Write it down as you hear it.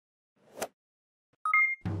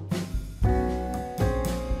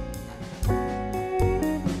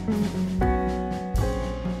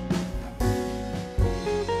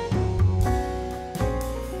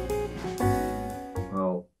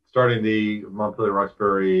Starting the Montpelier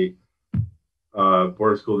Roxbury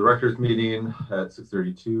Board of School Directors meeting at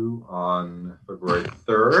 6:32 on February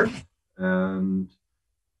 3rd. And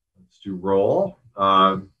let's do roll.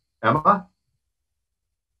 Emma?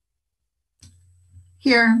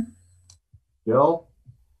 Here. Jill?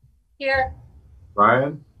 Here.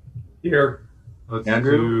 Brian? Here. Let's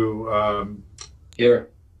Andrew? do Here.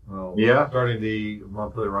 yeah, starting the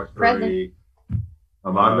Montpelier Roxbury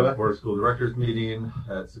Board of School Directors meeting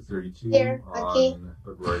at 6:32 Here. on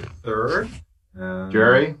February 3rd. And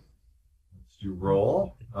Jerry? Let's do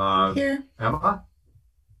roll. Here. Emma?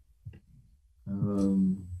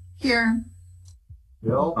 Here.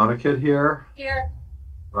 Bill? Anna here. Here.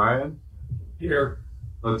 Brian? Here.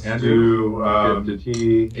 Let's Andrew? do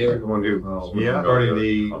T. Here. The one who, yeah, starting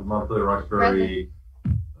the Montpelier Roxbury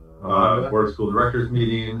Board of School Directors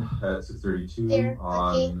meeting at 6:32 Here.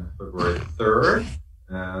 on February 3rd.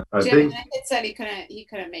 And I Jim think, it said he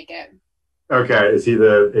couldn't make it. okay, is he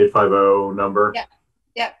the 850 number? Yeah.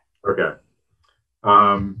 Yep. Okay.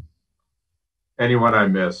 Anyone I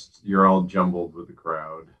missed, you're all jumbled with the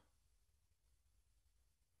crowd.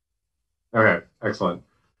 Okay, excellent.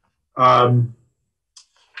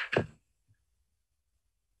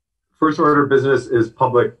 First order of business is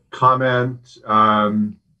public comment.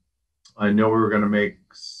 I know we were going to make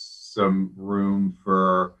some room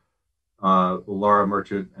for Laura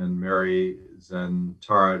Merchant and Mary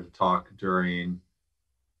Zantara to talk during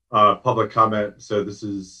public comment. So this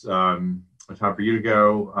is a time for you to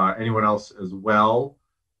go. Anyone else as well?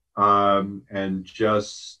 And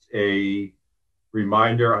just a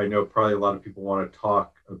reminder, I know probably a lot of people want to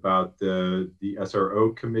talk about the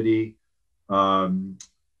SRO committee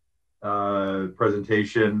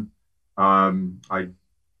presentation. I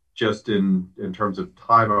just in terms of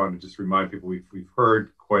time, I want to just remind people we've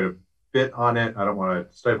heard quite a bit on it. I don't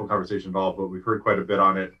want to stifle conversation at all, but we've heard quite a bit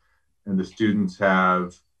on it, and the students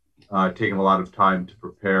have taken a lot of time to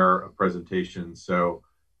prepare a presentation. So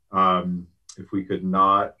if we could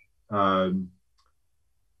not dwell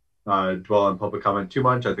on public comment too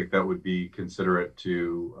much, I think that would be considerate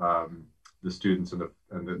to the students and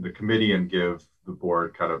the committee, and give the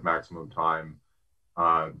board kind of maximum time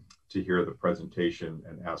to hear the presentation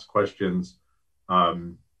and ask questions.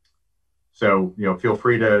 So, feel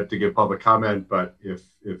free to give public comment, but if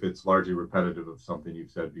it's largely repetitive of something you've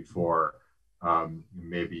said before,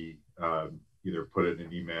 maybe either put it in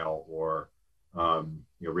an email or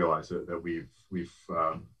realize that we've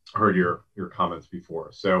heard your comments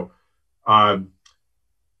before. So,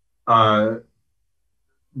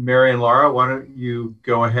 Mary and Laura, why don't you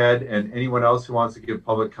go ahead, and anyone else who wants to give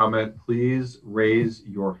public comment, please raise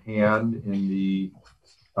your hand in the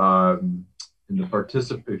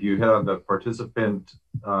participant. If you hit on the participant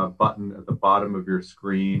button at the bottom of your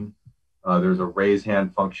screen, there's a raise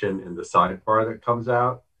hand function in the sidebar that comes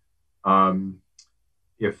out.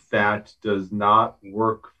 If that does not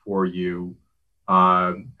work for you,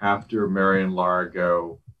 after Mary and Laura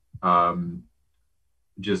go,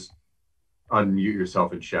 just unmute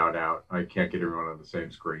yourself and shout out. I can't get everyone on the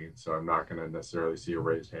same screen, so I'm not going to necessarily see a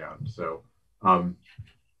raised hand. So,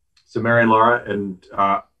 so Mary and Laura, and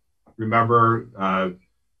remember,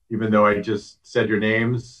 even though I just said your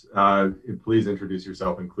names, please introduce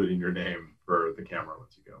yourself, including your name, for the camera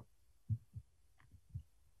once you go.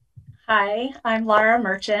 Hi, I'm Laura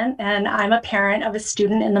Merchant, and I'm a parent of a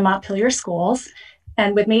student in the Montpelier schools.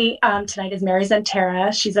 And with me tonight is Mary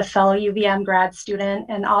Zantara. She's a fellow UVM grad student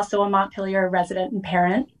and also a Montpelier resident and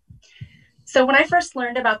parent. So when I first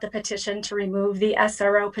learned about the petition to remove the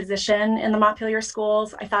SRO position in the Montpelier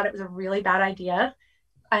schools, I thought it was a really bad idea.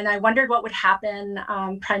 And I wondered what would happen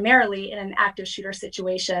primarily in an active shooter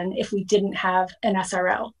situation if we didn't have an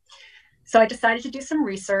SRO. So I decided to do some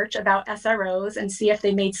research about SROs and see if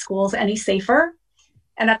they made schools any safer.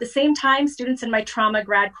 And at the same time, students in my trauma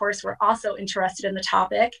grad course were also interested in the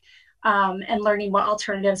topic and learning what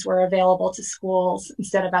alternatives were available to schools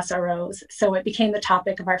instead of SROs. So it became the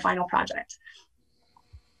topic of our final project.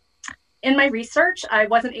 In my research, I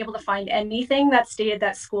wasn't able to find anything that stated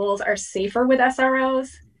that schools are safer with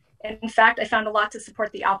SROs. In fact, I found a lot to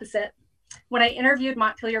support the opposite. When I interviewed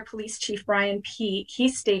Montpelier Police Chief Brian Peet, he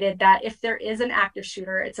stated that if there is an active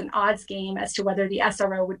shooter, it's an odds game as to whether the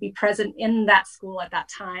SRO would be present in that school at that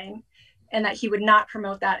time, and that he would not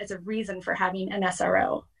promote that as a reason for having an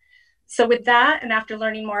SRO. So with that, and after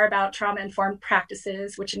learning more about trauma-informed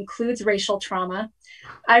practices, which includes racial trauma,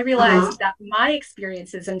 I realized that my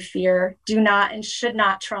experiences and fear do not and should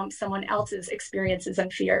not trump someone else's experiences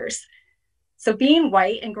and fears. So being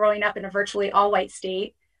white and growing up in a virtually all-white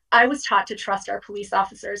state, I was taught to trust our police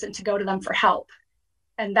officers and to go to them for help.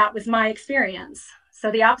 And that was my experience. So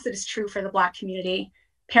the opposite is true for the Black community.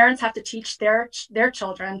 Parents have to teach their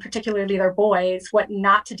children, particularly their boys, what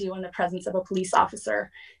not to do in the presence of a police officer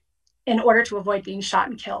in order to avoid being shot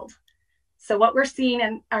and killed. So what we're seeing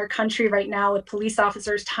in our country right now with police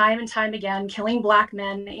officers time and time again killing Black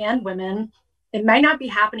men and women, it might not be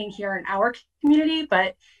happening here in our community,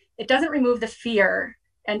 but it doesn't remove the fear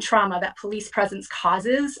and trauma that police presence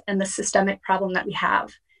causes and the systemic problem that we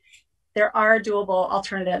have. There are doable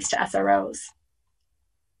alternatives to SROs.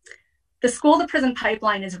 The school to prison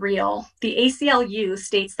pipeline is real. The ACLU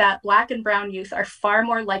states that Black and brown youth are far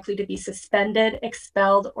more likely to be suspended,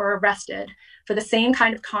 expelled, or arrested for the same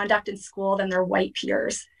kind of conduct in school than their white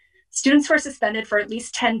peers. Students who are suspended for at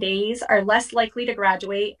least 10 days are less likely to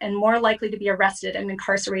graduate and more likely to be arrested and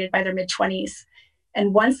incarcerated by their mid-20s.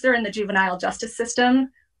 And once they're in the juvenile justice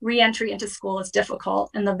system, re-entry into school is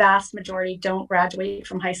difficult, and the vast majority don't graduate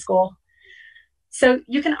from high school. So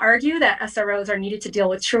you can argue that SROs are needed to deal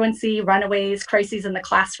with truancy, runaways, crises in the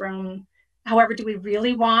classroom. However, do we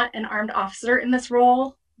really want an armed officer in this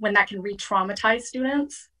role when that can re-traumatize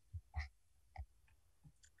students?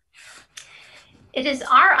 It is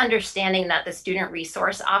our understanding that the student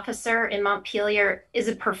resource officer in Montpelier is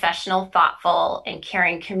a professional, thoughtful, and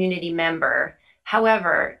caring community member.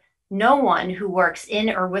 However, no one who works in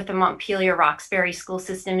or with the Montpelier Roxbury school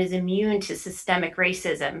system is immune to systemic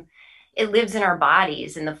racism. It lives in our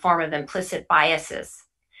bodies in the form of implicit biases.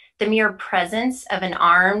 The mere presence of an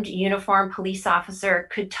armed, uniformed police officer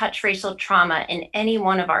could touch racial trauma in any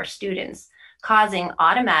one of our students, causing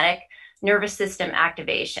automatic nervous system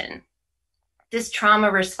activation. This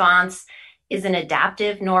trauma response is an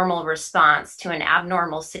adaptive, normal response to an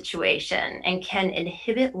abnormal situation and can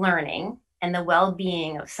inhibit learning and the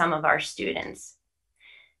well-being of some of our students.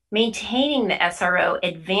 Maintaining the SRO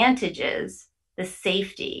advantages the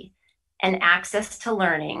safety and access to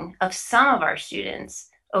learning of some of our students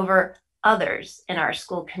over others in our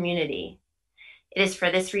school community. It is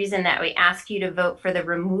for this reason that we ask you to vote for the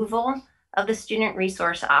removal of the student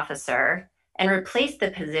resource officer and replace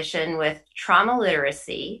the position with trauma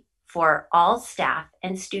literacy for all staff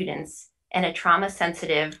and students in a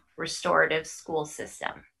trauma-sensitive restorative school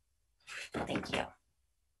system. Thank you.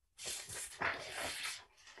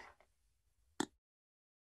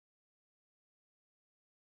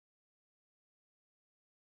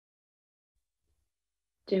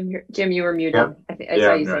 Jim, you were muted. Yep. I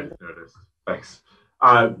saw you say. Thanks.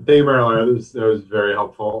 Thank you, Marilyn. That was very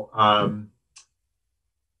helpful.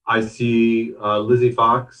 I see Lizzie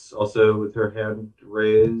Fox also with her hand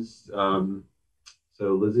raised. So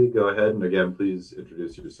Lizzie, go ahead. And again, please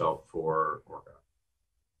introduce yourself for Orca.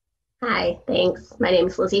 Hi, thanks. My name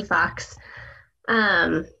is Lizzie Fox.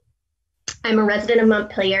 I'm a resident of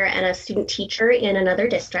Montpelier and a student teacher in another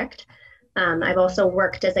district. I've also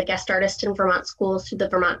worked as a guest artist in Vermont schools through the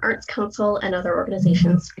Vermont Arts Council and other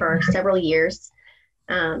organizations for several years.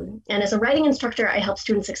 And as a writing instructor, I help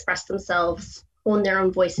students express themselves, own their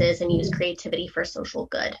own voices, and use creativity for social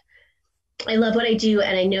good. I love what I do,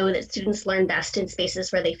 and I know that students learn best in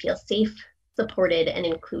spaces where they feel safe, supported, and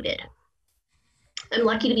included. I'm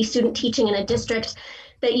lucky to be student teaching in a district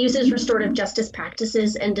that uses restorative justice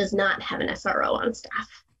practices and does not have an SRO on staff.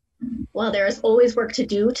 While there is always work to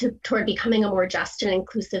do toward becoming a more just and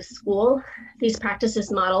inclusive school, these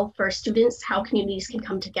practices model for students how communities can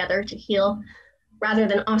come together to heal, rather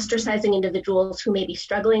than ostracizing individuals who may be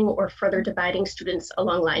struggling or further dividing students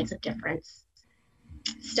along lines of difference.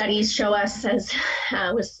 Studies show us, as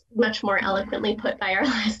was much more eloquently put by our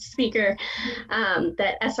last speaker,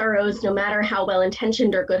 that SROs, no matter how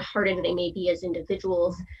well-intentioned or good-hearted they may be as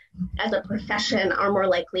individuals, as a profession are more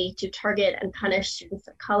likely to target and punish students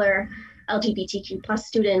of color, LGBTQ+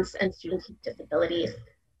 students, and students with disabilities.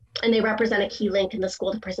 And they represent a key link in the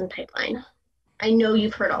school to prison pipeline. I know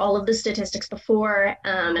you've heard all of the statistics before,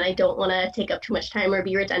 and I don't want to take up too much time or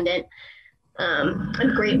be redundant.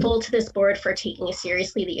 I'm grateful to this board for taking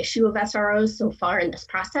seriously the issue of SROs so far in this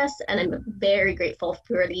process, and I'm very grateful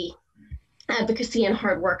for the advocacy and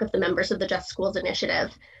hard work of the members of the Just Schools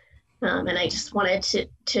Initiative. And I just wanted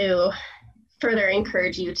to further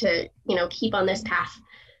encourage you to, keep on this path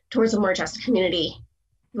towards a more just community,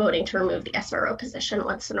 voting to remove the SRO position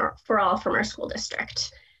once and for all from our school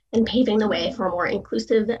district, and paving the way for more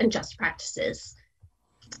inclusive and just practices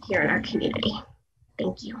here in our community.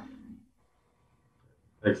 Thank you.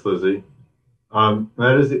 Thanks, Lizzie.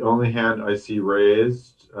 That is the only hand I see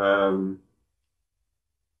raised.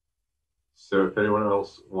 So if anyone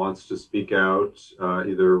else wants to speak out,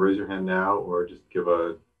 either raise your hand now or just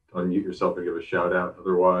unmute yourself and give a shout out.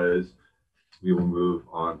 Otherwise, we will move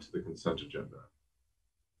on to the consent agenda.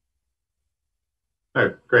 All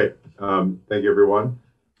right, great. Thank you, everyone.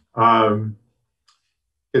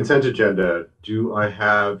 Consent agenda. Do I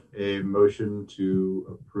have a motion to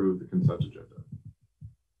approve the consent agenda?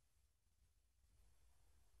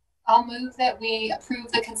 I'll move that we approve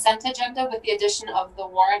the consent agenda with the addition of the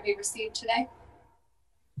warrant we received today.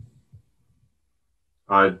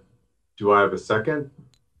 Do I have a second?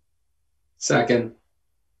 Second.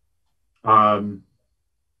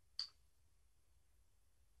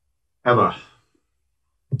 Emma,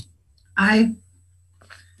 Aye.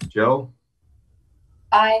 Jill,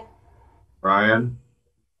 Aye. Brian,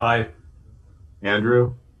 Aye.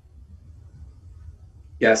 Andrew,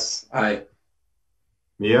 Yes. Aye.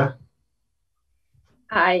 Mia?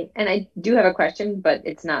 Hi, and I do have a question, but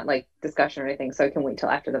it's not like discussion or anything, so I can wait till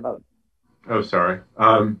after the vote. Oh, sorry.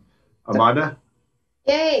 Amanda?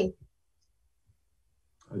 Yay.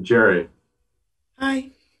 Jerry?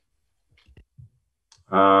 Aye.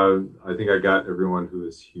 I think I got everyone who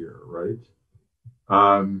is here, right?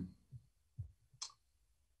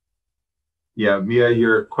 Yeah, Mia,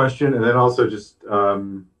 your question, and then also just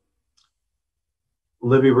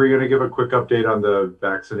Libby, were you going to give a quick update on the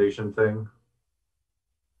vaccination thing?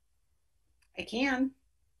 I can.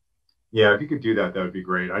 Yeah, if you could do that, that would be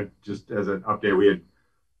great. I just, as an update, we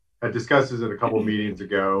had discussed this at a couple of meetings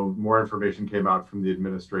ago. More information came out from the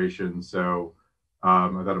administration, so I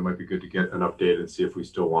thought it might be good to get an update and see if we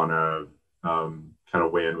still want to kind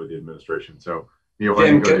of weigh in with the administration. So, Mia, why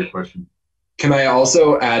don't you go to your question? Can I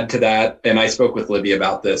also add to that? And I spoke with Libby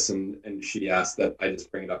about this, and she asked that I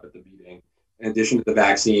just bring it up at the meeting. In addition to the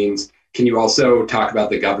vaccines, can you also talk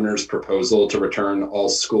about the governor's proposal to return all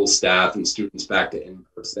school staff and students back to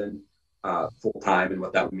in-person full time, and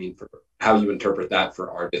what that would mean for how you interpret that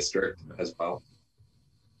for our district as well?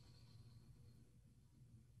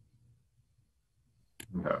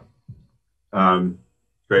 Okay.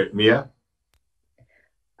 Great. Mia?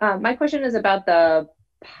 My question is about the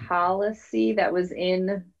policy that was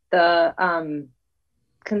in the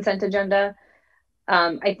consent agenda.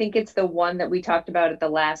 I think it's the one that we talked about at the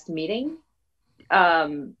last meeting.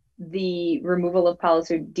 The removal of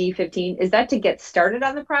policy D15. Is that to get started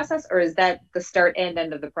on the process, or is that the start and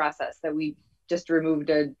end of the process that we just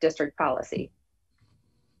removed a district policy?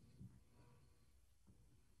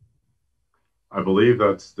 I believe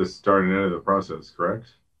that's the start and end of the process, correct?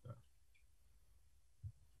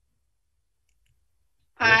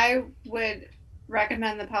 I would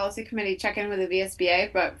recommend the policy committee check in with the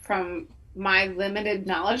VSBA, but from my limited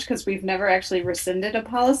knowledge, because we've never actually rescinded a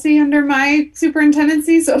policy under my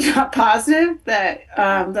superintendency, so I'm not positive that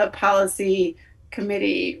the policy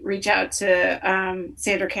committee reach out to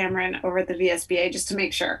Sandra Cameron over at the VSBA just to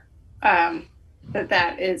make sure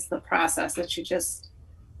that is the process, that you just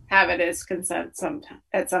have it as consent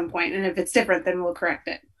at some point, and if it's different, then we'll correct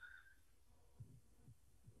it.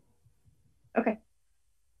 Okay.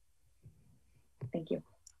 Thank you.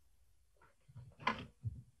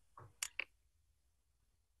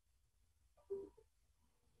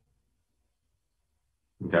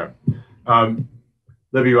 Okay.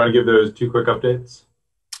 Libby, you want to give those two quick updates?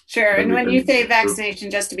 Sure. And when you say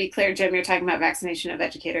vaccination, just to be clear, Jim, you're talking about vaccination of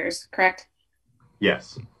educators, correct?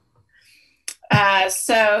 Yes.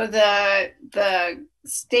 So the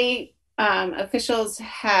state officials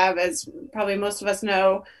have, as probably most of us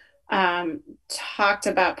know, talked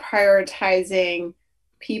about prioritizing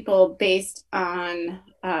people based on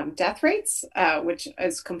death rates, which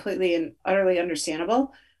is completely and utterly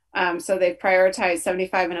understandable. So they've prioritized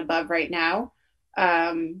 75 and above right now.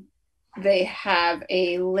 They have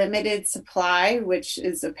a limited supply, which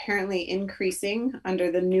is apparently increasing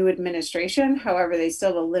under the new administration. However, they still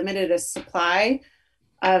have a limited supply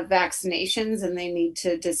of vaccinations, and they need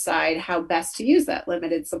to decide how best to use that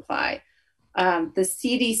limited supply. The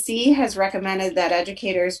CDC has recommended that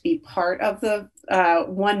educators be part of the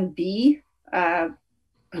 1B.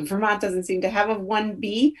 Vermont doesn't seem to have a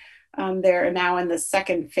 1B. They're now in the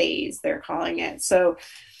second phase, they're calling it. So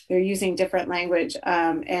they're using different language.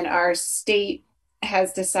 And our state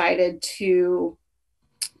has decided to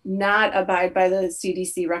not abide by the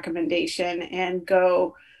CDC recommendation and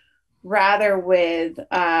go rather with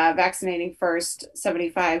vaccinating first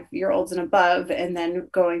 75-year-olds and above, and then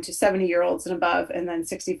going to 70-year-olds and above, and then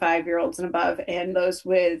 65-year-olds and above, and those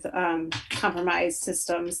with compromised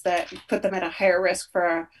systems that put them at a higher risk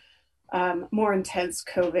for a more intense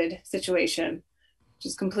COVID situation, which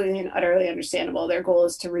is completely and utterly understandable. Their goal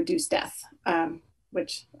is to reduce death,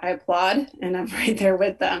 which I applaud, and I'm right there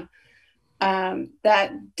with them.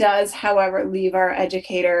 That does, however, leave our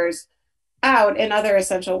educators out and other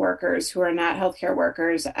essential workers who are not healthcare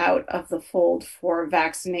workers out of the fold for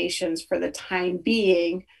vaccinations for the time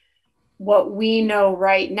being, What we know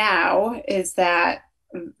right now is that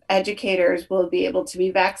educators will be able to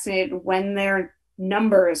be vaccinated when their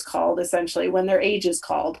number is called, essentially, when their age is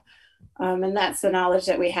called. And that's the knowledge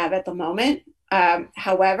that we have at the moment.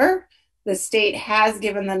 However, the state has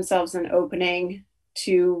given themselves an opening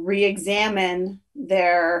to re-examine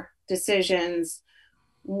their decisions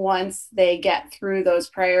once they get through those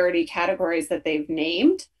priority categories that they've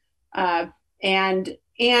named, and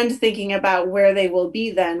thinking about where they will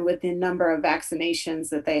be then with the number of vaccinations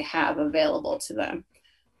that they have available to them.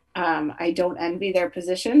 I don't envy their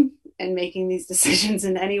position in making these decisions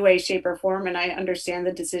in any way, shape, or form, and I understand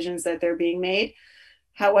the decisions that they're being made.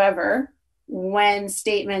 However, when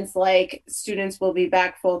statements like students will be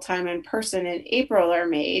back full-time in person in April are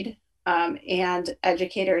made, and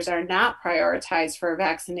educators are not prioritized for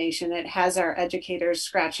vaccination, it has our educators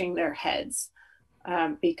scratching their heads,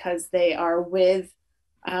 because they are with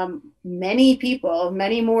many people,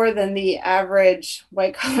 many more than the average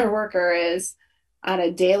white collar worker is, on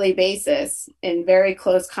a daily basis in very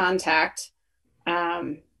close contact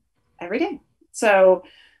every day. So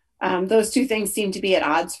those two things seem to be at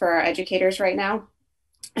odds for our educators right now.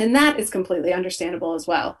 And that is completely understandable as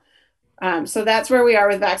well. So that's where we are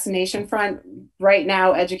with vaccination front. Right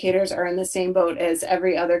now, educators are in the same boat as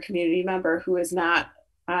every other community member who is not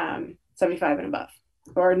 75 and above,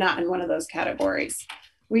 or not in one of those categories.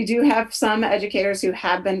 We do have some educators who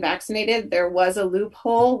have been vaccinated. There was a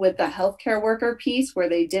loophole with the healthcare worker piece where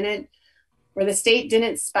the state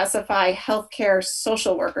didn't specify healthcare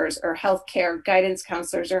social workers or healthcare guidance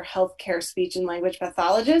counselors or healthcare speech and language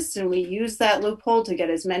pathologists. And we used that loophole to get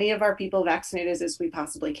as many of our people vaccinated as we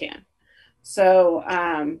possibly can. So,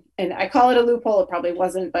 and I call it a loophole, it probably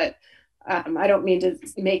wasn't, but I don't mean to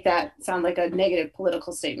make that sound like a negative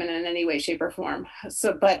political statement in any way, shape, or form.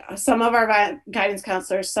 So, but some of our guidance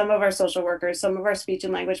counselors, some of our social workers, some of our speech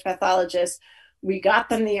and language pathologists, we got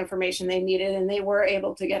them the information they needed and they were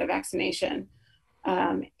able to get a vaccination.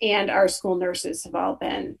 And our school nurses have all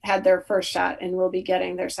had their first shot and will be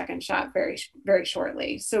getting their second shot very, very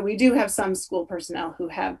shortly. So we do have some school personnel who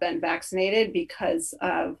have been vaccinated because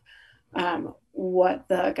of what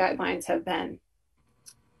the guidelines have been.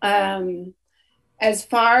 As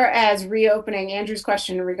far as reopening, Andrew's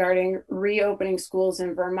question regarding reopening schools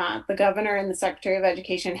in Vermont, the governor and the Secretary of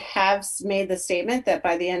Education have made the statement that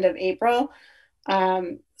by the end of April,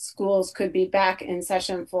 schools could be back in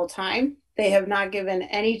session full time. They have not given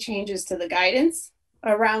any changes to the guidance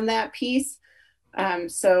around that piece.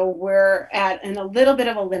 So we're in a little bit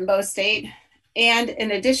of a limbo state. And in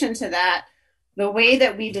addition to that, the way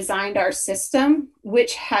that we designed our system,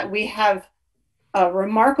 which we have a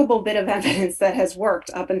remarkable bit of evidence that has worked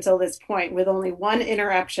up until this point with only one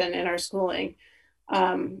interruption in our schooling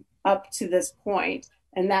up to this point,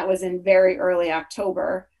 and that was in very early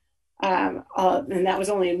October. And that was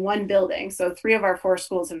only in one building. So 3 of our 4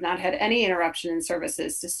 schools have not had any interruption in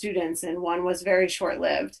services to students, and one was very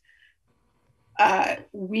short-lived.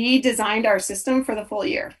 We designed our system for the full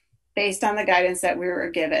year based on the guidance that we were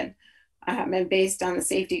given. And based on the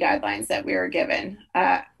safety guidelines that we were given.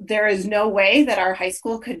 There is no way that our high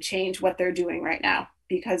school could change what they're doing right now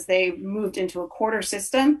because they moved into a quarter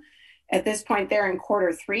system. At this point, they're in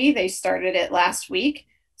quarter 3. They started it last week.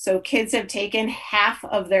 So kids have taken half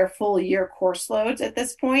of their full year course loads at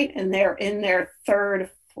this point, and they're in their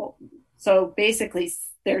third full. So basically,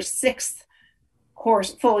 their 6th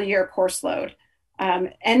full year course load.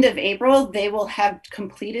 End of April, they will have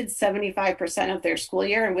completed 75% of their school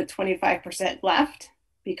year and with 25% left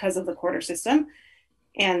because of the quarter system.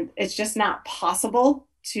 And it's just not possible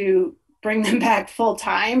to bring them back full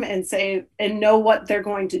time and know what they're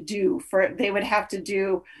going to do. They would have to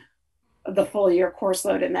do the full year course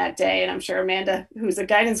load in that day. And I'm sure Amanda, who's a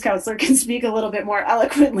guidance counselor, can speak a little bit more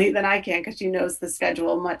eloquently than I can because she knows the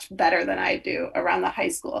schedule much better than I do around the high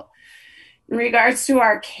school. In regards to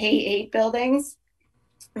our K-8 buildings,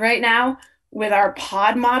 right now, with our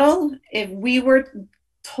pod model, if we were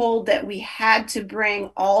told that we had to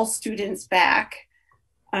bring all students back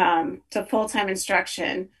to full-time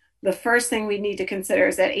instruction, the first thing we need to consider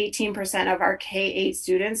is that 18% of our K-8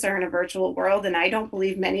 students are in a virtual world, and I don't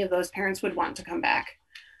believe many of those parents would want to come back.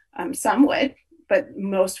 Some would, but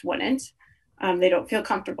most wouldn't. They don't feel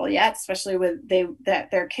comfortable yet, especially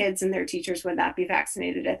that their kids and their teachers would not be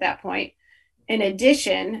vaccinated at that point. In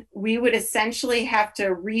addition, we would essentially have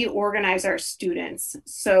to reorganize our students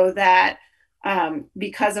so that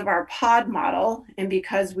because of our pod model and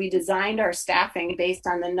because we designed our staffing based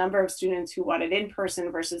on the number of students who wanted in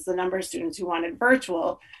person versus the number of students who wanted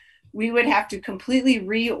virtual, we would have to completely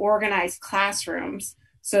reorganize classrooms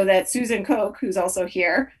so that Susan Koch, who's also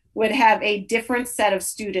here, would have a different set of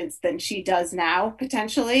students than she does now,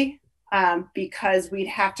 potentially, because we'd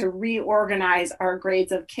have to reorganize our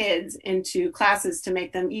grades of kids into classes to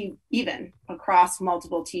make them even across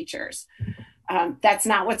multiple teachers. That's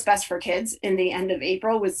not what's best for kids in the end of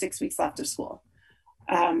April with 6 weeks left of school.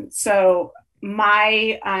 So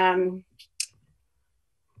the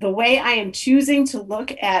way I am choosing to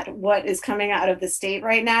look at what is coming out of the state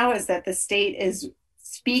right now is that the state is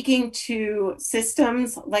speaking to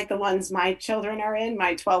systems like the ones my children are in,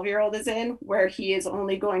 my 12-year-old is in, where he is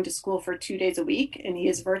only going to school for 2 days a week and he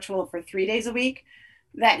is virtual for 3 days a week,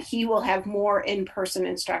 that he will have more in-person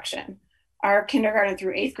instruction. Our kindergarten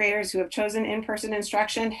through 8th graders who have chosen in-person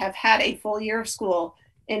instruction have had a full year of school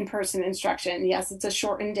in-person instruction. Yes, it's a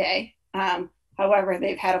shortened day. However,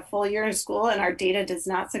 they've had a full year of school and our data does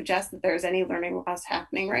not suggest that there's any learning loss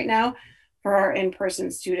happening right now for our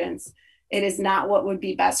in-person students. It is not what would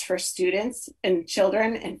be best for students and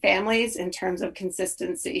children and families in terms of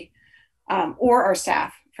consistency, or our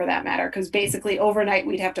staff for that matter, because basically overnight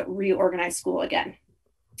we'd have to reorganize school again.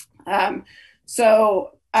 From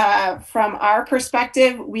our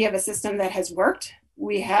perspective, we have a system that has worked.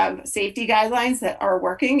 We have safety guidelines that are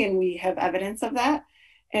working and we have evidence of that.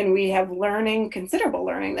 And we have considerable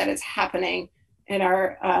learning that is happening in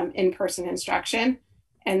our in-person instruction.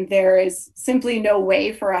 And there is simply no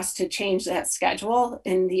way for us to change that schedule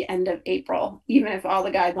in the end of April, even if all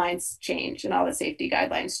the guidelines change and all the safety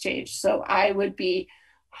guidelines change. So I would be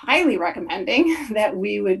highly recommending that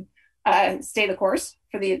we would stay the course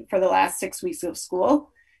for the last 6 weeks of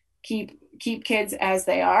school, keep kids as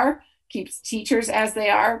they are, keep teachers as they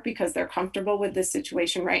are because they're comfortable with this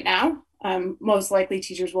situation right now. Most likely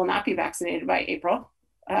teachers will not be vaccinated by April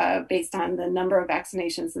based on the number of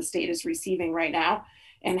vaccinations the state is receiving right now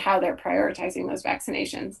and how they're prioritizing those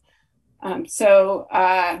vaccinations.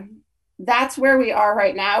 That's where we are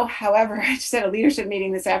right now. However, I just had a leadership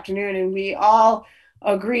meeting this afternoon and we all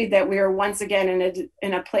agreed that we are once again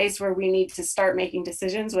in a place where we need to start making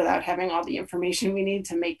decisions without having all the information we need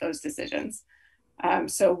to make those decisions.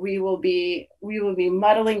 So we will be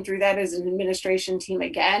muddling through that as an administration team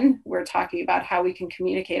again. We're talking about how we can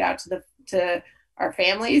communicate out to our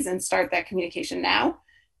families and start that communication now.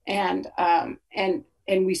 And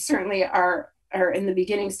we certainly are in the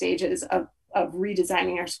beginning stages of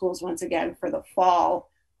redesigning our schools once again for the fall,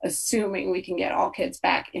 assuming we can get all kids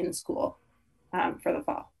back in school for the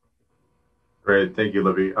fall. Great, thank you,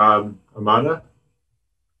 Libby. Amanda?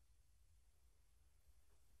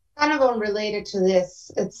 Kind of unrelated to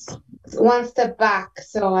this. It's one step back,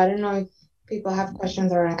 so I don't know if people have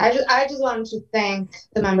questions or I just wanted to thank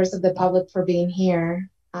the members of the public for being here.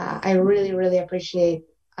 I really, really appreciate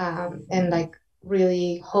and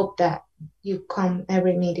really hope that you come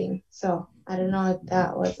every meeting. So I don't know if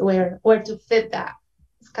that was where to fit that.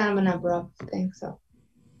 It's kind of an abrupt thing. So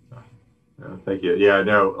thank you. Yeah,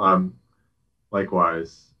 no,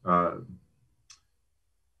 likewise.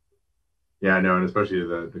 Yeah, no, and especially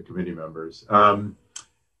the committee members.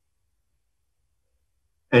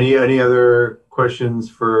 Any other questions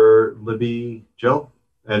for Libby, Jill?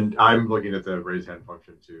 And I'm looking at the raise hand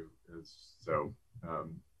function too.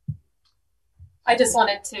 I just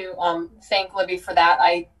wanted to thank Libby for that.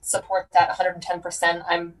 I support that 110%.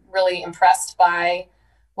 I'm really impressed by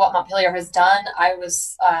what Montpelier has done. I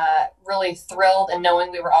was really thrilled in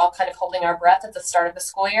knowing we were all kind of holding our breath at the start of the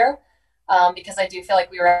school year. Because I do feel like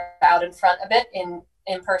we were out in front a bit in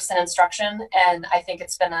in-person instruction. And I think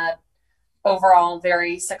it's been a overall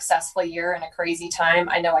very successful year and a crazy time.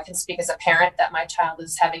 I know I can speak as a parent that my child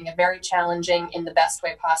is having a very challenging in the best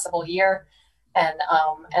way possible year. And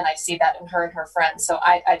I see that in her and her friends. So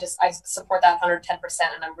I support that 110%.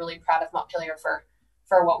 And I'm really proud of Montpelier for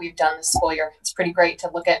what we've done this school year. It's pretty great to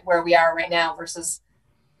look at where we are right now versus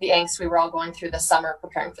the angst we were all going through this summer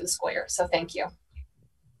preparing for the school year. So thank you.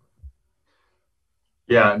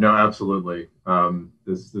 Yeah, no, absolutely.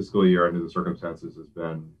 This school year under the circumstances has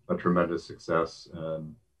been a tremendous success,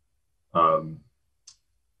 and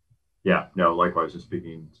likewise, just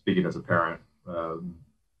speaking as a parent,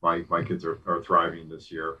 my kids are thriving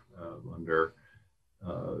this year under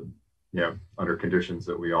conditions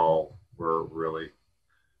that we all were really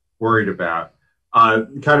worried about.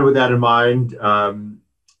 Kind of with that in mind,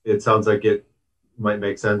 it sounds like it might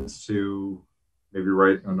make sense to maybe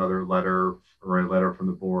write a letter from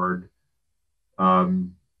the board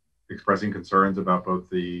expressing concerns about both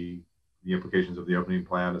the implications of the opening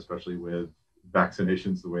plan, especially with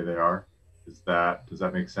vaccinations the way they are. Does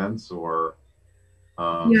that make sense, or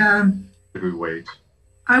should we wait?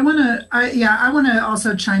 I want to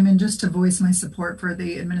also chime in just to voice my support for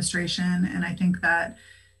the administration, and I think that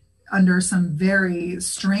under some very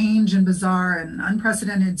strange and bizarre and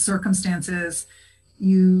unprecedented circumstances,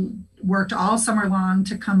 you worked all summer long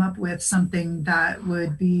to come up with something that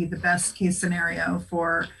would be the best case scenario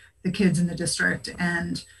for the kids in the district.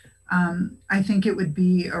 And I think it would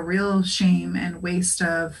be a real shame and waste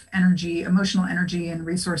of energy, emotional energy and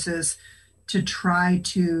resources to try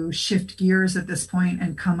to shift gears at this point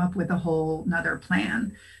and come up with a whole nother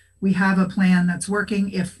plan. We have a plan that's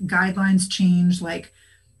working. If guidelines change, like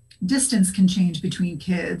distance can change between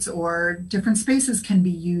kids, or different spaces can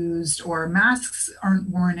be used, or masks aren't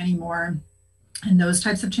worn anymore, and those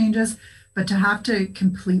types of changes. But to have to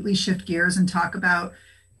completely shift gears and talk about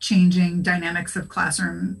changing dynamics of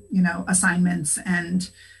classroom, assignments, and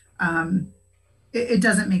it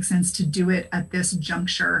doesn't make sense to do it at this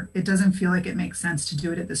juncture. It doesn't feel like it makes sense to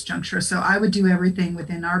do it at this juncture. So I would do everything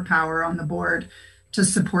within our power on the board to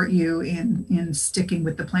support you in sticking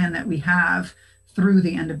with the plan that we have through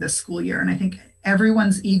the end of this school year. And I think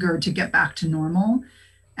everyone's eager to get back to normal.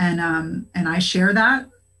 And I share that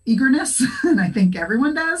eagerness, and I think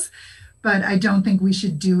everyone does, but I don't think we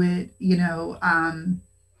should do it,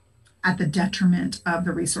 at the detriment of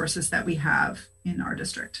the resources that we have in our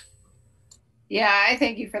district. Yeah, I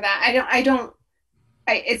thank you for that.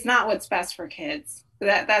 It's not what's best for kids.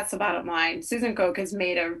 That's the bottom line. Susan Koch has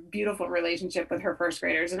made a beautiful relationship with her first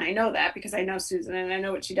graders. And I know that because I know Susan and I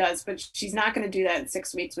know what she does, but she's not going to do that in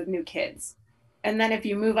 6 weeks with new kids. And then if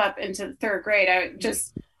you move up into the third grade,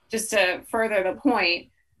 just to further the point,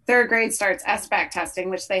 third grade starts SBAC testing,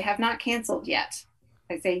 which they have not canceled yet.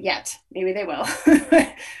 I say yet, maybe they will.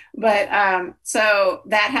 But so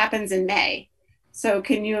that happens in May. So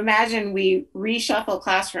can you imagine we reshuffle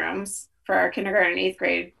classrooms for our kindergarten and eighth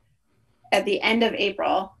grade at the end of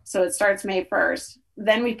April? So it starts May 1st.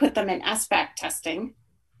 Then we put them in SBAC testing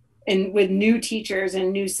and with new teachers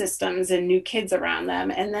and new systems and new kids around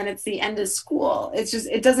them. And then it's the end of school.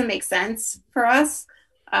 It doesn't make sense for us.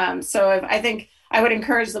 I think I would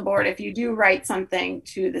encourage the board, if you do write something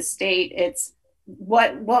to the state, it's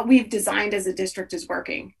what we've designed as a district is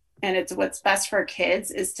working. And it's what's best for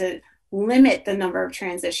kids is to limit the number of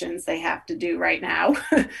transitions they have to do right now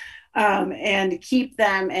and keep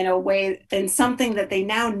them in something that they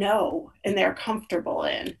now know and they're comfortable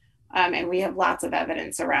in. And we have lots of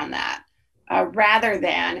evidence around that, rather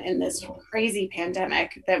than in this crazy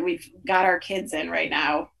pandemic that we've got our kids in right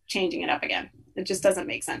now, changing it up again. It just doesn't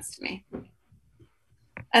make sense to me.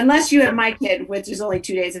 Unless you have my kid, which is only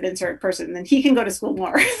 2 days of insert person, then he can go to school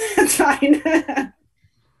more. That's fine.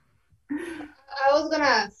 I was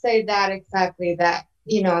gonna say that exactly, that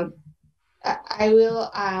I will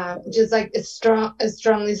just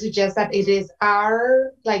strongly suggest that it is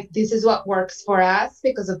this is what works for us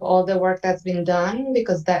because of all the work that's been done,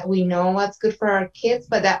 because that we know what's good for our kids,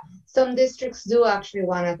 but that some districts do actually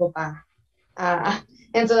want to go back,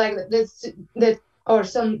 and so or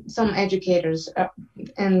some educators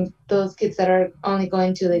and those kids that are only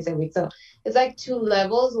going 2 days a week. So it's like two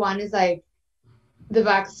levels. One is like the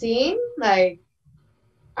vaccine, like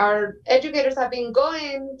our educators have been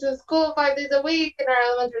going to school 5 days a week in our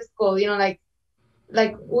elementary school, we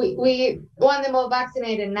want them all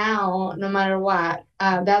vaccinated now, no matter what.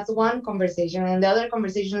 That's one conversation. And the other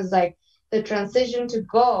conversation is like the transition to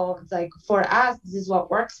go. It's like, for us, this is what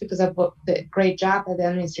works because of what the great job that the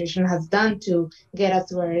administration has done to get us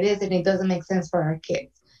to where it is. And it doesn't make sense for our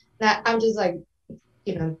kids. Now, I'm just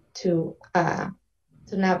to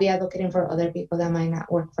not be advocating for other people that might not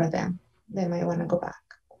work for them. They might want to go back.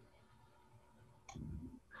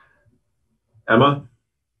 Emma?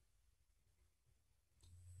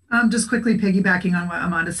 Just quickly piggybacking on what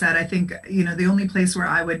Amanda said, I think, the only place where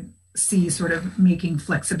I would see sort of making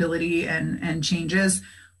flexibility and changes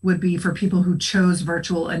would be for people who chose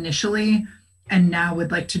virtual initially and now would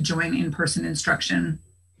like to join in-person instruction.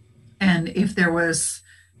 And if there was,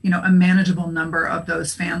 a manageable number of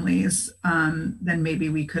those families, then maybe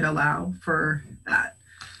we could allow for that.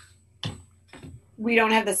 We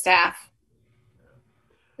don't have the staff.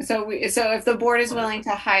 So if the board is willing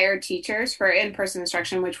to hire teachers for in-person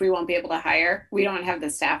instruction, which we won't be able to hire, we don't have the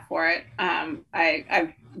staff for it.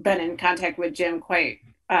 I've been in contact with Jim quite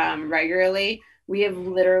regularly. We have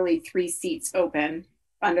literally 3 seats open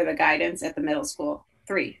under the guidance at the middle school,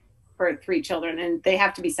 3 for 3 children, and they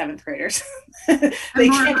have to be 7th graders. They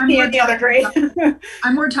can't be any other grade.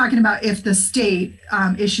 I'm more talking about if the state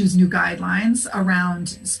issues new guidelines around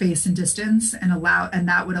space and distance and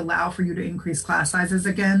that would allow for you to increase class sizes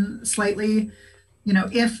again slightly,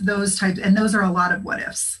 if those types, and those are a lot of what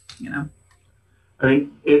ifs, I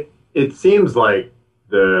mean, it seems like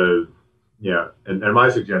and my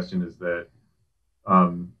suggestion is that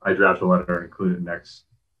I draft a letter and include it next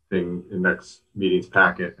thing in next meeting's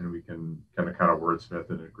packet, and we can kind of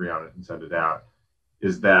wordsmith and agree on it and send it out,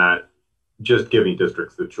 is that just giving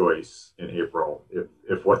districts the choice in April,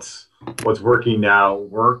 if what's working now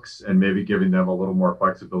works, and maybe giving them a little more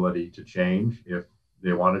flexibility to change if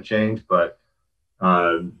they want to change. But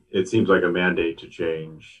it seems like a mandate to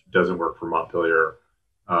change doesn't work for Montpelier,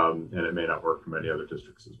 and it may not work for many other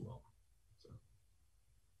districts as well.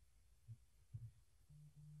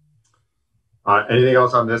 Anything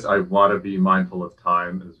else on this? I want to be mindful of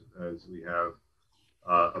time as we have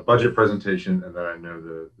a budget presentation, and then I know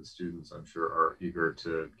the students, I'm sure, are eager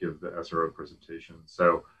to give the SRO presentation.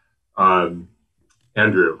 So,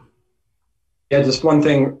 Andrew. Yeah, just one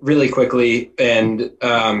thing really quickly, and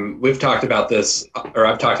we've talked about this, or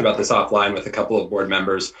I've talked about this offline with a couple of board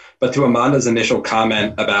members, but to Amanda's initial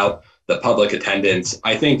comment about the public attendance,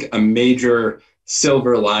 I think a major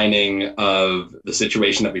silver lining of the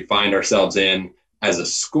situation that we find ourselves in as a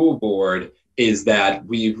school board is that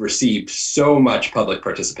we've received so much public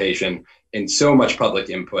participation and so much public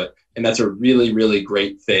input, and that's a really, really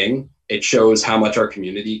great thing. It shows how much our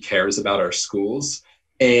community cares about our schools.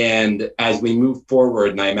 And as we move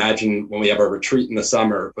forward, and I imagine when we have our retreat in the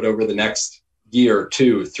summer, but over the next year,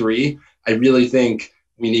 2, 3, I really think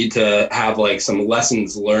we need to have like some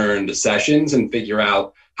lessons learned sessions and figure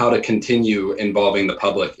out how to continue involving the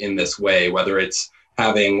public in this way, whether it's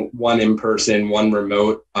having one in-person, one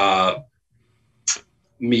remote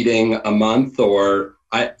meeting a month, or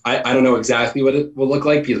I don't know exactly what it will look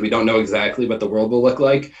like because we don't know exactly what the world will look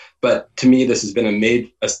like. But to me, this has been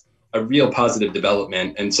a real positive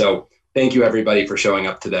development. And so thank you everybody for showing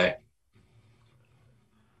up today.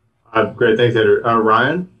 Great, thanks, Andrew.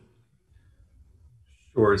 Ryan?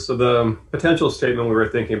 Sure, so the potential statement we were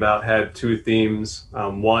thinking about had 2 themes.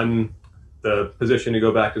 One, the position to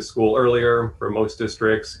go back to school earlier for most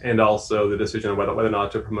districts, and also the decision on whether or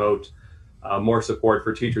not to promote more support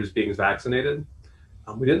for teachers being vaccinated.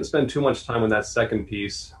 We didn't spend too much time on that second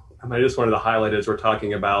piece. I just wanted to highlight as we're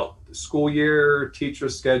talking about the school year, teacher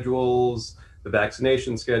schedules, the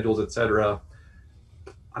vaccination schedules, et cetera.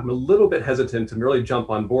 I'm a little bit hesitant to really jump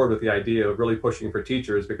on board with the idea of really pushing for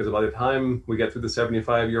teachers, because by the time we get through the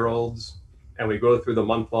 75-year-olds and we go through the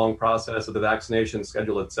month-long process of the vaccination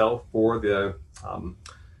schedule itself for the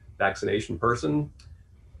vaccination person,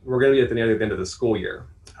 we're going to be at the end of the school year.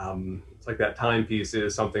 It's like that time piece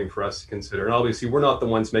is something for us to consider. And obviously, we're not the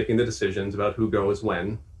ones making the decisions about who goes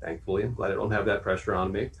when, thankfully. I'm glad I don't have that pressure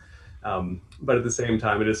on me. But at the same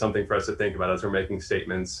time, it is something for us to think about as we're making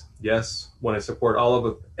statements. Yes, want to support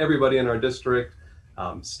everybody in our district,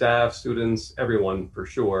 staff, students, everyone for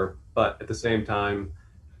sure. But at the same time,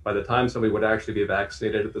 by the time somebody would actually be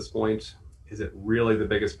vaccinated at this point, is it really the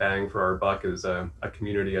biggest bang for our buck as a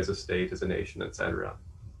community, as a state, as a nation, et cetera?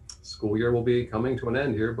 School year will be coming to an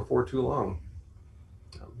end here before too long.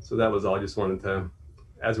 So that was all. I just wanted to,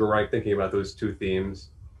 as we're thinking about those 2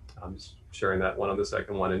 themes, I'm just sharing that one on the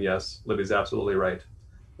second one. And yes, Libby's absolutely right.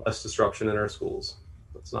 Less disruption in our schools.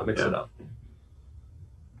 Let's not mix it up.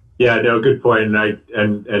 Yeah, no, good point.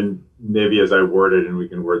 And maybe as I word it, and we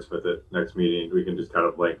can wordsmith it next meeting, we can just kind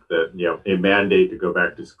of link that, a mandate to go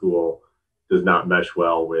back to school does not mesh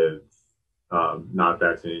well with not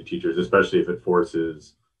vaccinated teachers, especially if it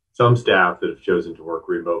forces some staff that have chosen to work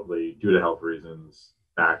remotely due to health reasons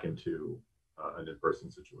back into an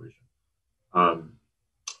in-person situation.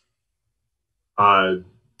 I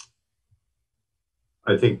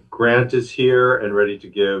think Grant is here and ready to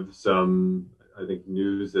give some,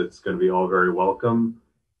 news that's going to be all very welcome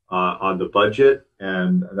on the budget.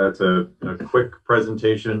 And that's a quick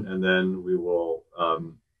presentation, and then we will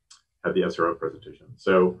have the SRO presentation.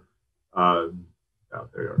 So there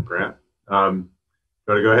you go, Grant.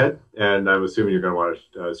 You want to go ahead? And I'm assuming you're going to want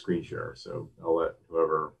to screen share. So I'll let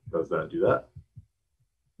whoever does that do that.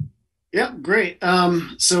 Yeah, great.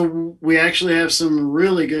 So we actually have some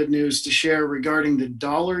really good news to share regarding the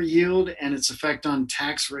dollar yield and its effect on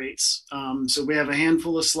tax rates. So we have a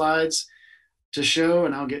handful of slides to show,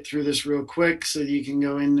 and I'll get through this real quick so that you can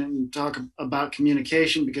go in and talk about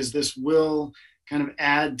communication, because this will kind of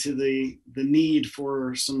add to the need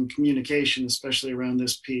for some communication, especially around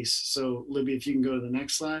this piece. So Libby, if you can go to the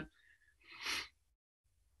next slide.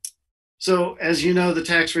 So as you know, the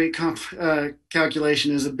tax rate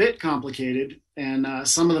calculation is a bit complicated, and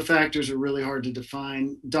some of the factors are really hard to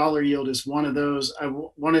define. Dollar yield is one of those. I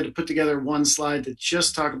wanted to put together one slide that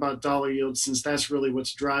just talk about dollar yield, since that's really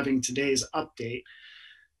what's driving today's update.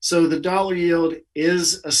 So the dollar yield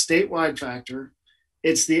is a statewide factor.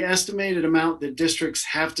 It's the estimated amount that districts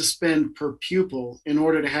have to spend per pupil in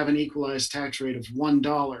order to have an equalized tax rate of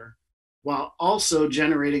 $1. while also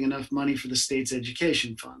generating enough money for the state's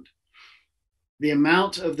education fund. The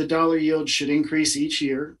amount of the dollar yield should increase each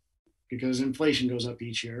year because inflation goes up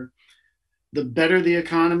each year. The better the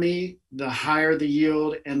economy, the higher the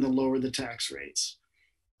yield and the lower the tax rates.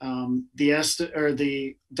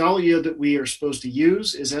 The dollar yield that we are supposed to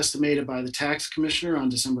use is estimated by the tax commissioner on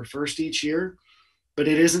December 1st each year, but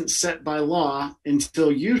it isn't set by law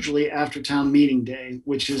until usually after town meeting day,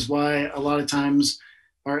 which is why a lot of times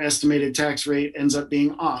our estimated tax rate ends up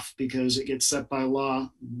being off because it gets set by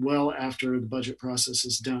law well after the budget process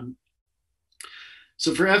is done.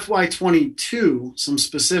 So for FY22, some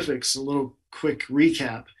specifics, a little quick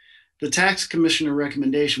recap. The tax commissioner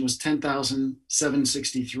recommendation was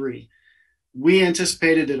 $10,763. We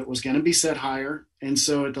anticipated that it was going to be set higher, and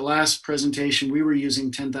so at the last presentation, we were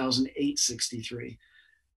using $10,863.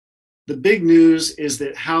 The big news is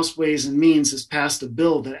that House Ways and Means has passed a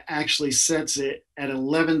bill that actually sets it at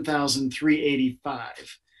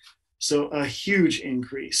 $11,385. So a huge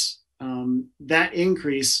increase. That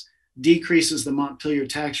increase decreases the Montpelier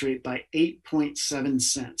tax rate by 8.7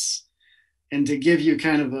 cents. And to give you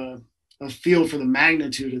kind of a feel for the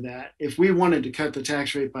magnitude of that, if we wanted to cut the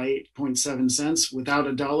tax rate by 8.7 cents without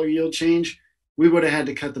a dollar yield change, we would have had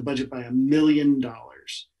to cut the budget by $1 million.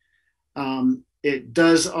 It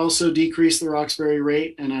does also decrease the Roxbury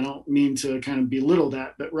rate, and I don't mean to kind of belittle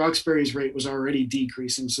that, but Roxbury's rate was already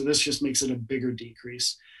decreasing, so this just makes it a bigger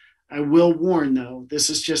decrease. I will warn, though, this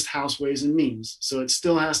is just House Ways and Means, so it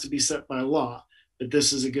still has to be set by law, but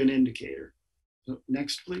this is a good indicator. So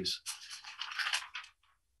next, please.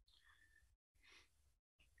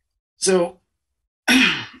 So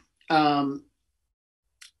the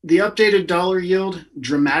updated dollar yield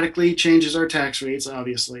dramatically changes our tax rates,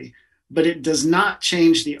 obviously, but it does not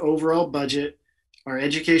change the overall budget, our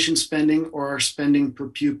education spending, or our spending per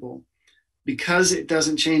pupil. Because it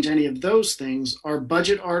doesn't change any of those things, our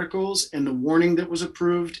budget articles and the warning that was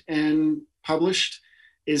approved and published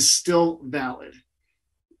is still valid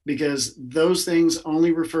because those things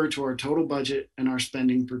only refer to our total budget and our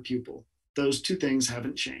spending per pupil. Those two things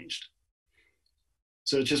haven't changed.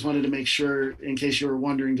 So just wanted to make sure, in case you were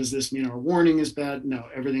wondering, does this mean our warning is bad? No,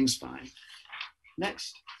 everything's fine.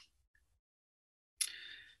 Next.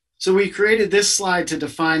 So we created this slide to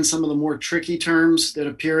define some of the more tricky terms that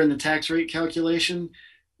appear in the tax rate calculation.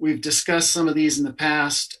 We've discussed some of these in the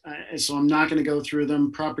past, so I'm not going to go through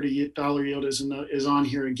them. Property dollar yield is on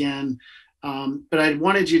here again. But I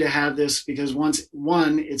wanted you to have this because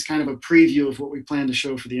one, it's kind of a preview of what we plan to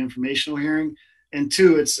show for the informational hearing. And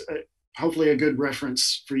two, it's hopefully a good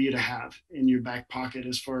reference for you to have in your back pocket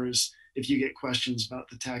as far as if you get questions about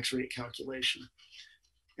the tax rate calculation.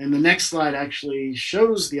 And the next slide actually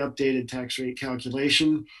shows the updated tax rate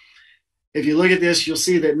calculation. If you look at this, you'll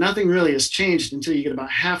see that nothing really has changed until you get about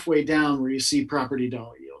halfway down where you see property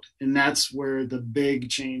dollar yield. And that's where the big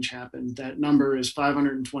change happened. That number is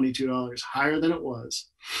 $522 higher than it was.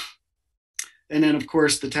 And then, of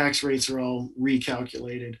course, the tax rates are all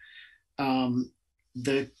recalculated.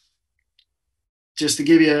 Just to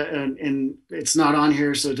give you, and it's not on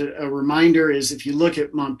here, so a reminder is if you look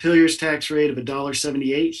at Montpelier's tax rate of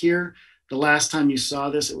 $1.78 here, the last time you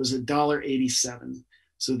saw this, it was $1.87.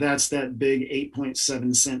 So that's that big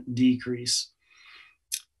 8.7 cent decrease.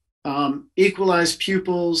 Equalized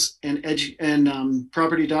pupils and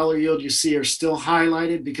property dollar yield you see are still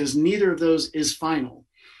highlighted because neither of those is final.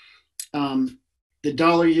 The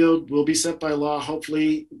dollar yield will be set by law.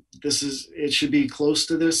 Hopefully, it should be close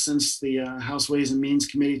to this since the House Ways and Means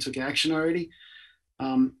Committee took action already.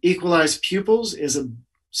 Equalized pupils is a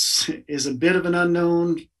bit of an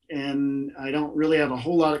unknown, and I don't really have a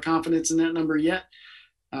whole lot of confidence in that number yet.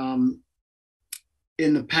 In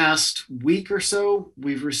the past week or so,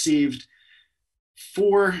 we've received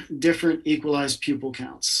 4 different equalized pupil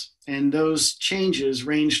counts. And those changes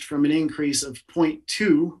ranged from an increase of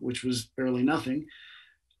 0.2, which was barely nothing,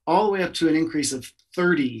 all the way up to an increase of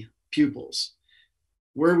 30 pupils.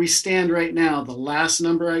 Where we stand right now, the last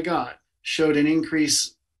number I got showed an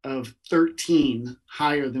increase of 13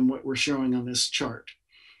 higher than what we're showing on this chart.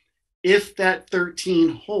 If that 13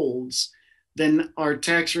 holds, then our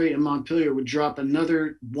tax rate in Montpelier would drop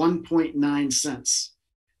another 1.9 cents,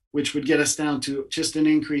 which would get us down to just an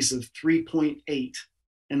increase of 3.8.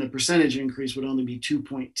 And the percentage increase would only be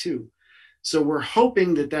 2.2. So we're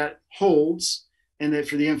hoping that that holds and that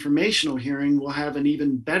for the informational hearing, we'll have an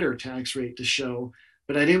even better tax rate to show.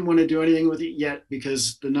 But I didn't want to do anything with it yet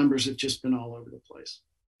because the numbers have just been all over the place.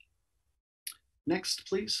 Next,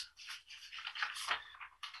 please.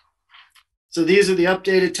 So these are the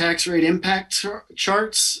updated tax rate impact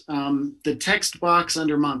charts. The text box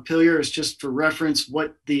under Montpelier is just for reference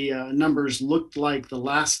what the numbers looked like the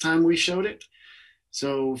last time we showed it.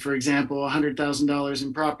 So for example, $100,000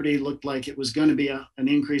 in property looked like it was going to be an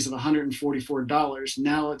increase of $144.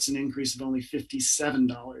 Now it's an increase of only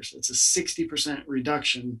 $57. It's a 60%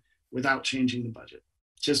 reduction without changing the budget,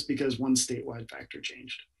 just because one statewide factor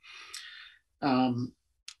changed.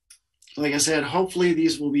 Like I said, hopefully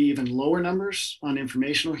these will be even lower numbers on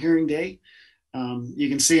informational hearing day. You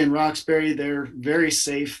can see in Roxbury, they're very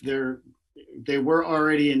safe. They were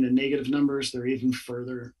already in the negative numbers. They're even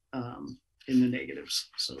further in the negatives.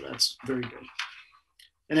 So that's very good.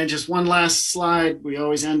 And then just one last slide. We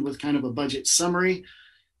always end with kind of a budget summary.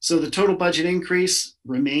 So the total budget increase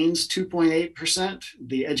remains 2.8%.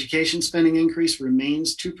 The education spending increase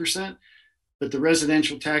remains 2%. But the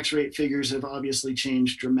residential tax rate figures have obviously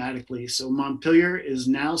changed dramatically. So Montpelier is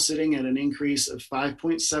now sitting at an increase of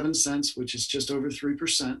 5.7 cents, which is just over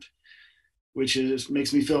 3%, which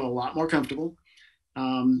makes me feel a lot more comfortable.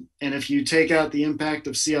 And if you take out the impact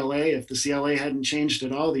of CLA, if the CLA hadn't changed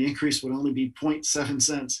at all, the increase would only be 0.7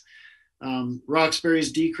 cents.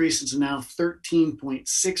 Roxbury's decrease is now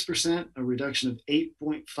 13.6%, a reduction of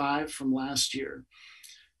 8.5 from last year.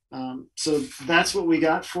 So that's what we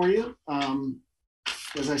got for you.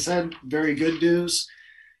 As I said, very good news.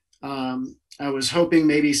 I was hoping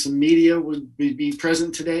maybe some media would be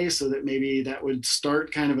present today so that maybe that would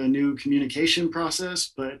start kind of a new communication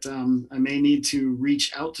process, but I may need to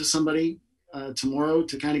reach out to somebody tomorrow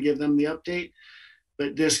to kind of give them the update.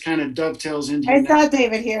 But this kind of dovetails into— I saw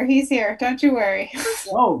David here. He's here. Don't you worry.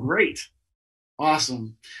 Oh, great.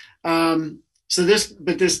 Awesome. So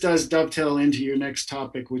this does dovetail into your next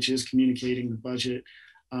topic, which is communicating the budget.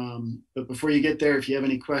 But before you get there, if you have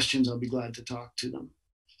any questions, I'll be glad to talk to them.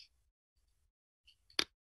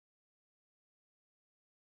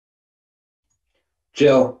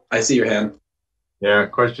 Jill, I see your hand. Yeah,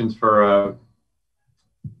 questions for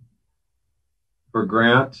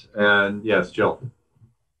Grant, and yes, Jill.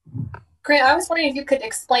 Grant, I was wondering if you could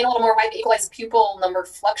explain a little more why the equalized pupil number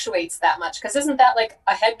fluctuates that much, because isn't that like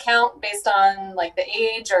a head count based on like the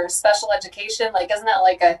age or special education? Like, isn't that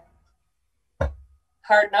like a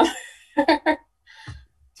hard number?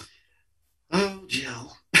 Oh,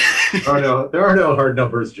 Jill. Oh no, there are no hard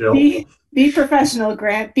numbers, Jill. Be professional,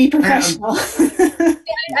 Grant. Be professional.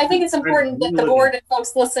 I think it's important that the board and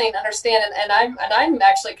folks listening understand, and I'm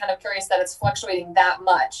actually kind of curious that it's fluctuating that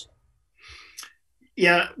much.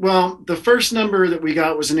 Yeah, well, the first number that we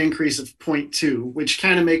got was an increase of 0.2, which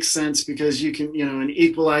kind of makes sense because you can, an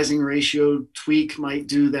equalizing ratio tweak might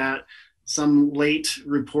do that. Some late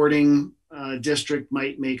reporting district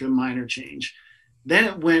might make a minor change. Then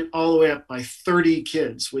it went all the way up by 30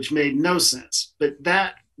 kids, which made no sense. But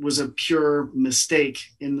that was a pure mistake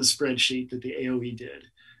in the spreadsheet that the AOE did.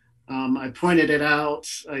 I pointed it out.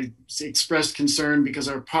 I expressed concern because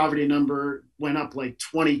our poverty number went up like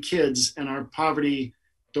 20 kids and our poverty,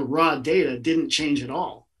 the raw data didn't change at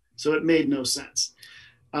all. So it made no sense.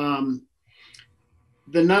 The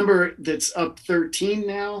number that's up 13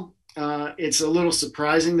 now, it's a little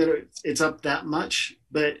surprising that it's up that much.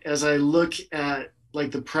 But as I look at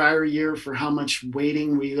like the prior year for how much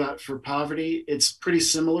weighting we got for poverty, it's pretty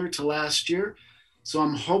similar to last year. So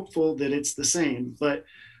I'm hopeful that it's the same. But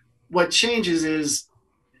what changes is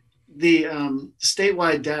the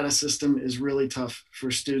statewide data system is really tough for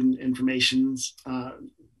student informations.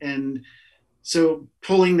 And so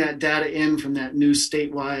pulling that data in from that new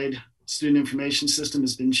statewide student information system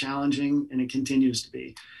has been challenging, and it continues to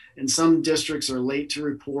be. And some districts are late to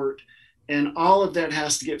report, and all of that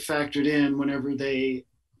has to get factored in whenever they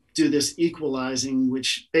do this equalizing,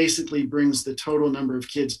 which basically brings the total number of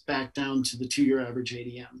kids back down to the 2-year average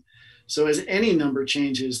ADM. So as any number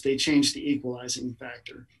changes, they change the equalizing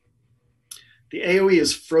factor. The AOE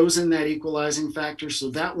has frozen that equalizing factor, so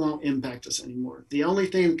that won't impact us anymore. The only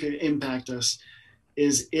thing that could impact us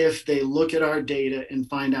is if they look at our data and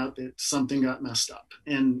find out that something got messed up.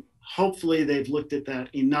 And hopefully they've looked at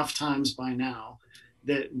that enough times by now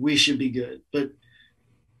that we should be good. But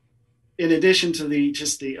in addition to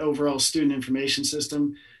just the overall student information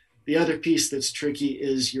system, the other piece that's tricky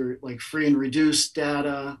is your like free and reduced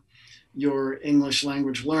data, your English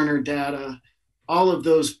language learner data. All of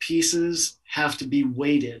those pieces have to be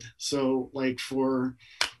weighted. So like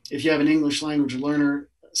if you have an English language learner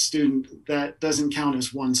student, that doesn't count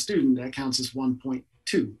as one student, that counts as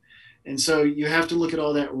 1.2. And so you have to look at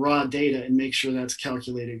all that raw data and make sure that's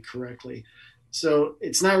calculated correctly. So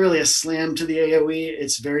it's not really a slam to the AOE.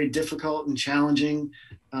 It's very difficult and challenging,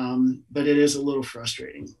 but it is a little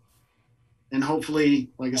frustrating. And hopefully,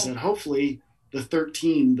 like I said, hopefully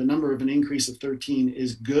the number of an increase of 13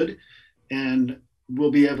 is good, and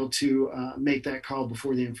we'll be able to make that call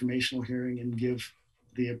before the informational hearing and give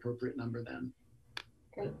the appropriate number then.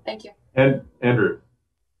 Great, thank you. And Andrew.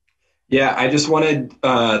 Yeah, I just wanted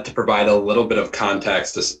to provide a little bit of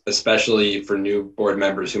context, especially for new board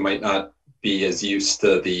members who might not be as used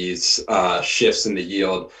to these shifts in the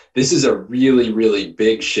yield. This is a really, really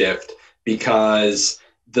big shift because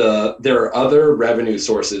there are other revenue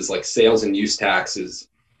sources like sales and use taxes,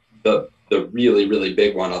 the really, really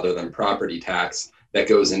big one other than property tax that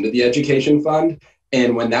goes into the education fund.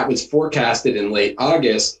 And when that was forecasted in late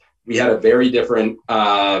August, we had a very different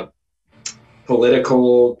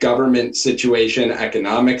political government situation,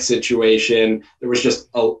 economic situation. There was just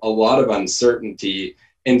a lot of uncertainty.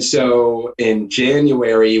 And so in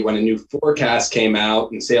January, when a new forecast came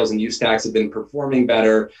out and sales and use tax had been performing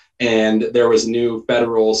better, and there was a new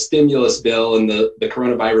federal stimulus bill and the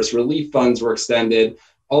coronavirus relief funds were extended,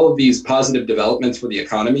 all of these positive developments for the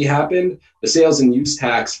economy happened. The sales and use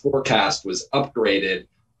tax forecast was upgraded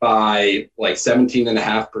by like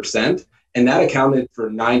 17.5%. And that accounted for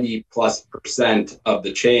 90+% of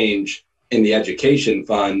the change in the education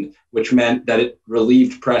fund, which meant that it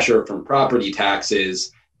relieved pressure from property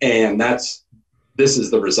taxes. And this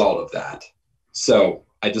is the result of that. So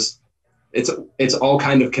it's all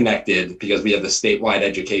kind of connected because we have the statewide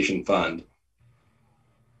education fund.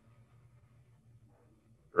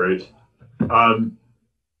 Great.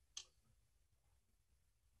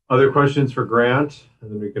 Other questions for Grant?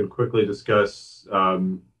 And then we can quickly discuss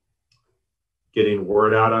getting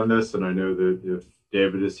word out on this. And I know that if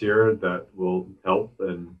David is here, that will help,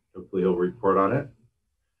 and hopefully he'll report on it.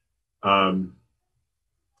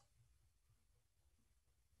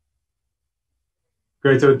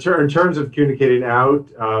 Great. So in terms of communicating out,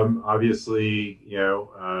 obviously,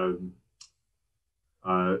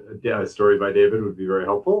 a story by David would be very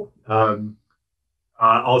helpful.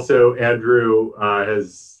 Also, Andrew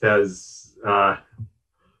has I'm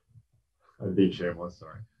being shameless.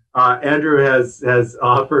 Sorry. Andrew has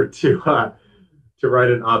offered to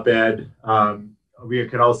write an op-ed. We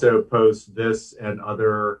can also post this and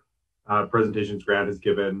other presentations Grant has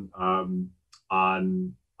given on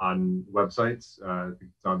websites. I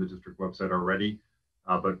think it's on the district website already,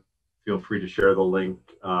 but feel free to share the link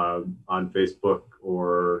on Facebook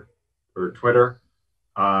or Twitter.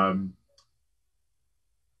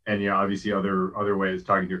 And obviously other ways,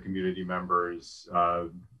 talking to your community members,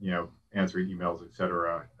 answering emails,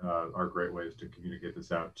 etc., are great ways to communicate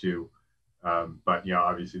this out too. But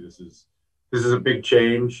obviously this is a big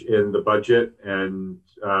change in the budget, and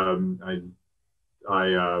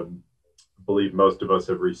I believe most of us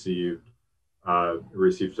have received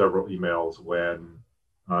several emails when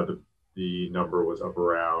the number was up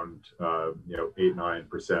around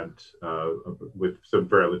 8-9%, with some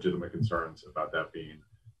very legitimate concerns about that being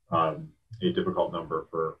a difficult number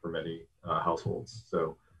for many households.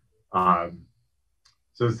 So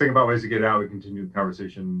let's think about ways to get it out. We continue the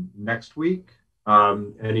conversation next week.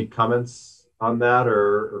 Any comments on that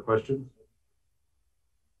or questions?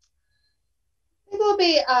 It will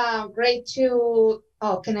be great to.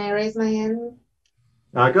 Oh, can I raise my hand?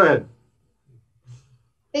 Go ahead.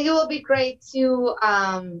 I think it will be great to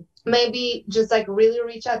maybe just really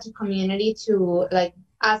reach out to community to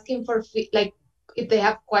asking for if they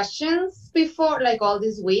have questions before all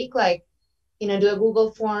this week, do a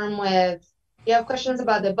Google form with, you have questions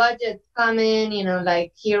about the budget coming,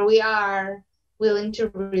 here we are willing to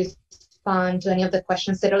respond to any of the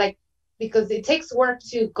questions that are because it takes work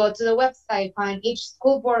to go to the website, find each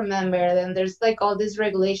school board member, then there's all these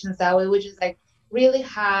regulations that way, which is really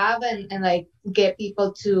have and get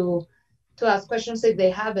people to ask questions if they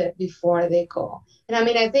have it before they go. And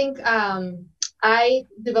I think I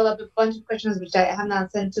developed a bunch of questions which I have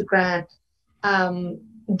not sent to Grant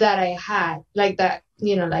that I had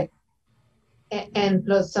and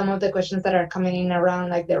plus some of the questions that are coming in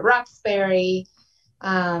around the Roxbury.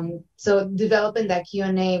 So developing that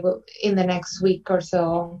Q&A in the next week or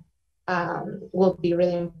so will be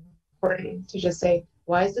really important to just say,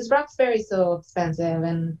 why is this Roxbury so expensive?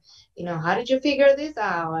 And, how did you figure this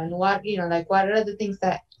out? And what, what are the things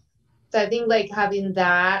that, so I think having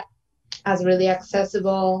that as really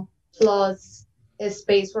accessible, plus a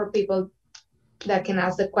space for people that can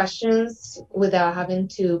ask the questions without having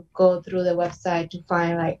to go through the website to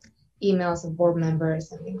find emails of board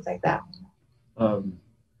members and things like that. So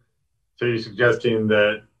you're suggesting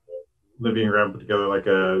that Libby and Graham put together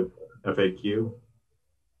a FAQ?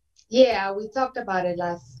 Yeah, we talked about it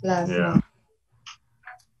last month.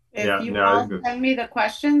 If you all send me the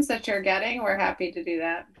questions that you're getting, we're happy to do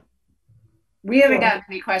that. We haven't gotten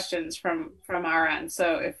any questions from our end.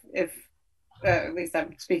 So if at least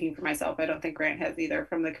I'm speaking for myself, I don't think Grant has either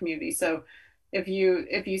from the community. So if you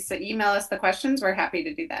email us the questions, we're happy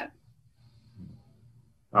to do that.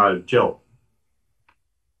 Jill.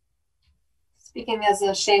 Speaking as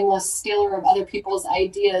a shameless stealer of other people's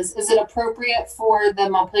ideas, is it appropriate for the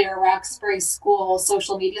Montpelier Roxbury School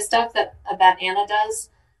social media stuff that Anna does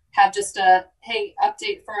have just a, hey,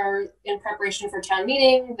 update for in preparation for town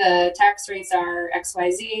meeting, the tax rates are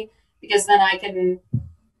XYZ, because then I can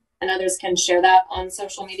and others can share that on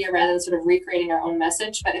social media rather than sort of recreating our own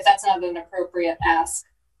message. But if that's not an appropriate ask.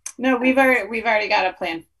 No, we've already got a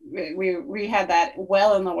plan. We had that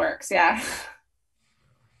well in the works. Yeah.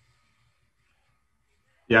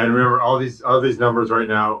 Yeah, and remember all these numbers right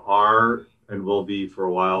now are and will be for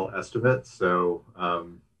a while estimates. So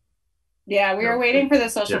yeah, we were waiting for the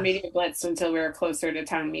social media blitz until we were closer to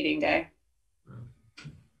town meeting day.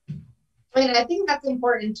 I mean, I think that's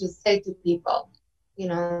important to say to people. You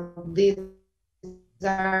know, these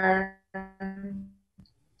are,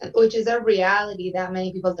 which is a reality that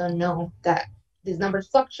many people don't know, that these numbers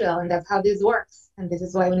fluctuate and that's how this works. And this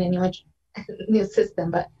is why we need a new system.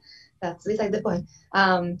 But that's beside the point.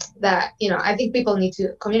 That, you know, I think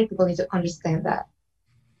community people need to understand that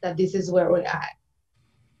this is where we're at.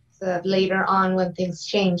 So that later on when things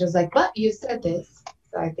change, it's like, but you said this.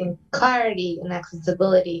 So I think clarity and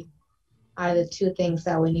accessibility are the two things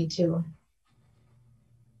that we need to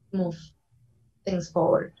move things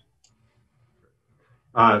forward.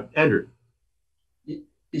 Andrew.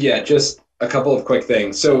 Yeah, just a couple of quick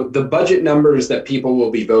things. So the budget numbers that people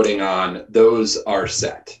will be voting on, those are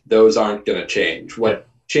set. Those aren't going to change. What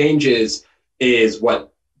changes is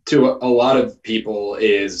what to a lot of people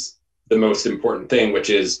is the most important thing, which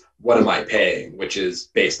is what am I paying, which is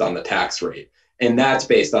based on the tax rate. And that's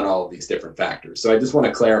based on all of these different factors. So I just want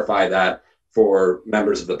to clarify that for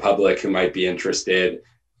members of the public who might be interested,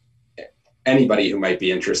 anybody who might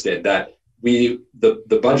be interested, that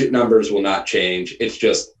the budget numbers will not change. It's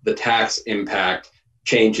just the tax impact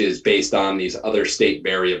changes based on these other state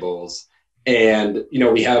variables. And, you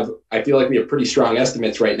know, I feel like we have pretty strong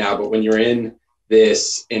estimates right now, but when you're in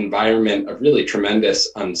this environment of really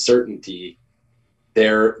tremendous uncertainty,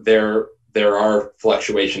 there are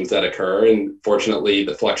fluctuations that occur. And fortunately,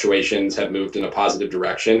 the fluctuations have moved in a positive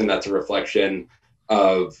direction. And that's a reflection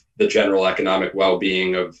of the general economic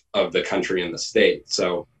well-being of the country and the state.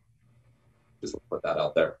 So just put that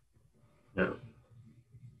out there. Yeah.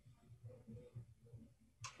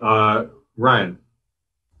 Ryan.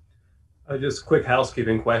 Just quick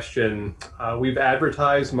housekeeping question. We've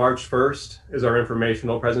advertised March 1st as our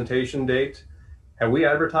informational presentation date. Have we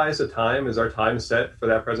advertised a time? Is our time set for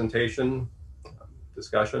that presentation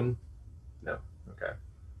discussion? No. Okay.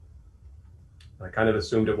 I kind of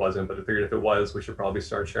assumed it wasn't, but I figured if it was, we should probably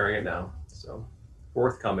start sharing it now. So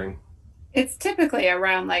forthcoming. It's typically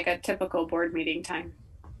around like a typical board meeting time.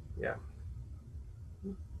 Yeah.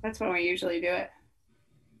 That's when we usually do it.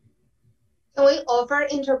 Can we offer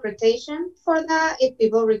interpretation for that if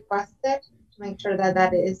people request it, to make sure that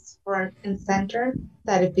that is front and center,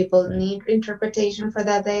 that if people need interpretation for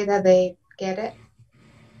that day, that they get it?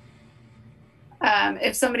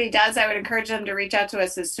 If somebody does, I would encourage them to reach out to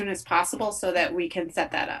us as soon as possible so that we can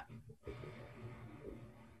set that up.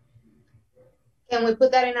 Can we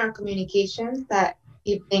put that in our communication, that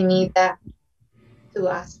if they need that, to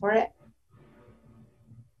ask for it?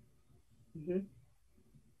 Mm-hmm.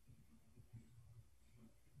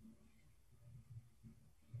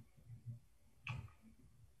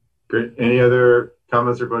 Great. Any other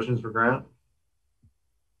comments or questions for Grant?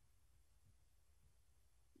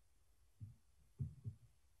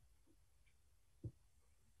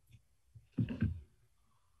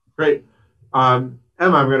 Great.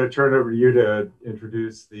 Emma, I'm going to turn it over to you to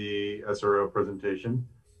introduce the SRO presentation.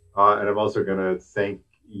 And I'm also going to thank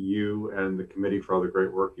you and the committee for all the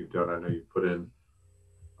great work you've done. I know you've put in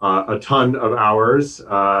a ton of hours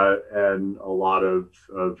and a lot of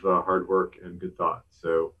hard work and good thought.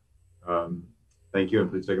 So thank you,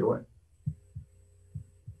 and please take it away.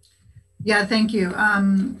 Yeah, thank you.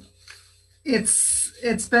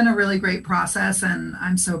 It's been a really great process, and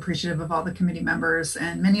I'm so appreciative of all the committee members,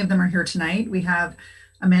 and many of them are here tonight. We have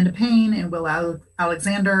Amanda Payne and Will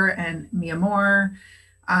Alexander and Mia Moore,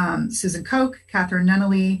 Susan Koch, Catherine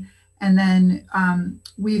Nenely, and then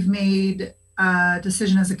we've made a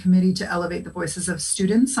decision as a committee to elevate the voices of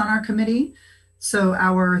students on our committee. So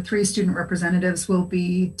our 3 student representatives will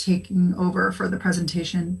be taking over for the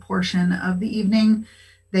presentation portion of the evening.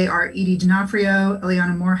 They are Edie D'Onofrio,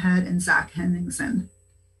 Eliana Moorhead, and Zach Henningsen.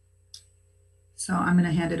 So I'm going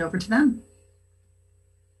to hand it over to them.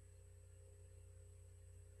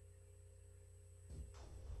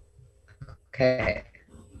 Okay.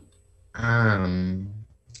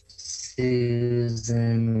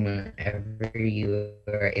 Susan, whenever you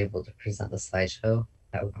are able to present the slideshow,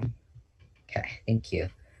 that would be. Okay, thank you.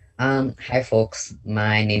 Hi folks,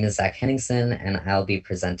 my name is Zach Henningsen and I'll be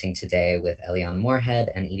presenting today with Eliana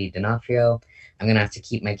Moorhead and Edie D'Onofrio. I'm gonna have to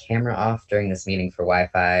keep my camera off during this meeting for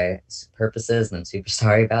Wi-Fi purposes and I'm super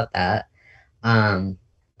sorry about that.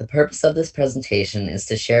 The purpose of this presentation is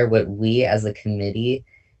to share what we as a committee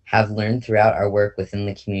have learned throughout our work within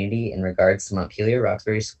the community in regards to Montpelier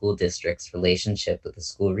Roxbury School District's relationship with the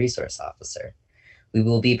school resource officer. We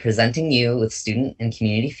will be presenting you with student and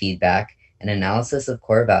community feedback and analysis of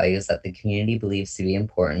core values that the community believes to be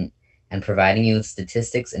important, and providing you with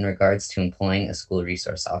statistics in regards to employing a school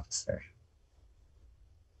resource officer.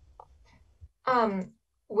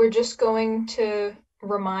 We're just going to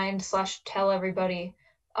remind/tell everybody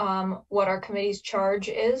what our committee's charge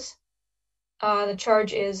is. The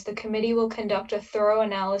charge is the committee will conduct a thorough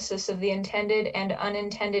analysis of the intended and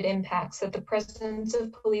unintended impacts that the presence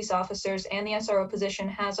of police officers and the SRO position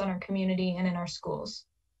has on our community and in our schools.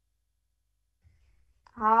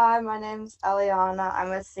 Hi, my name's Eliana.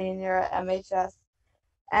 I'm a senior at MHS.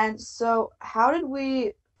 And so how did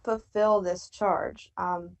we fulfill this charge?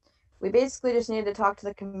 We basically just needed to talk to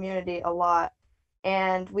the community a lot,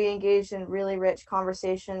 and we engaged in really rich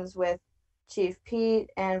conversations with Chief Pete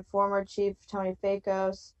and former Chief Tony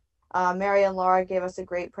Fakos. Mary and Laura gave us a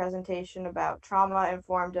great presentation about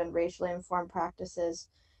trauma-informed and racially informed practices.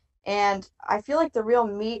 And I feel like the real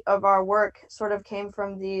meat of our work sort of came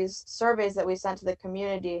from these surveys that we sent to the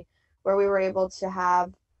community, where we were able to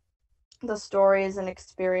have the stories and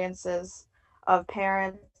experiences of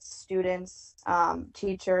parents, students,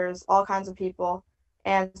 teachers, all kinds of people.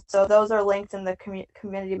 And so those are linked in the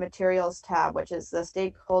community materials tab, which is the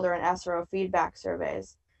stakeholder and SRO feedback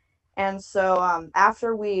surveys. And so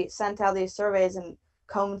after we sent out these surveys and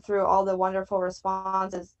combed through all the wonderful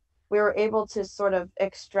responses, we were able to sort of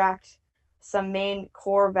extract some main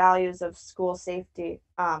core values of school safety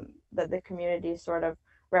that the community sort of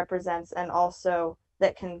represents, and also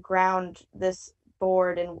that can ground this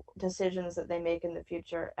board in decisions that they make in the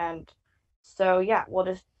future. And so, yeah, we'll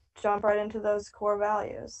just jump right into those core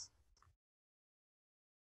values.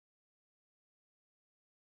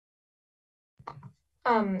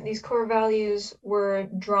 These core values were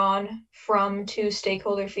drawn from 2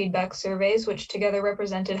 stakeholder feedback surveys, which together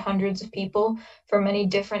represented hundreds of people from many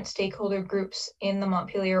different stakeholder groups in the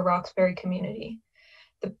Montpelier Roxbury community.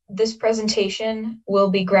 This presentation will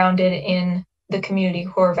be grounded in the community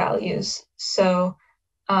core values. So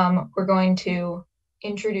we're going to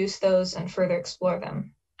introduce those and further explore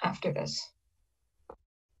them after this.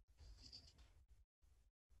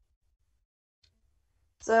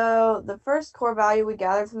 So the first core value we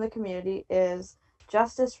gathered from the community is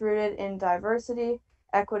justice rooted in diversity,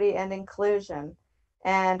 equity, and inclusion.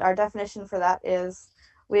 And our definition for that is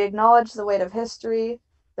we acknowledge the weight of history,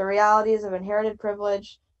 the realities of inherited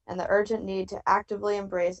privilege, and the urgent need to actively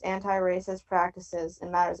embrace anti-racist practices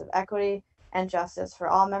in matters of equity and justice for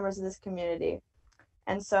all members of this community.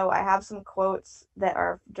 And so I have some quotes that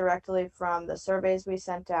are directly from the surveys we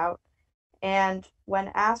sent out. And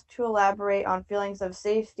when asked to elaborate on feelings of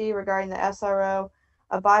safety regarding the SRO,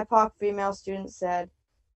 a BIPOC female student said,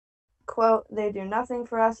 quote, "They do nothing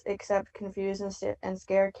for us except confuse and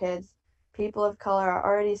scare kids. People of color are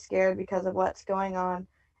already scared because of what's going on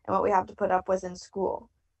and what we have to put up with in school.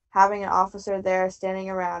 Having an officer there standing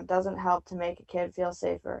around doesn't help to make a kid feel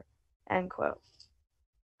safer," end quote.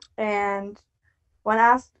 And when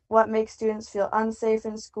asked what makes students feel unsafe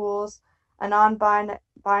in schools, a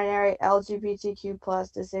non-binary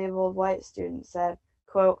LGBTQ+ disabled white student said,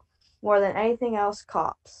 quote, "More than anything else,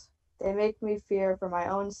 cops. They make me fear for my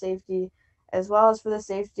own safety as well as for the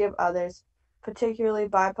safety of others, particularly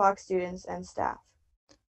BIPOC students and staff.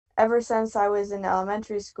 Ever since I was in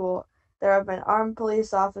elementary school, there have been armed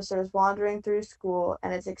police officers wandering through school,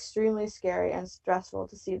 and it's extremely scary and stressful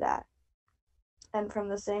to see that." And from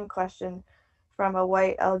the same question from a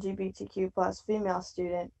white LGBTQ+ female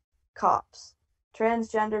student, cops.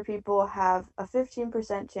 Transgender people have a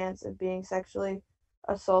 15% chance of being sexually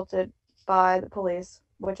assaulted by the police,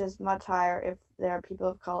 which is much higher if they are people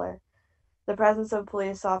of color. The presence of a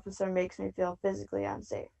police officer makes me feel physically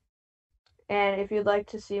unsafe. And if you'd like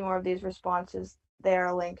to see more of these responses, they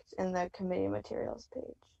are linked in the committee materials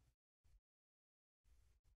page.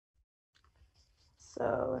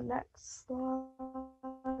 So next slide.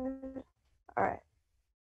 All right.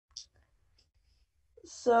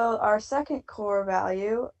 So our second core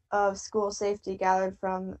value of school safety gathered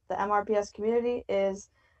from the MRPS community is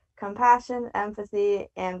compassion, empathy,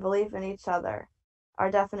 and belief in each other.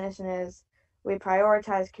 Our definition is We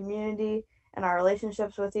prioritize community and our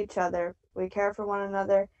relationships with each other. We care for one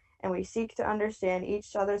another, and we seek to understand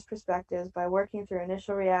each other's perspectives by working through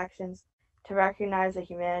initial reactions to recognize the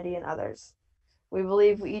humanity in others. We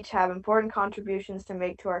believe we each have important contributions to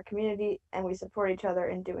make to our community, and we support each other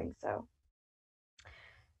in doing so.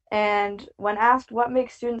 And when asked what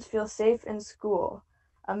makes students feel safe in school,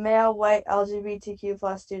 a male white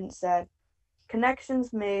LGBTQ+ student said,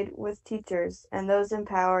 "Connections made with teachers and those in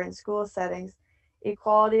power in school settings,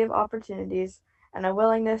 equality of opportunities, and a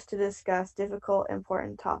willingness to discuss difficult,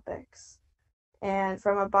 important topics." And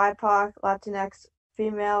from a BIPOC, Latinx,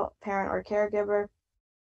 female parent or caregiver,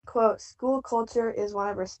 quote, "School culture is one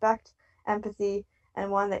of respect, empathy,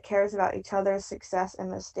 and one that cares about each other's success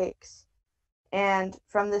and mistakes." And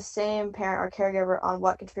from the same parent or caregiver on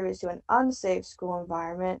what contributes to an unsafe school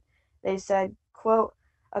environment, they said, quote,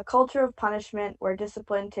 "A culture of punishment where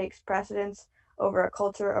discipline takes precedence over a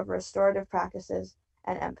culture of restorative practices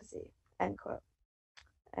and empathy," end quote.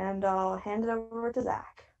 And I'll hand it over to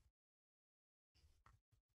Zach.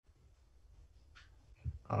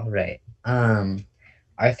 All right.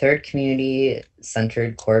 Our third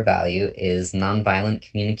community-centered core value is nonviolent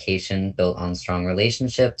communication built on strong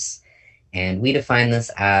relationships. And we define this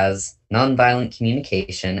as nonviolent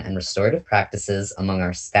communication and restorative practices among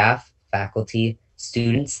our staff, faculty,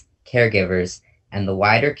 students, caregivers, and the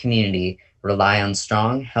wider community rely on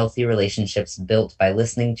strong, healthy relationships built by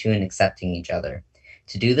listening to and accepting each other.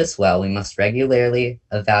 To do this well, we must regularly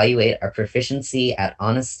evaluate our proficiency at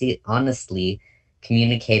honestly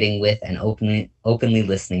communicating with and openly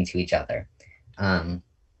listening to each other. And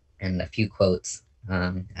a few quotes,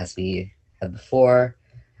 as we had before,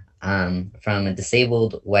 from a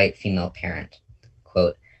disabled white female parent.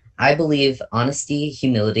 Quote, "I believe honesty,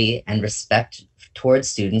 humility, and respect towards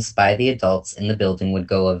students by the adults in the building would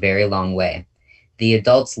go a very long way. The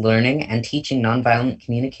adults learning and teaching nonviolent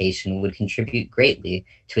communication would contribute greatly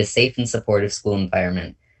to a safe and supportive school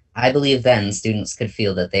environment. I believe then students could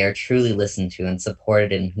feel that they are truly listened to and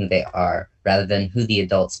supported in who they are, rather than who the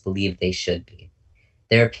adults believe they should be.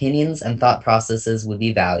 Their opinions and thought processes would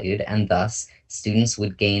be valued, and thus, students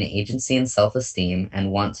would gain agency and self-esteem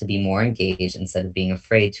and want to be more engaged instead of being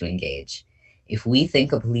afraid to engage. If we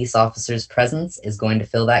think a police officer's presence is going to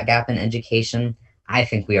fill that gap in education, I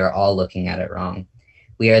think we are all looking at it wrong.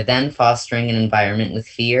 We are then fostering an environment with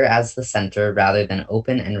fear as the center rather than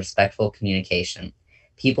open and respectful communication.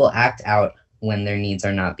 People act out when their needs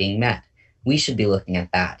are not being met. We should be looking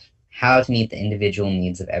at that, how to meet the individual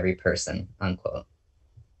needs of every person," unquote.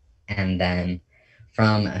 And then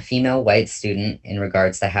from a female white student in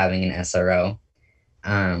regards to having an SRO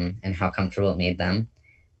and how comfortable it made them,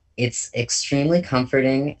 "It's extremely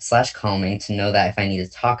comforting / calming to know that if I need to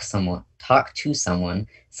talk to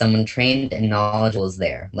someone trained and knowledgeable is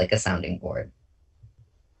there, like a sounding board."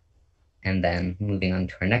 And then moving on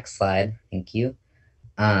to our next slide, thank you.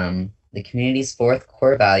 The community's fourth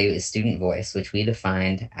core value is student voice, which we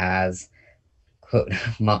defined as, quote,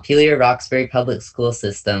 "Montpelier Roxbury Public School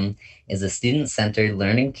System is a student-centered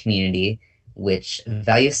learning community which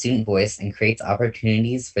values student voice and creates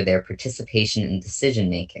opportunities for their participation in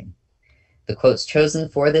decision-making." The quotes chosen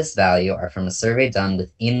for this value are from a survey done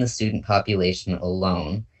within the student population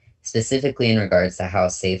alone, specifically in regards to how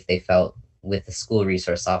safe they felt with the school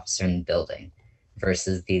resource officer in the building,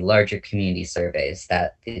 versus the larger community surveys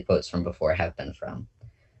that the quotes from before have been from.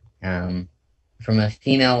 From a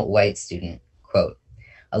female white student, quote,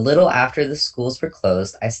 "A little after the schools were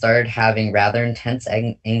closed, I started having rather intense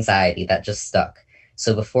anxiety that just stuck.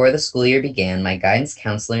 So before the school year began, my guidance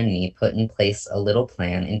counselor and me put in place a little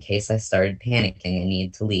plan in case I started panicking and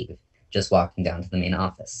needed to leave, just walking down to the main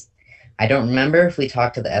office. I don't remember if we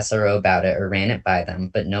talked to the SRO about it or ran it by them,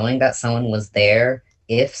 but knowing that someone was there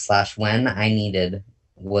if/when I needed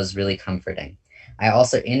was really comforting. I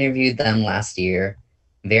also interviewed them last year.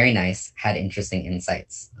 Very nice, had interesting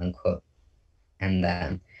insights," unquote. And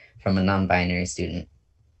then from a non-binary student,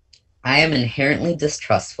 "I am inherently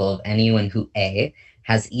distrustful of anyone who A,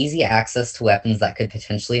 has easy access to weapons that could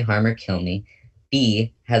potentially harm or kill me,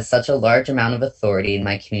 B, has such a large amount of authority in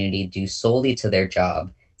my community due solely to their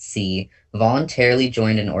job, C, voluntarily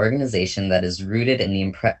joined an organization that is rooted in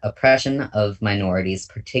the oppression of minorities,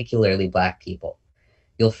 particularly Black people.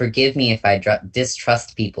 You'll forgive me if I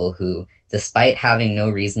distrust people who, despite having no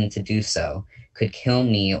reason to do so, could kill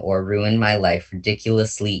me or ruin my life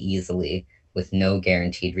ridiculously easily with no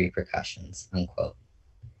guaranteed repercussions," unquote.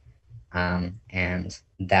 And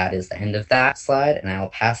that is the end of that slide, and I will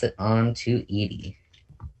pass it on to Edie.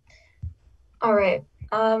 All right.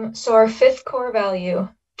 So our fifth core value,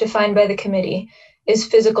 defined by the committee, is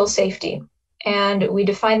physical safety. And we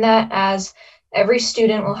define that as every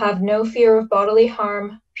student will have no fear of bodily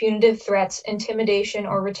harm, punitive threats, intimidation,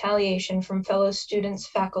 or retaliation from fellow students,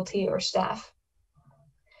 faculty, or staff.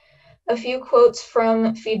 A few quotes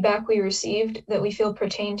from feedback we received that we feel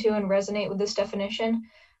pertain to and resonate with this definition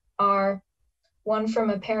are one from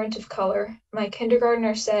a parent of color. My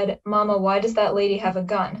kindergartner said, "Mama, why does that lady have a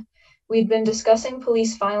gun? We'd been discussing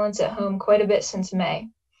police violence at home quite a bit since May.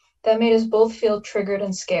 That made us both feel triggered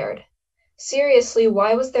and scared. Seriously,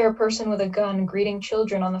 why was there a person with a gun greeting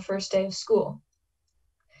children on the first day of school?"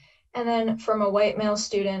 And then from a white male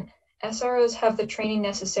student, SROs have the training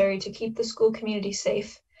necessary to keep the school community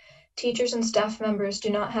safe. Teachers and staff members do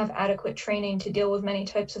not have adequate training to deal with many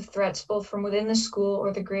types of threats, both from within the school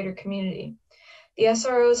or the greater community. The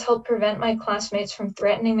SROs help prevent my classmates from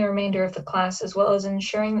threatening the remainder of the class, as well as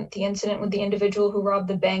ensuring that the incident with the individual who robbed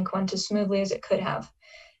the bank went as smoothly as it could have.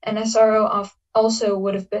 An SRO also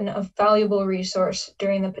would have been a valuable resource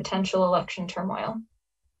during the potential election turmoil.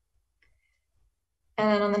 And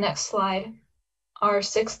then on the next slide, our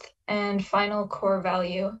sixth and final core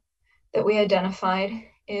value that we identified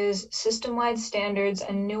is system-wide standards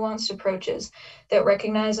and nuanced approaches that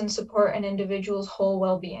recognize and support an individual's whole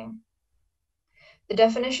well-being. The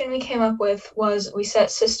definition we came up with was we set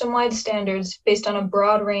system-wide standards based on a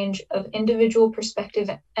broad range of individual perspective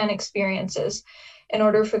and experiences in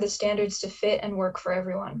order for the standards to fit and work for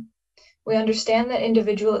everyone. We understand that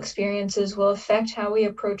individual experiences will affect how we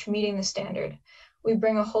approach meeting the standard. We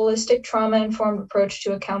bring a holistic, trauma-informed approach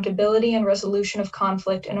to accountability and resolution of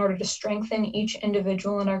conflict in order to strengthen each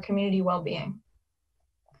individual and our community well-being.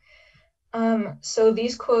 So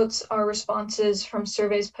these quotes are responses from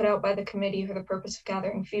surveys put out by the committee for the purpose of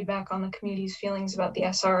gathering feedback on the community's feelings about the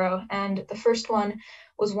SRO. And the first one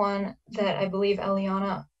was one that I believe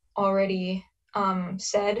Eliana already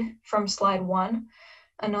said from slide 1.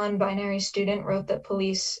 A non-binary student wrote that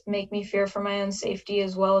police make me fear for my own safety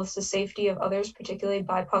as well as the safety of others, particularly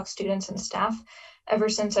BIPOC students and staff. Ever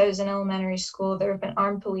since I was in elementary school, there have been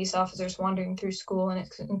armed police officers wandering through school, and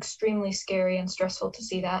it's extremely scary and stressful to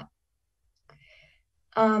see that.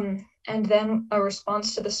 And then a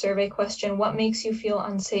response to the survey question, what makes you feel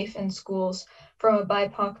unsafe in schools, from a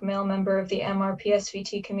BIPOC male member of the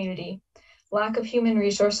MRPSVT community? Lack of human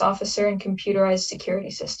resource officer and computerized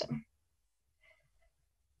security system.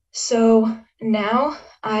 So now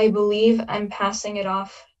I believe I'm passing it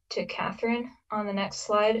off to Catherine on the next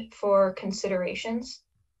slide for considerations.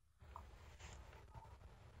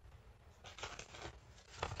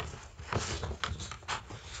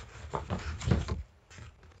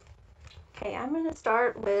 Okay, I'm going to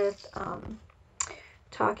start with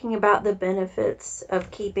talking about the benefits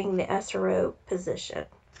of keeping the SRO position.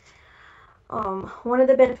 One of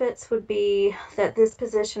the benefits would be that this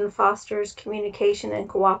position fosters communication and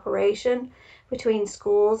cooperation between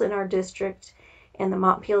schools in our district and the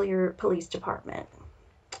Montpelier Police Department.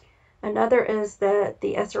 Another is that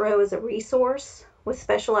the SRO is a resource with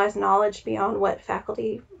specialized knowledge beyond what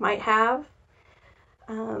faculty might have.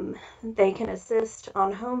 They can assist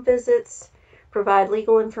on home visits, provide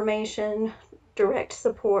legal information,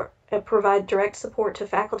 provide direct support to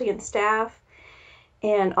faculty and staff,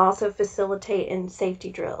 and also facilitate in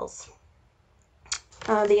safety drills.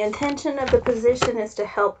 The intention of the position is to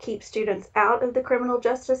help keep students out of the criminal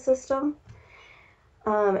justice system.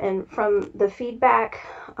 And from the feedback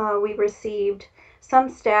we received, some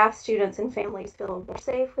staff, students, and families feel more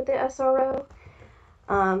safe with the SRO.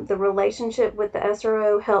 The relationship with the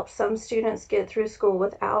SRO helps some students get through school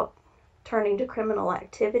without turning to criminal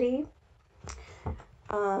activity.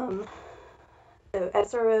 The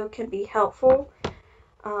SRO can be helpful,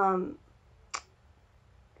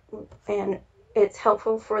 and it's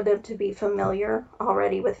helpful for them to be familiar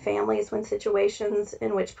already with families when situations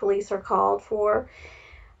in which police are called for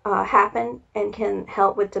happen, and can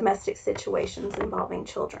help with domestic situations involving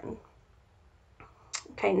children.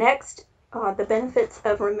 Okay, next, the benefits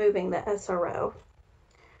of removing the SRO.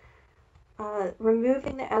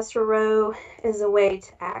 Removing the SRO is a way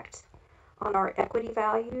to act on our equity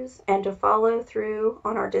values and to follow through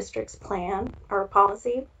on our district's plan or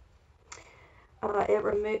policy.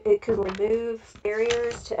 It could remove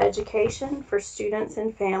barriers to education for students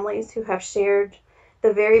and families who have shared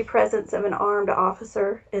the very presence of an armed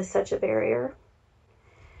officer is such a barrier.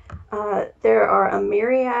 There are a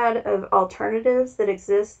myriad of alternatives that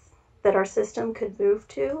exist that our system could move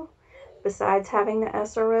to besides having the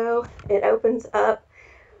SRO. It opens up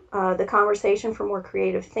the conversation for more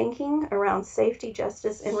creative thinking around safety,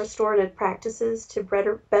 justice, and restorative practices to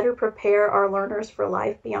better prepare our learners for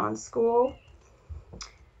life beyond school.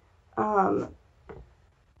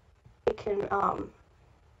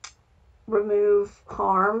 remove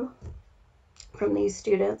harm from these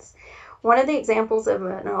students. One of the examples of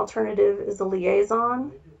an alternative is a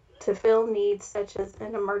liaison to fill needs such as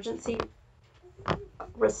an emergency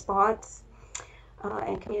response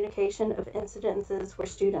and communication of incidences where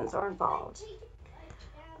students are involved.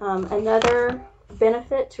 Another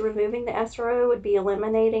benefit to removing the SRO would be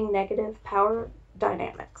eliminating negative power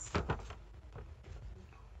dynamics.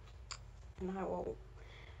 And I will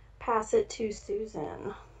pass it to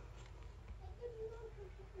Susan.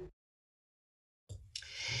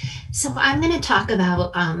 So I'm going to talk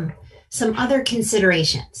about some other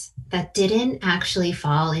considerations that didn't actually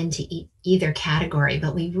fall into either category,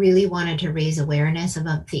 but we really wanted to raise awareness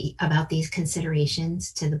about these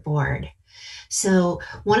considerations to the board. So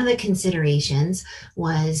one of the considerations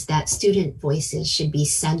was that student voices should be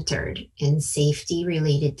centered in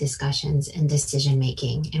safety-related discussions and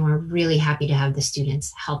decision-making, and we're really happy to have the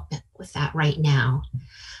students help with that right now.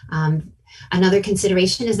 Another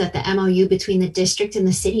consideration is that the MOU between the district and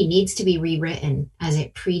the city needs to be rewritten as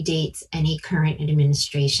it predates any current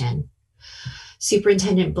administration.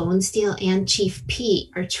 Superintendent Bonesteel and Chief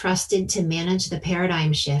Pete are trusted to manage the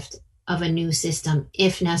paradigm shift of a new system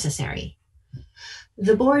if necessary.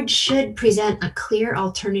 The board should present a clear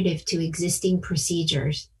alternative to existing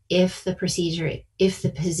procedures if the position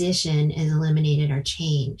is eliminated or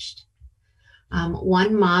changed.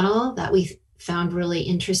 One model that we found really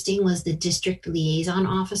interesting was the district liaison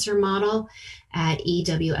officer model at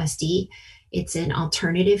EWSD. It's an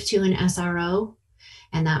alternative to an SRO,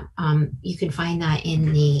 and that you can find that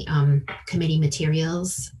in the committee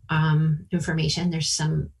materials information. There's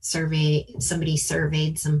somebody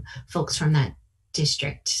surveyed some folks from that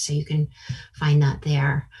district, so you can find that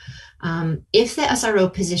there. If the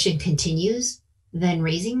SRO position continues, then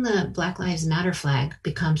raising the Black Lives Matter flag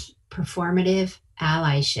becomes performative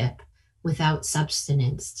allyship without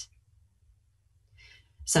substance.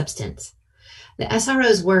 The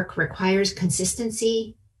SRO's work requires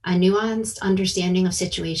consistency, a nuanced understanding of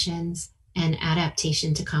situations, and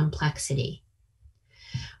adaptation to complexity.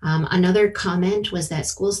 Another comment was that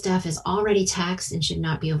school staff is already taxed and should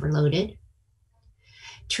not be overloaded.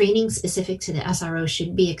 Training specific to the SRO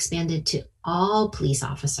should be expanded to all police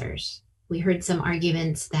officers. We heard some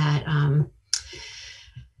arguments that an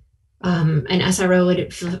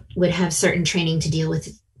SRO would have certain training to deal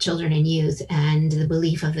with children and youth, and the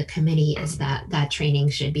belief of the committee is that that training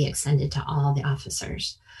should be extended to all the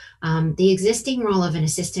officers. The existing role of an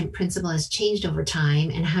assistant principal has changed over time,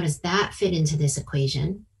 and how does that fit into this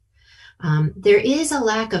equation? There is a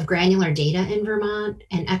lack of granular data in Vermont,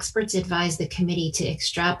 and experts advise the committee to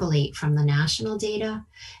extrapolate from the national data,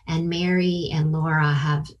 and Mary and Laura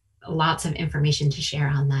have lots of information to share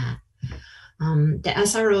on that. The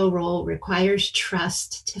SRO role requires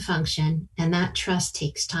trust to function, and that trust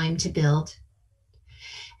takes time to build.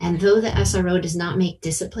 And though the SRO does not make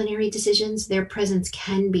disciplinary decisions, their presence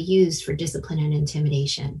can be used for discipline and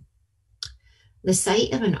intimidation. The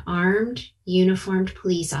sight of an armed, uniformed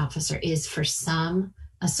police officer is, for some,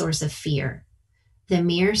 a source of fear. The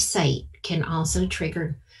mere sight can also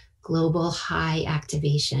trigger global high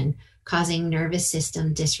activation, causing nervous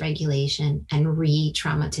system dysregulation and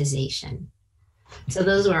re-traumatization. So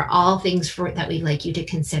those are all things that we'd like you to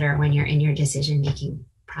consider when you're in your decision-making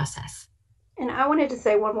process. And I wanted to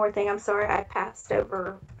say one more thing. I'm sorry I passed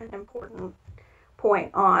over an important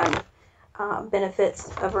point on benefits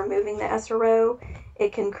of removing the SRO.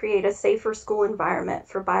 It can create a safer school environment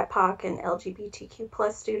for BIPOC and LGBTQ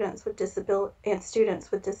plus students with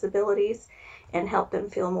disabilities and help them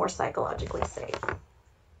feel more psychologically safe.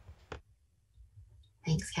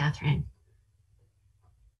 Thanks, Catherine.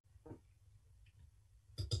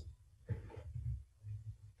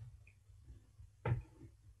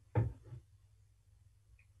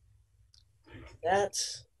 That,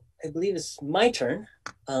 I believe, is my turn.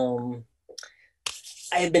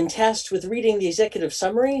 I have been tasked with reading the executive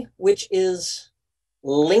summary, which is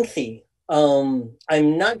lengthy. I'm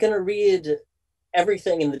not going to read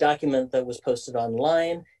everything in the document that was posted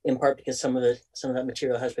online, in part because some of that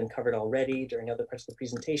material has been covered already during other parts of the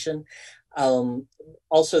presentation.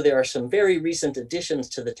 Also, there are some very recent additions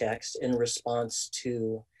to the text in response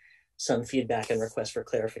to some feedback and requests for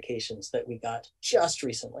clarifications that we got just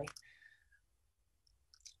recently.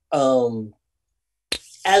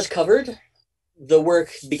 As covered, the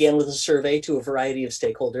work began with a survey to a variety of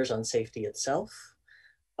stakeholders on safety itself.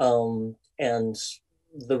 And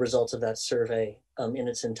the results of that survey in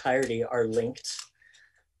its entirety are linked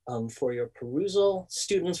for your perusal.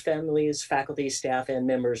 Students, families, faculty, staff, and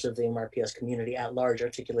members of the MRPS community at large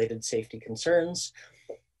articulated safety concerns.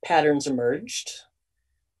 Patterns emerged.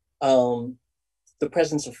 The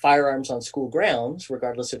presence of firearms on school grounds,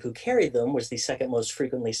 regardless of who carried them, was the second most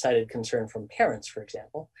frequently cited concern from parents, for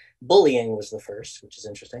example. Bullying was the first, which is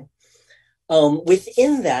interesting.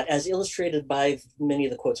 Within that, as illustrated by many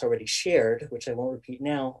of the quotes already shared, which I won't repeat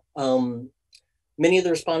now, many of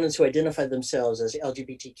the respondents who identified themselves as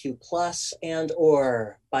LGBTQ+ and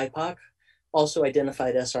or BIPOC also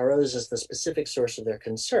identified SROs as the specific source of their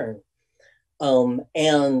concern.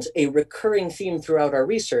 And a recurring theme throughout our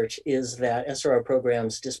research is that SRO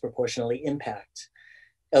programs disproportionately impact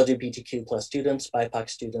LGBTQ+ students, BIPOC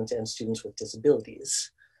students, and students with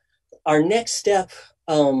disabilities. Our next step,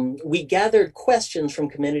 we gathered questions from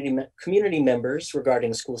community members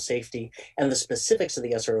regarding school safety and the specifics of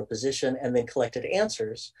the SRO position, and then collected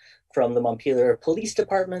answers from the Montpelier Police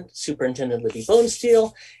Department, Superintendent Libby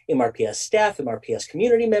Bonesteel, MRPS staff, MRPS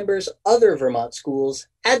community members, other Vermont schools,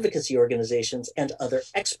 advocacy organizations, and other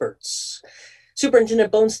experts. Superintendent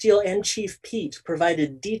Bonesteel and Chief Pete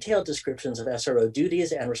provided detailed descriptions of SRO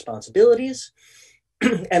duties and responsibilities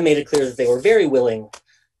and made it clear that they were very willing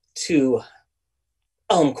to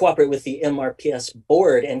cooperate with the MRPS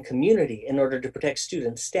board and community in order to protect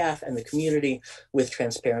students, staff, and the community with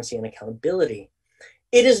transparency and accountability.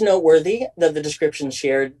 It is noteworthy that the description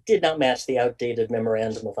shared did not match the outdated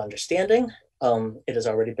memorandum of understanding. It has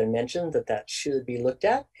already been mentioned that that should be looked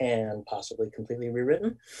at and possibly completely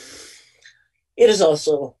rewritten. It is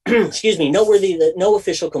also, noteworthy that no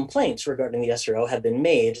official complaints regarding the SRO have been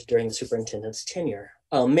made during the superintendent's tenure.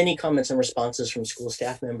 Many comments and responses from school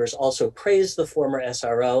staff members also praised the former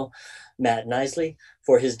SRO, Matt Nisley,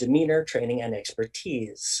 for his demeanor, training, and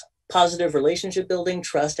expertise. Positive relationship building,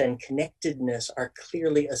 trust, and connectedness are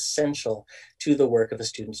clearly essential to the work of a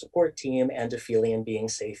student support team and to feeling and being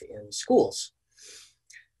safe in schools.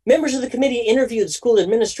 Members of the committee interviewed school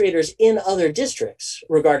administrators in other districts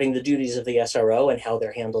regarding the duties of the SRO and how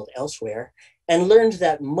they're handled elsewhere, and learned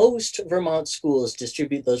that most Vermont schools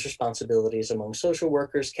distribute those responsibilities among social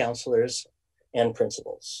workers, counselors, and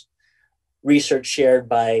principals. Research shared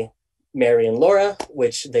by Mary and Laura,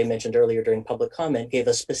 which they mentioned earlier during public comment, gave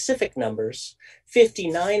us specific numbers.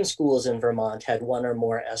 59 schools in Vermont had one or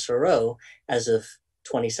more SRO as of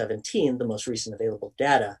 2017, the most recent available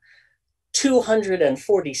data.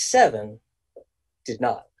 247 did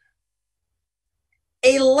not.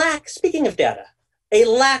 Speaking of data, a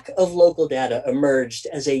lack of local data emerged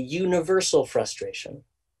as a universal frustration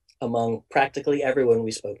among practically everyone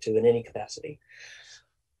we spoke to in any capacity.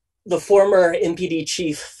 The former MPD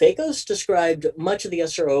chief Fakos described much of the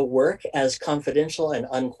SRO work as confidential and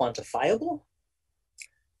unquantifiable.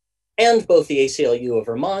 And both the ACLU of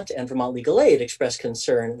Vermont and Vermont Legal Aid expressed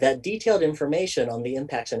concern that detailed information on the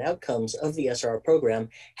impacts and outcomes of the SRO program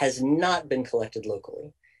has not been collected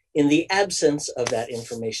locally. In the absence of that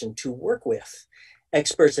information to work with,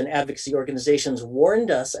 experts and advocacy organizations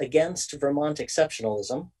warned us against Vermont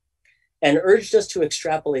exceptionalism and urged us to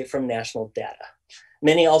extrapolate from national data.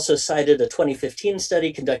 Many also cited a 2015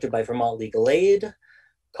 study conducted by Vermont Legal Aid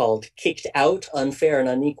called Kicked Out, Unfair and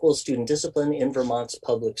Unequal Student Discipline in Vermont's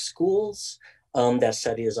Public Schools. That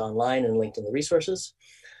study is online and linked in the resources.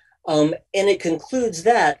 And it concludes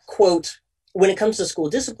that, quote, when it comes to school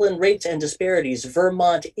discipline rates and disparities,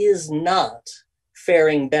 Vermont is not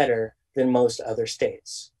faring better than most other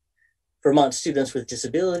states. Vermont students with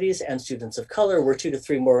disabilities and students of color were 2 to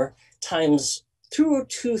 3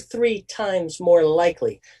 times more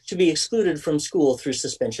likely to be excluded from school through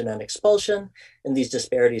suspension and expulsion, and these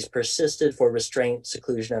disparities persisted for restraint,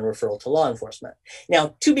 seclusion, and referral to law enforcement.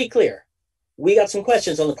 Now, to be clear, we got some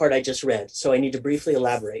questions on the part I just read, so I need to briefly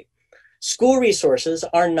elaborate. School resources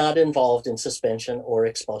are not involved in suspension or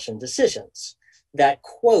expulsion decisions. That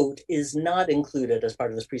quote is not included as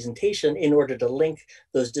part of this presentation in order to link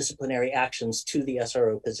those disciplinary actions to the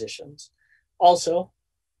SRO positions. Also,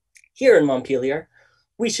 here in Montpelier,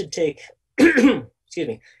 we should take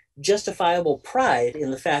justifiable pride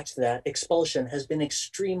in the fact that expulsion has been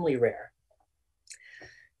extremely rare.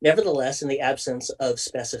 Nevertheless, in the absence of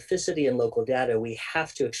specificity in local data, we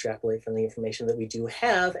have to extrapolate from the information that we do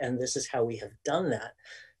have, and this is how we have done that.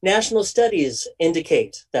 National studies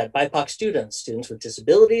indicate that BIPOC students, students with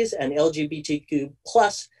disabilities, and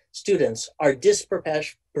LGBTQ+ students are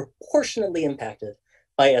disproportionately impacted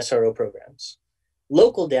by SRO programs.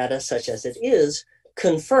 Local data, such as it is,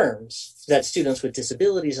 confirms that students with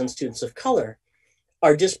disabilities and students of color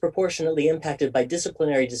are disproportionately impacted by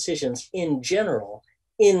disciplinary decisions in general,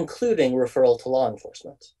 including referral to law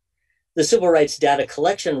enforcement. The civil rights data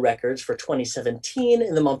collection records for 2017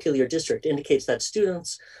 in the Montpelier district indicates that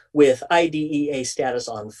students with IDEA status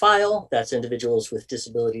on file, that's Individuals with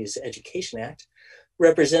Disabilities Education Act,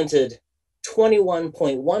 represented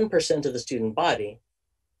 21.1% of the student body,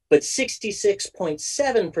 but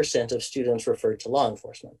 66.7% of students referred to law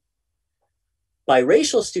enforcement.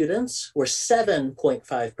 Biracial students were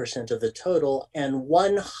 7.5% of the total, and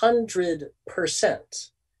 100%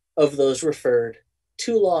 of those referred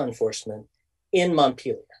to law enforcement in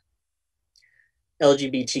Montpelier.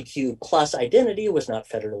 LGBTQ plus identity was not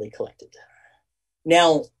federally collected.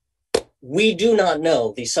 Now, we do not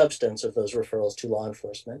know the substance of those referrals to law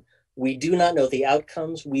enforcement. We do not know the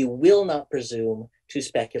outcomes. We will not presume to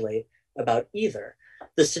speculate about either.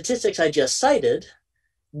 The statistics I just cited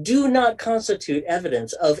do not constitute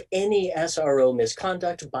evidence of any SRO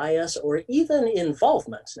misconduct, bias, or even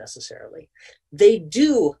involvement necessarily. They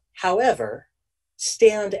do, however,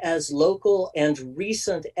 stand as local and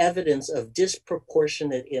recent evidence of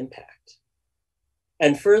disproportionate impact,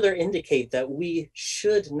 and further indicate that we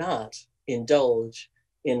should not indulge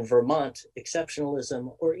in Vermont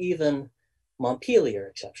exceptionalism or even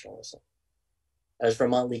Montpelier exceptionalism. As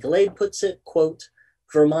Vermont Legal Aid puts it, quote,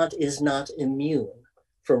 Vermont is not immune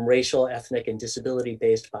from racial, ethnic, and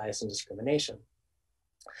disability-based bias and discrimination.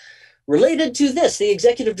 Related to this, the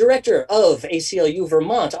executive director of ACLU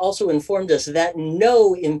Vermont also informed us that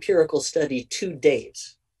no empirical study to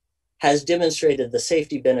date has demonstrated the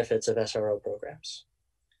safety benefits of SRO programs.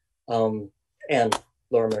 And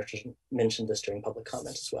Laura Merchant mentioned this during public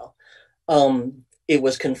comment as well. It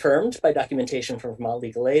was confirmed by documentation from Vermont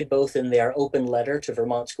Legal Aid, both in their open letter to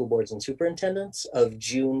Vermont school boards and superintendents of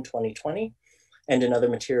June 2020, and in other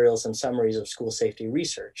materials and summaries of school safety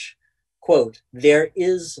research. Quote, there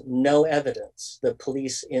is no evidence that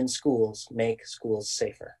police in schools make schools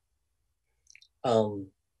safer.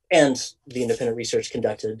 And the independent research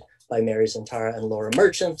conducted by Mary Zantara and Laura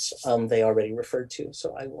Merchant, they already referred to,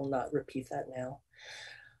 so I will not repeat that now.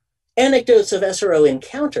 Anecdotes of SRO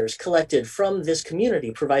encounters collected from this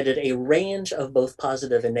community provided a range of both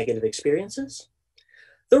positive and negative experiences.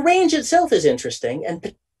 The range itself is interesting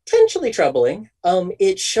and potentially troubling.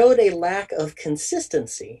 It showed a lack of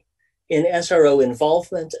consistency in SRO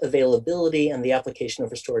involvement, availability, and the application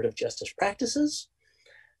of restorative justice practices.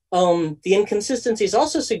 The inconsistencies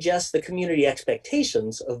also suggest the community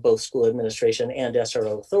expectations of both school administration and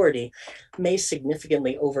SRO authority may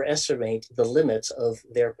significantly overestimate the limits of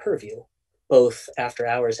their purview, both after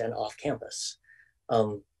hours and off campus.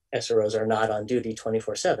 SROs are not on duty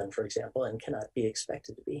 24/7, for example, and cannot be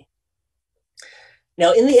expected to be.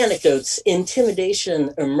 Now, in the anecdotes,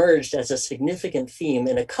 intimidation emerged as a significant theme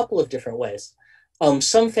in a couple of different ways.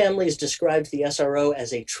 Some families described the SRO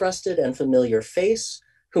as a trusted and familiar face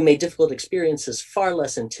who made difficult experiences far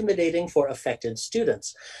less intimidating for affected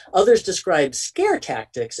students. Others described scare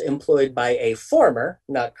tactics employed by a former,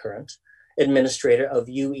 not current, administrator of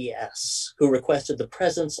UES, who requested the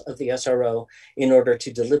presence of the SRO in order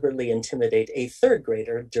to deliberately intimidate a third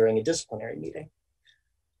grader during a disciplinary meeting.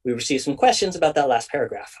 We received some questions about that last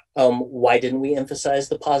paragraph. Why didn't we emphasize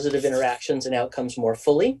the positive interactions and outcomes more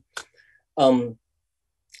fully?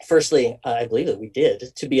 Firstly, I believe that we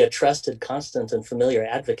did. To be a trusted, constant, and familiar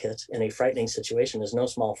advocate in a frightening situation is no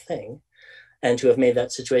small thing. And to have made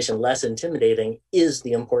that situation less intimidating is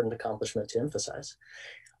the important accomplishment to emphasize.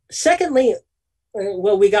 Secondly,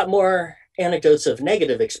 well, we got more anecdotes of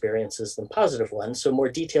negative experiences than positive ones, so more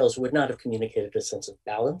details would not have communicated a sense of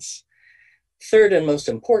balance. Third and most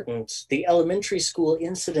important, the elementary school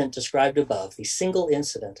incident described above, the single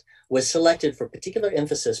incident, was selected for particular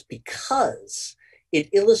emphasis because it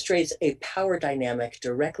illustrates a power dynamic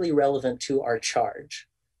directly relevant to our charge,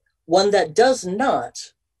 one that does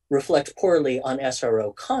not reflect poorly on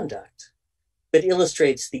SRO conduct, but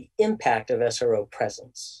illustrates the impact of SRO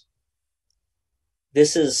presence.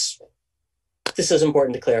 This is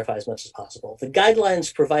important to clarify as much as possible. The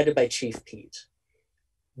guidelines provided by Chief Pete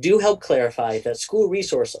do help clarify that school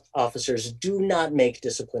resource officers do not make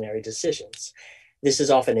disciplinary decisions. This is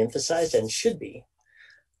often emphasized and should be.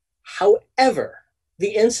 However,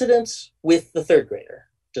 the incident with the third grader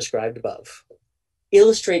described above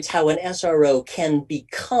illustrates how an SRO can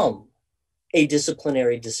become a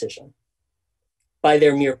disciplinary decision by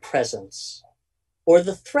their mere presence or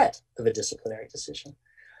the threat of a disciplinary decision.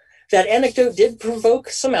 That anecdote did provoke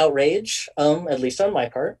some outrage, at least on my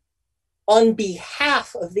part, on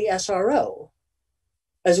behalf of the SRO,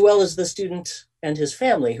 as well as the student and his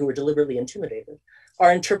family who were deliberately intimidated.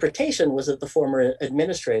 Our interpretation was that the former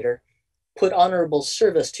administrator put honorable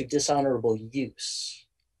service to dishonorable use.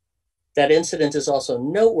 That incident is also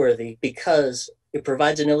noteworthy because it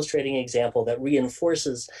provides an illustrating example that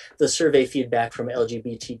reinforces the survey feedback from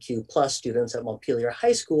LGBTQ plus students at Montpelier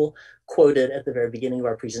High School quoted at the very beginning of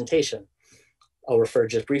our presentation. I'll refer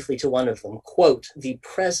just briefly to one of them. Quote, "The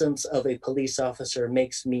presence of a police officer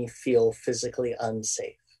makes me feel physically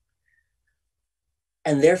unsafe,"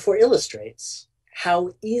 and therefore illustrates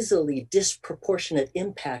how easily disproportionate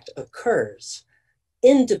impact occurs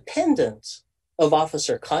independent of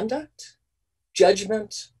officer conduct,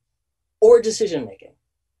 judgment, or decision-making.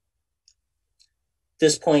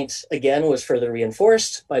 This point, again, was further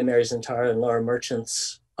reinforced by Mary Zantara and Laura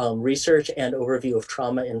Merchant's research and overview of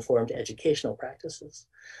trauma-informed educational practices.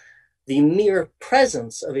 The mere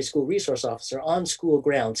presence of a school resource officer on school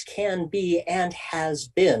grounds can be and has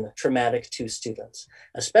been traumatic to students,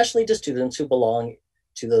 especially to students who belong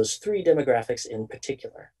to those three demographics in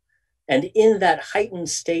particular. And in that heightened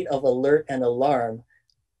state of alert and alarm,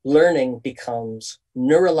 learning becomes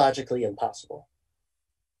neurologically impossible.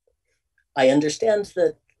 I understand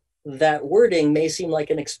that that wording may seem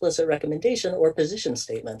like an explicit recommendation or position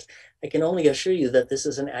statement. I can only assure you that this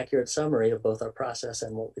is an accurate summary of both our process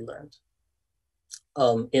and what we learned.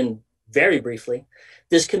 In very briefly,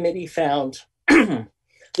 this committee found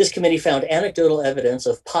anecdotal evidence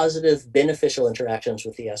of positive beneficial interactions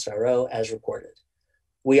with the SRO as reported.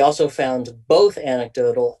 We also found both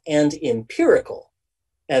anecdotal and empirical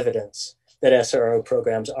evidence that SRO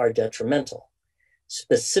programs are detrimental,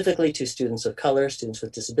 specifically to students of color, students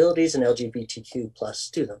with disabilities, and LGBTQ plus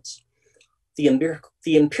students. The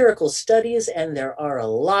empirical studies, and there are a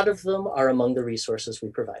lot of them, are among the resources we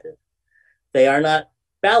provided. They are not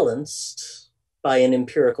balanced by an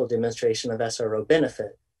empirical demonstration of SRO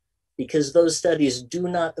benefit because those studies do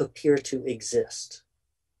not appear to exist,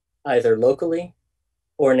 either locally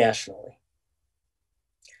or nationally.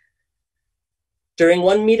 During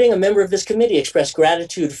one meeting, a member of this committee expressed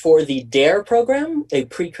gratitude for the DARE program, a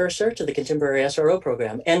precursor to the contemporary SRO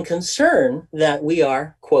program, and concern that we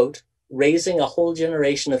are, quote, raising a whole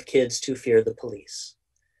generation of kids to fear the police.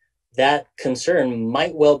 That concern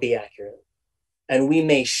might well be accurate, and we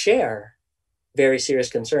may share very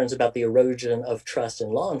serious concerns about the erosion of trust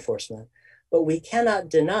in law enforcement, but we cannot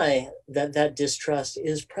deny that that distrust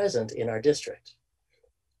is present in our district.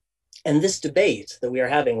 And this debate that we are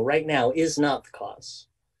having right now is not the cause.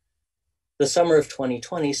 The summer of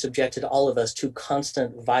 2020 subjected all of us to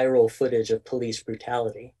constant viral footage of police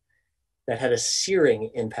brutality that had a searing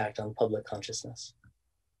impact on public consciousness.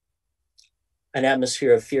 An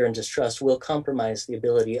atmosphere of fear and distrust will compromise the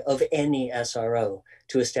ability of any SRO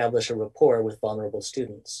to establish a rapport with vulnerable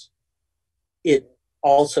students. It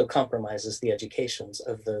also compromises the educations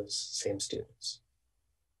of those same students.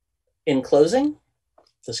 In closing,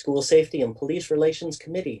 the School Safety and Police Relations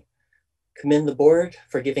Committee commend the board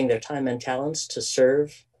for giving their time and talents to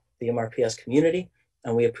serve the MRPS community,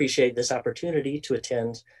 and we appreciate this opportunity to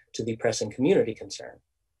attend to the pressing community concern.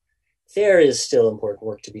 There is still important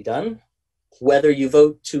work to be done, whether you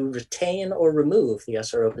vote to retain or remove the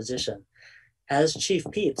SRO position. As Chief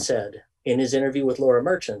Pete said in his interview with Laura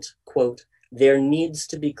Merchant, quote, there needs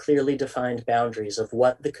to be clearly defined boundaries of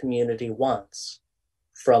what the community wants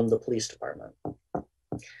from the police department.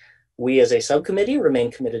 We as a subcommittee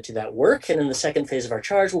remain committed to that work, and in the second phase of our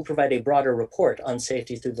charge, we'll provide a broader report on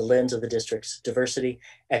safety through the lens of the district's diversity,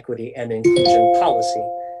 equity, and inclusion policy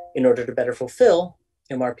in order to better fulfill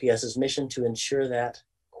MRPS's mission to ensure that,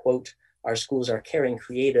 quote, our schools are caring,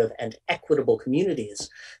 creative, and equitable communities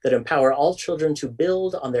that empower all children to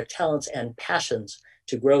build on their talents and passions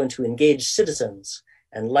to grow into engaged citizens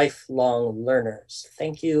and lifelong learners.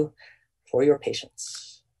 Thank you for your patience.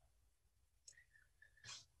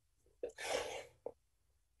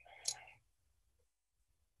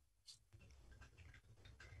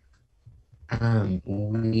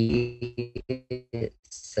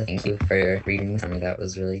 So thank you for reading the summary. That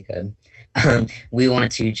was really good. We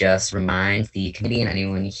wanted to just remind the committee and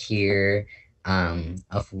anyone here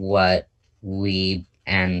of what we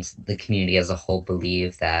and the community as a whole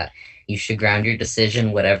believe, that you should ground your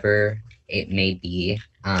decision, whatever it may be,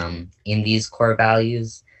 in these core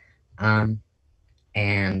values. And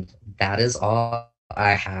that is all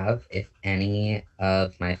I have. If any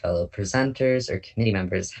of my fellow presenters or committee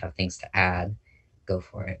members have things to add, go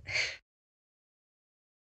for it.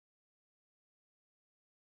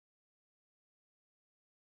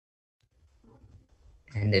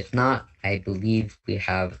 And if not, I believe we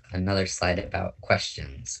have another slide about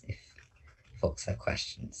questions, if folks have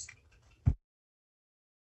questions.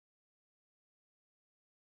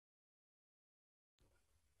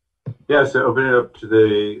 Yeah, so open it up to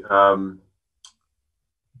the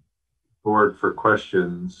board for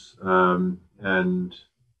questions. So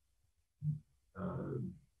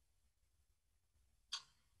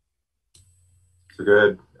go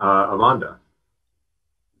ahead, Amanda.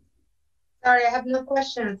 Sorry, I have no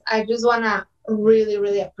questions. I just want to really,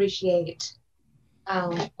 really appreciate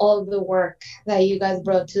all the work that you guys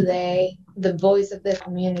brought today, the voice of the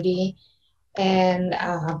community. And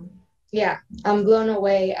yeah, I'm blown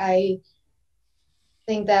away. I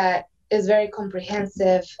think that is very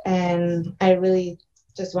comprehensive, and I really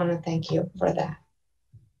just want to thank you for that.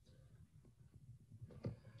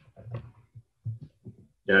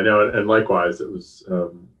 Yeah, no, and likewise, it was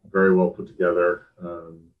very well put together,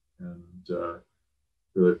 and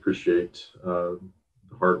really appreciate the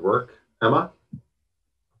hard work. Emma?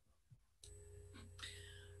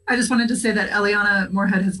 I just wanted to say that Eliana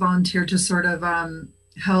Moorhead has volunteered to sort of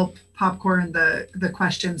help popcorn the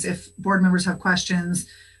questions. If board members have questions,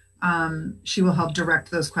 she will help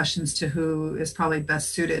direct those questions to who is probably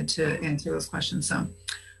best suited to answer those questions. So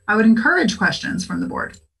I would encourage questions from the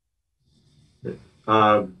board.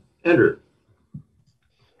 Andrew.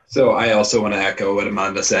 So I also want to echo what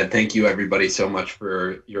Amanda said. Thank you, everybody, so much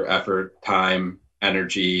for your effort, time,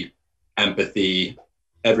 energy, empathy,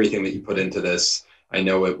 everything that you put into this. I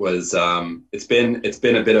know it was it's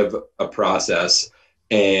been a bit of a process,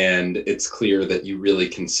 and it's clear that you really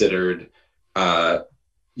considered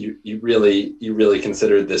you really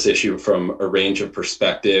considered this issue from a range of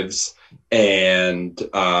perspectives, and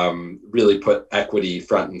really put equity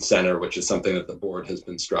front and center, which is something that the board has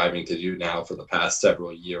been striving to do now for the past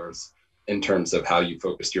several years in terms of how you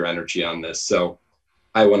focused your energy on this. So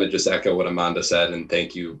I want to just echo what Amanda said, and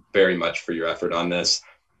thank you very much for your effort on this.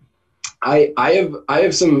 I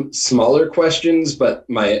have some smaller questions, but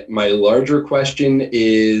my larger question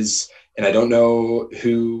is, and I don't know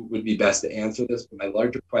who would be best to answer this, but my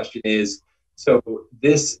larger question is, so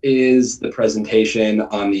this is the presentation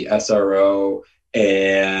on the SRO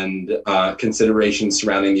and considerations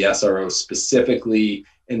surrounding the SRO specifically.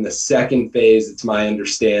 In the second phase, it's my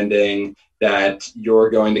understanding that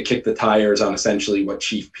you're going to kick the tires on essentially what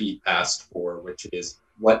Chief Pete asked for, which is,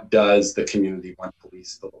 what does the community want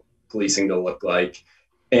policing to look like?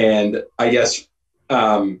 And I guess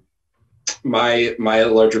my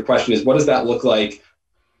larger question is, what does that look like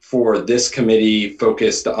for this committee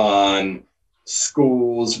focused on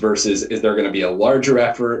schools versus, is there going to be a larger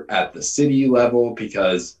effort at the city level?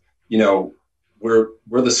 Because, you know, we're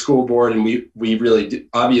the school board, and we really do,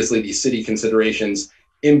 obviously these city considerations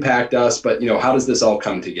impact us, but, you know, how does this all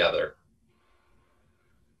come together?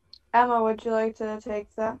 Emma, would you like to take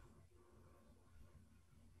that?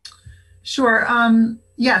 Sure.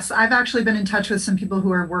 Yes, I've actually been in touch with some people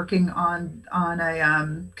who are working on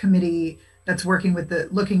a committee that's working with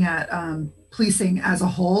looking at policing as a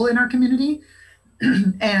whole in our community,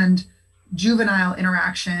 and juvenile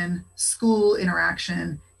interaction, school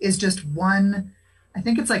interaction is just one, I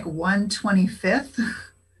think it's like 1/25th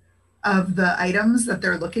of the items that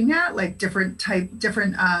they're looking at, like different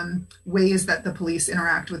ways that the police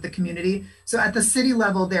interact with the community. So at the city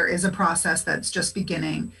level, there is a process that's just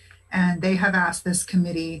beginning. And they have asked this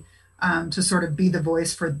committee to sort of be the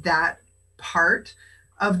voice for that part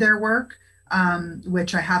of their work,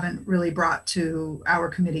 which I haven't really brought to our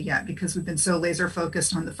committee yet, because we've been so laser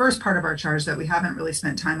focused on the first part of our charge that we haven't really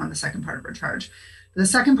spent time on the second part of our charge. The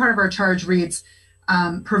second part of our charge reads,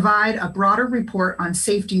 provide a broader report on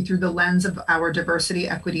safety through the lens of our diversity,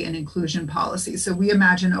 equity, and inclusion policy. So we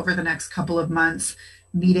imagine over the next couple of months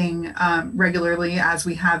meeting regularly, as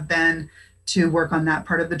we have been, to work on that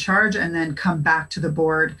part of the charge, and then come back to the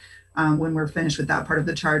board when we're finished with that part of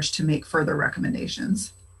the charge to make further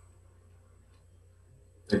recommendations.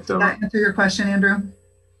 Does that answer your question, Andrew?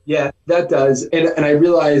 Yeah, that does. And I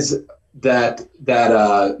realize that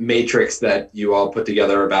matrix that you all put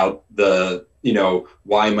together about the, you know,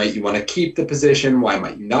 why might you want to keep the position, why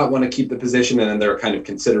might you not want to keep the position, and then there are kind of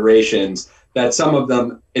considerations that some of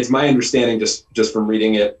them, it's my understanding just from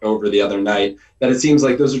reading it over the other night, that it seems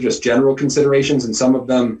like those are just general considerations, and some of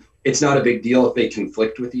them, it's not a big deal if they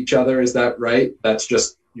conflict with each other. Is that right? That's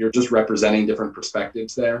just, you're just representing different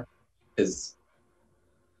perspectives there?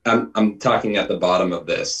 I'm talking at the bottom of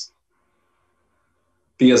this.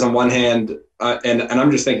 Because on one hand, and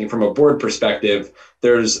I'm just thinking from a board perspective,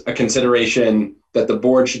 there's a consideration that the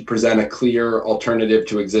board should present a clear alternative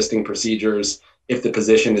to existing procedures if the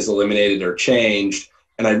position is eliminated or changed.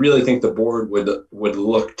 And I really think the board would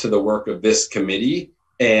look to the work of this committee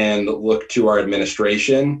and look to our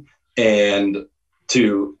administration and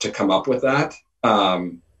to come up with that.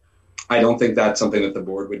 I don't think that's something that the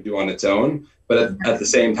board would do on its own. But at the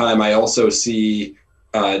same time, I also see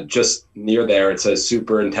just near there, it says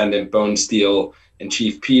Superintendent Bonesteel and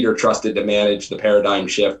Chief Pete are trusted to manage the paradigm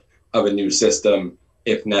shift of a new system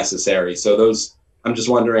if necessary. So those, I'm just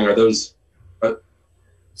wondering, are those...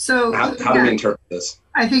 So how do we interpret this?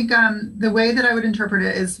 I think the way that I would interpret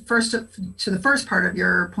it is first to the first part of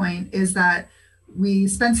your point is that we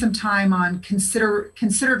spent some time on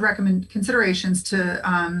considerations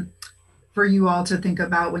to for you all to think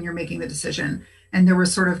about when you're making the decision. And there were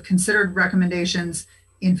sort of considered recommendations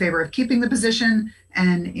in favor of keeping the position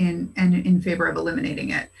and in favor of eliminating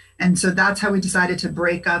it. And so that's how we decided to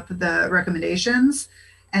break up the recommendations.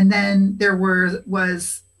 And then there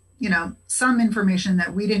was some information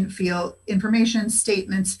that we didn't feel, information,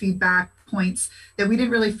 statements, feedback, points that we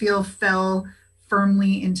didn't really feel fell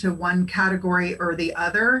firmly into one category or the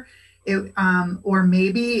other. Or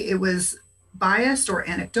maybe it was biased or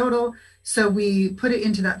anecdotal. So we put it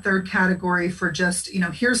into that third category for just,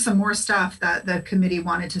 here's some more stuff that the committee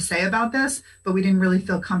wanted to say about this, but we didn't really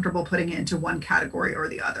feel comfortable putting it into one category or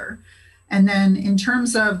the other. And then in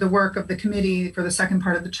terms of the work of the committee for the second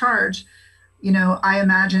part of the charge, I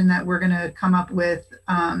imagine that we're going to come up with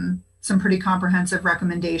some pretty comprehensive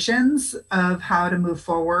recommendations of how to move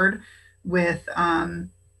forward with a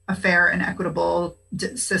fair and equitable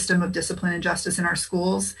system of discipline and justice in our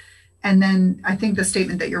schools. And then I think the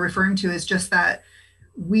statement that you're referring to is just that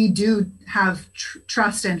we do have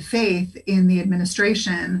trust and faith in the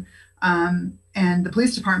administration and the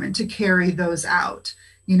police department to carry those out.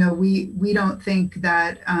 We don't think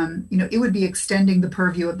that, it would be extending the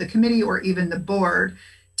purview of the committee or even the board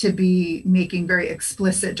to be making very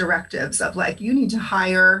explicit directives of like, you need to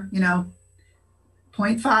hire,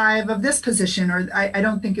 0.5 of this position, or I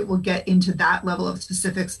don't think it will get into that level of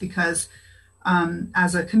specifics because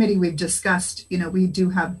as a committee, we've discussed, we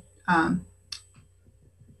do have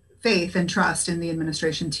faith and trust in the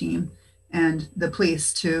administration team and the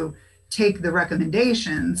police to take the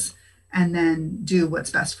recommendations and then do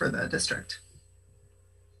what's best for the district.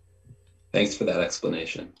 Thanks for that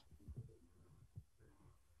explanation.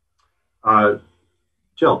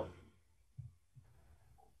 Jill.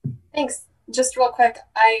 Thanks. Just real quick,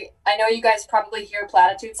 I know you guys probably hear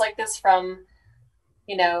platitudes like this from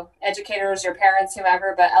educators, your parents,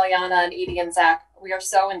 whomever, but Eliana and Edie and Zach, we are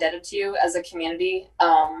so indebted to you as a community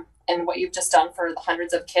and what you've just done for the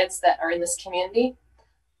hundreds of kids that are in this community.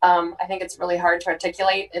 I think it's really hard to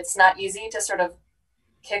articulate. It's not easy to sort of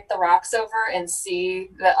kick the rocks over and see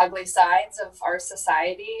the ugly sides of our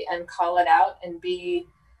society and call it out and be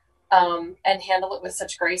and handle it with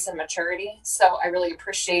such grace and maturity. So I really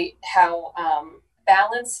appreciate how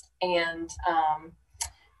balanced and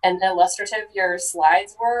illustrative your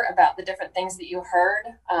slides were about the different things that you heard.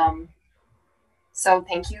 So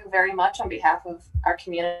thank you very much on behalf of our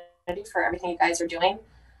community for everything you guys are doing.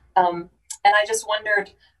 And I just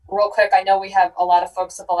wondered real quick, I know we have a lot of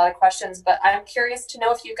folks with a lot of questions, but I'm curious to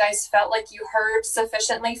know if you guys felt like you heard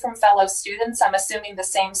sufficiently from fellow students. I'm assuming the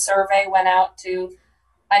same survey went out to,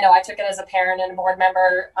 I know I took it as a parent and a board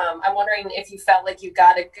member. I'm wondering if you felt like you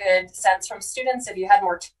got a good sense from students, if you had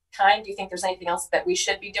more time. Do you think there's anything else that we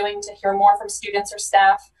should be doing to hear more from students or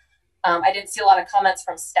staff? I didn't see a lot of comments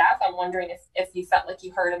from staff. I'm wondering if you felt like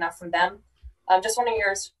you heard enough from them. Just wondering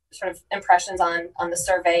your sort of impressions on the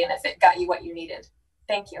survey and if it got you what you needed.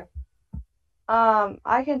 Thank you.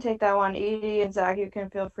 I can take that one. Edie and Zach, you can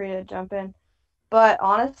feel free to jump in. But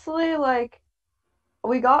honestly,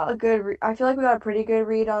 we got I feel like we got a pretty good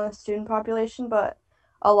read on the student population, but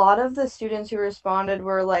a lot of the students who responded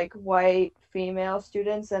were white female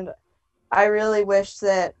students, and I really wish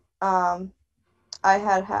that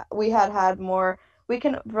we had more. We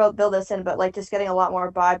can build this in, but just getting a lot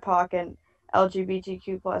more BIPOC and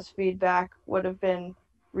LGBTQ plus feedback would have been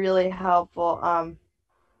really helpful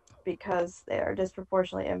because they are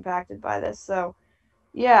disproportionately impacted by this. So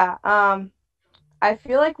yeah, I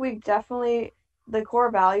feel like the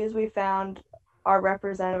core values we found are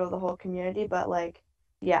representative of the whole community, but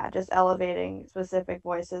just elevating specific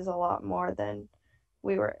voices a lot more than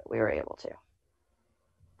we were able to.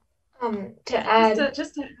 To add,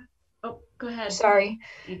 go ahead. Sorry.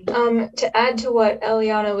 To add to what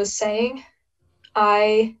Eliana was saying,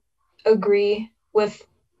 I agree with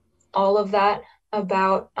all of that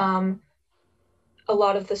about a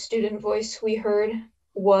lot of the student voice we heard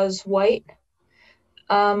was white.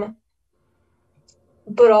 But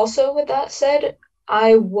also with that said,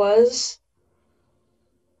 I was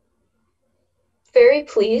very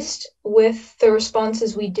pleased with the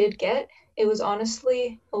responses we did get. It was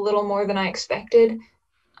honestly a little more than I expected,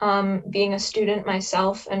 being a student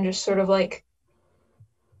myself and just sort of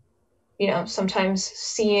sometimes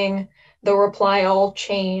seeing the reply all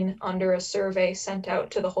chain under a survey sent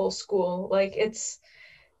out to the whole school. It's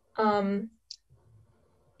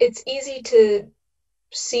easy to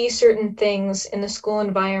see certain things in the school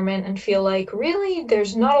environment and feel like, really,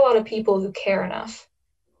 there's not a lot of people who care enough.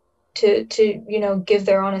 to give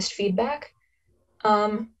their honest feedback.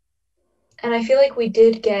 And I feel like we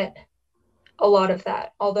did get a lot of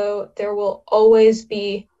that, although there will always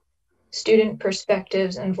be student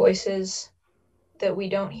perspectives and voices that we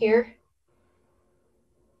don't hear.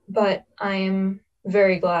 But I am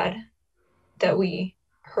very glad that we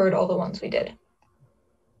heard all the ones we did.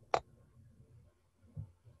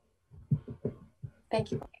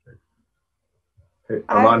 Thank you. Hey,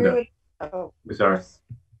 Amanda. Sorry.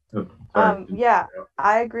 Yeah,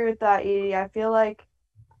 I agree with that, Edie. I feel like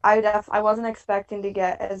I wasn't expecting to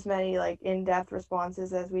get as many like in-depth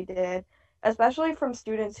responses as we did, especially from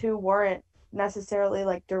students who weren't necessarily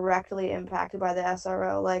like directly impacted by the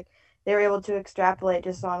SRO. Like they were able to extrapolate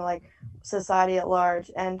just on like society at large,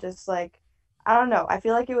 and just like, I don't know, I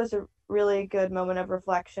feel like it was a really good moment of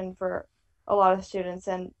reflection for a lot of students,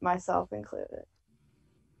 and myself included.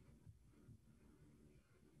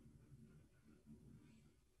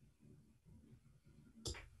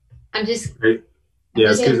 I'm just Great.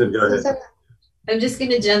 Yeah, Susan, go ahead. I'm just going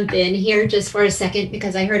to jump in here just for a second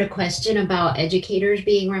because I heard a question about educators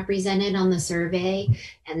being represented on the survey,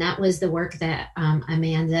 and that was the work that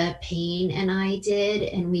Amanda Payne and I did,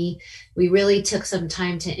 and we really took some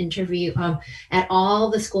time to interview at all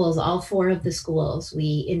the schools, all 4 of the schools.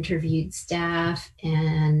 We interviewed staff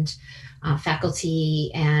and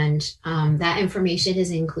faculty, and that information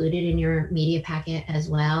is included in your media packet as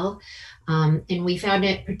well. And we found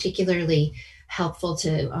it particularly helpful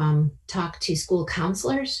to talk to school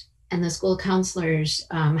counselors, and the school counselors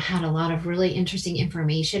had a lot of really interesting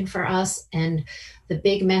information for us. And the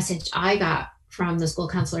big message I got from the school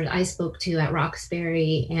counselors I spoke to at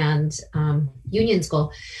Roxbury and Union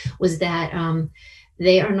School was that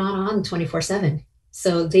they are not on 24/7.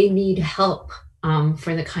 So they need help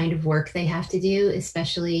for the kind of work they have to do,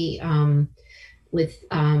 especially with,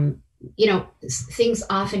 things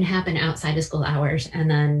often happen outside of school hours and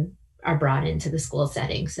then are brought into the school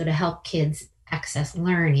setting. So to help kids access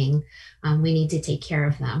learning, we need to take care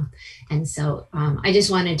of them. And so I just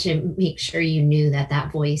wanted to make sure you knew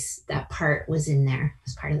that voice, that part was in there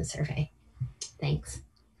as part of the survey. Thanks.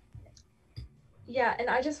 Yeah, and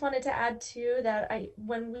I just wanted to add too that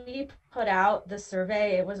when we put out the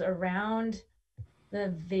survey, it was around the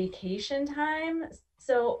vacation time.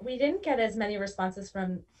 So we didn't get as many responses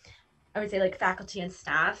from, I would say, like faculty and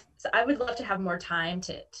staff. So I would love to have more time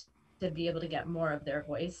to be able to get more of their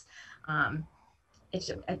voice.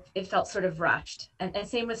 It felt sort of rushed, and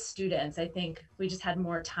same with students. I think we just had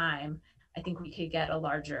more time. I think we could get a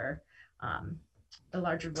larger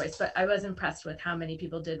voice, but I was impressed with how many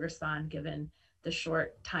people did respond given the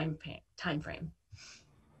short time frame.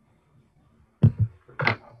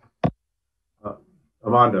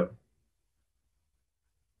 Amanda.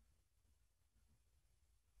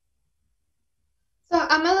 So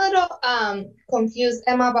I'm a little confused,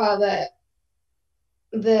 Emma, about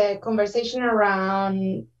the conversation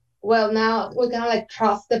around, well, now we kind of like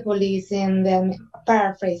trust the police and then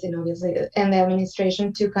paraphrasing, obviously, and the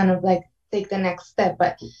administration to kind of like take the next step.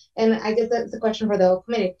 And I guess that's the question for the whole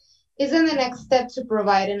committee. Isn't the next step to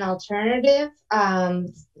provide an alternative?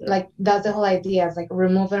 Like that's the whole idea, is like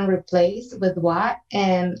remove and replace with what?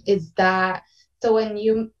 And is that, so when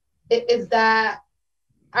you, is that,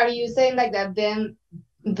 are you saying like that then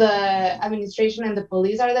the administration and the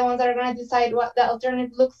police are the ones that are going to decide what the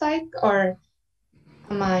alternative looks like? Or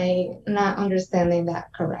am I not understanding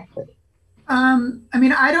that correctly? I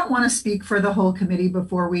mean, I don't want to speak for the whole committee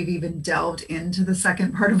before we've even delved into the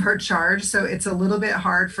second part of our charge. So it's a little bit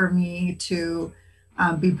hard for me to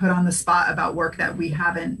be put on the spot about work that we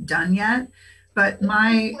haven't done yet. But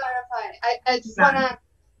I just want to,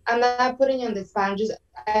 I'm not putting you on the spot.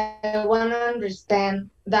 I want to understand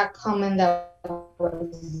that comment that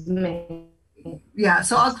was made. Yeah,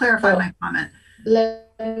 so I'll clarify my comment. Let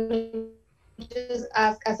me just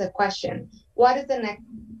ask as a question. What is the next?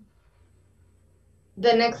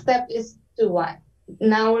 The next step is to what?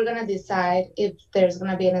 Now we're going to decide if there's going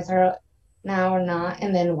to be an SRO now or not,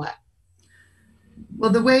 and then what? Well,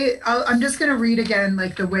 the way, I'm just going to read again,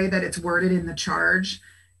 like the way that it's worded in the charge.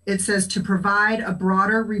 It says to provide a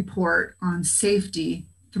broader report on safety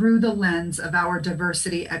through the lens of our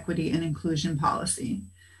diversity, equity, and inclusion policy.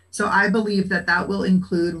 So I believe that that will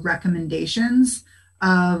include recommendations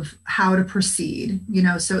of how to proceed.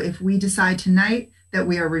 So if we decide tonight that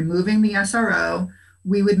we are removing the SRO,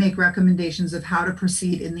 we would make recommendations of how to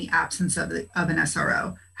proceed in the absence of an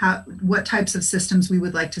SRO, what types of systems we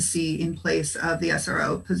would like to see in place of the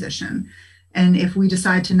SRO position. And if we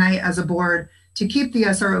decide tonight as a board to keep the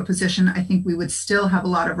SRO position, I think we would still have a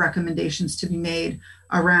lot of recommendations to be made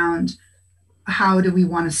around how do we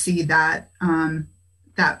want to see that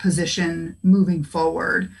that position moving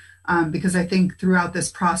forward. Because I think throughout this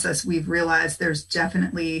process, we've realized there's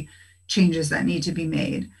definitely changes that need to be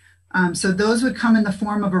made. So those would come in the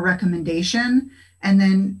form of a recommendation. And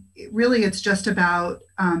then really it's just about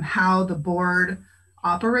how the board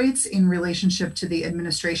operates in relationship to the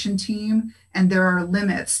administration team. And there are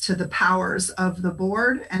limits to the powers of the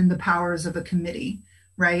board and the powers of a committee,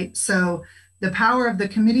 right? So the power of the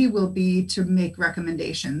committee will be to make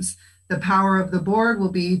recommendations. The power of the board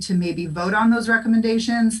will be to maybe vote on those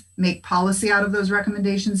recommendations, make policy out of those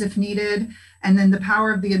recommendations if needed. And then the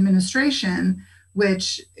power of the administration,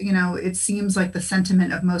 which, you know, it seems like the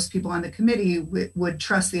sentiment of most people on the committee would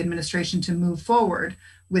trust the administration to move forward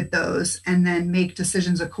with those and then make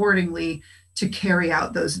decisions accordingly to carry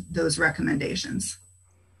out those recommendations.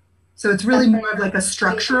 So it's really more of like a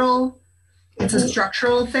structural, it's a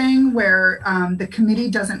structural thing where the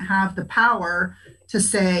committee doesn't have the power to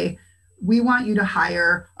say, we want you to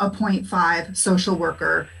hire a 0.5 social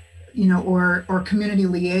worker, you know, or community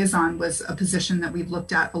liaison was a position that we've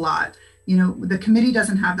looked at a lot. You know, the committee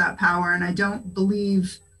doesn't have that power, and I don't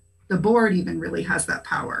believe the board even really has that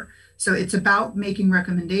power. So it's about making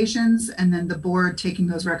recommendations and then the board taking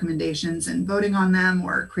those recommendations and voting on them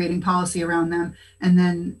or creating policy around them, and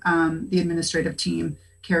then the administrative team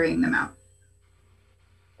carrying them out.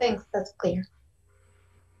 Thanks, that's clear.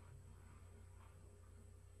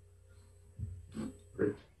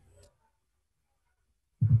 Great.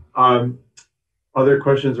 Other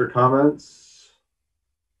questions or comments?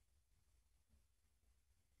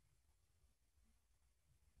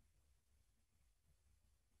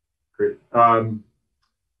 Great.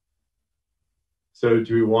 So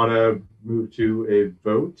do we want to move to a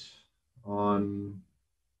vote on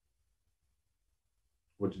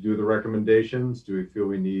what to do with the recommendations? Do we feel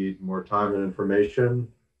we need more time and information?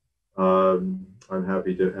 I'm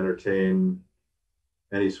happy to entertain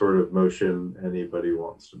any sort of motion anybody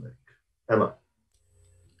wants to make. Emma.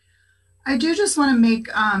 I do just want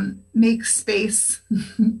to make space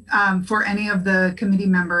for any of the committee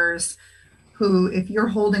members who, if you're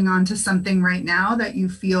holding on to something right now that you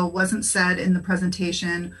feel wasn't said in the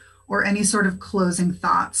presentation, or any sort of closing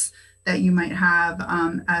thoughts that you might have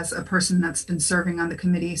as a person that's been serving on the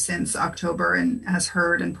committee since October and has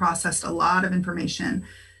heard and processed a lot of information,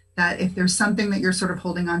 that if there's something that you're sort of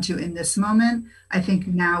holding on to in this moment, I think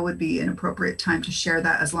now would be an appropriate time to share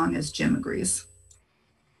that, as long as Jim agrees.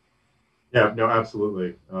 Yeah, no,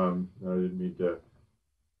 absolutely. I didn't mean to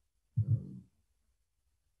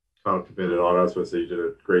commit it on us. But you did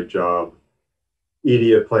a great job,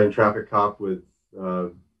 Edie, at playing traffic cop with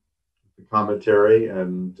the commentary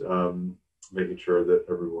and making sure that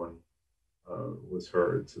everyone was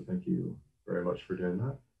heard. So thank you very much for doing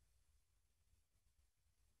that.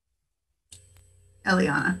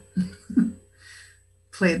 Eliana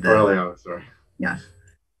played the. Oh, Eliana, sorry. Yeah.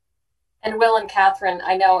 And Will and Catherine,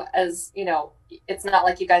 I know, as you know, it's not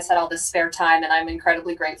like you guys had all this spare time, and I'm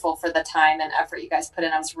incredibly grateful for the time and effort you guys put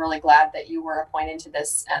in. I was really glad that you were appointed to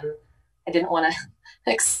this, and I didn't want to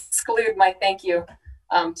exclude my thank you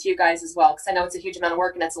to you guys as well, because I know it's a huge amount of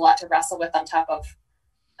work and it's a lot to wrestle with on top of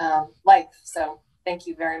life. So thank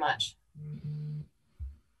you very much.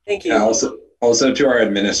 Thank you. Also to our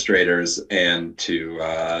administrators and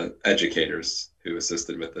to educators who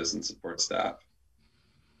assisted with this and support staff.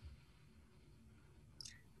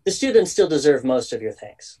 The students still deserve most of your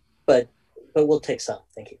thanks, but we'll take some.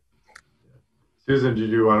 Thank you. Susan, did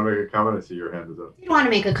you want to make a comment? I see your hand is up. I want to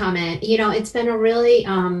make a comment. You know, it's been a really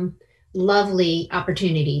lovely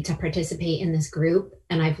opportunity to participate in this group,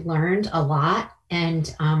 and I've learned a lot.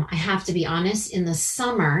 And I have to be honest, in the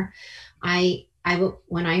summer,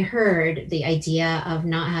 when I heard the idea of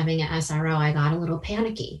not having an SRO, I got a little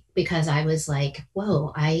panicky, because I was like,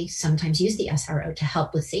 whoa, I sometimes use the SRO to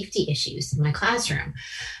help with safety issues in my classroom,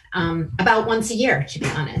 about once a year, to be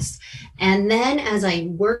honest. And then as I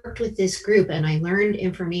worked with this group and I learned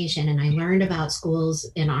information and I learned about schools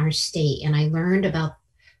in our state, and I learned about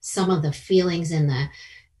some of the feelings and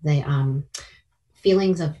the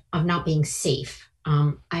feelings of not being safe,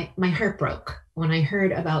 my heart broke when I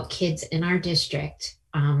heard about kids in our district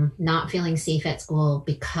not feeling safe at school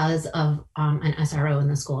because of an SRO in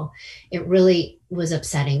the school. It really was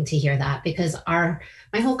upsetting to hear that, because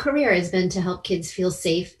my whole career has been to help kids feel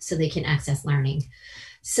safe so they can access learning.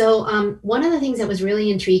 So one of the things that was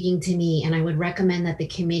really intriguing to me, and I would recommend that the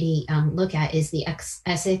committee look at, is the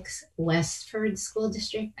Essex Westford School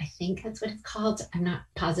District. I think that's what it's called. I'm not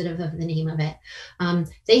positive of the name of it.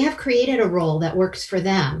 They have created a role that works for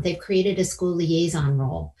them. They've created a school liaison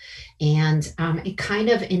role. And it kind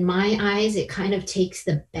of, in my eyes, it kind of takes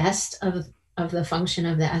the best of the function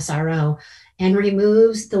of the SRO and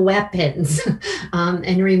removes the weapons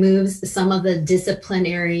and removes some of the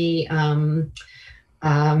disciplinary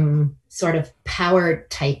sort of power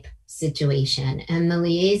type situation. And the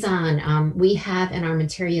liaison, we have in our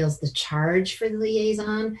materials the charge for the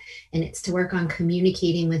liaison, and it's to work on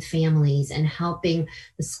communicating with families and helping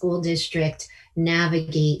the school district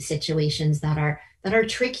navigate situations that are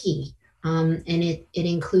tricky. And it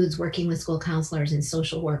includes working with school counselors and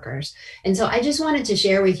social workers. And so I just wanted to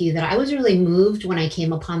share with you that I was really moved when I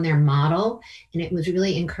came upon their model, and it was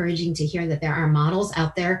really encouraging to hear that there are models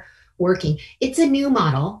out there working. It's a new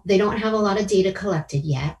model. They don't have a lot of data collected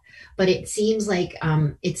yet, but it seems like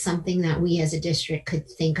it's something that we as a district could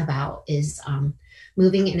think about, is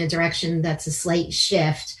moving in a direction that's a slight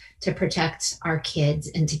shift to protect our kids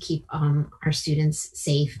and to keep our students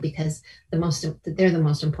safe, because they're the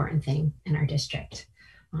most important thing in our district.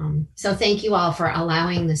 So thank you all for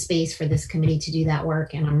allowing the space for this committee to do that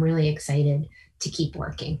work, and I'm really excited to keep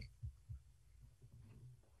working.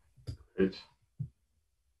 Great.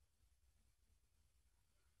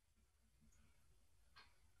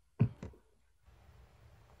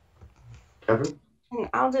 Kevin?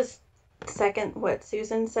 I'll just second what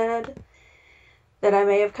Susan said, that I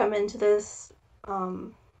may have come into this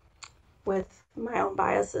with my own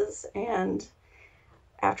biases, and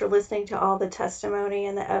after listening to all the testimony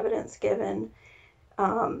and the evidence given,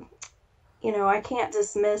 I can't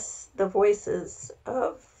dismiss the voices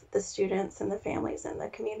of the students and the families and the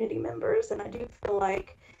community members, and I do feel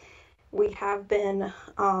like we have been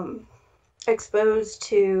exposed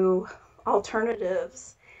to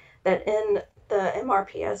alternatives that in the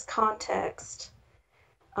MRPS context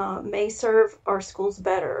may serve our schools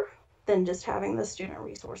better than just having the student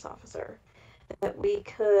resource officer. That we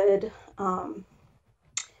could,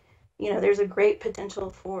 there's a great potential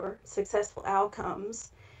for successful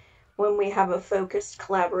outcomes when we have a focused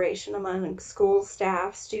collaboration among school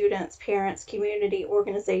staff, students, parents, community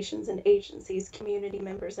organizations and agencies, community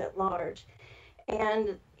members at large.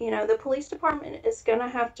 And, the police department is going to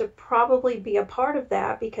have to probably be a part of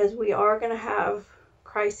that, because we are going to have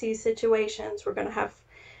crisis situations. We're going to have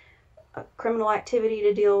criminal activity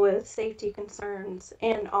to deal with, safety concerns,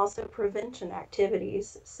 and also prevention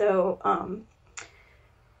activities. So,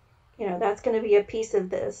 that's going to be a piece of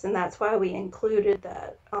this. And that's why we included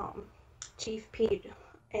that Chief Pete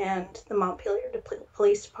and the Montpelier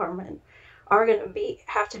Police Department are going to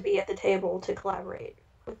have to be at the table to collaborate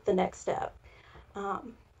with the next step.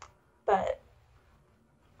 But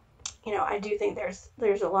I do think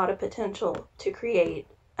there's a lot of potential to create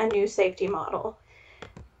a new safety model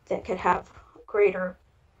that could have greater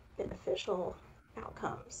beneficial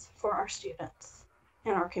outcomes for our students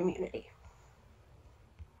and our community.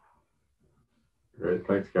 Great,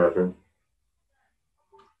 thanks, Catherine.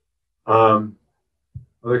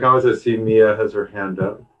 Other comments? I see Mia has her hand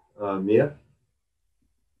up. Mia?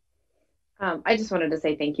 I just wanted to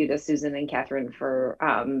say thank you to Susan and Catherine for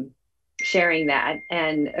sharing that,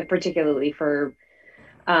 and particularly for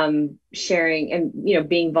sharing and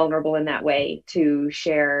being vulnerable in that way to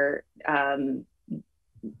share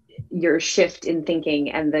your shift in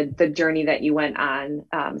thinking and the journey that you went on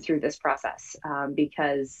through this process,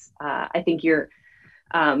 because I think you're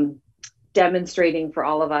demonstrating for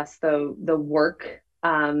all of us the work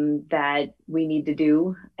that we need to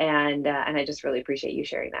do, and I just really appreciate you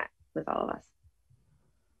sharing that with all of us.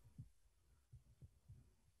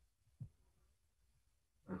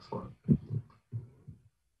 Excellent.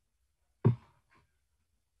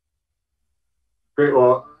 Great.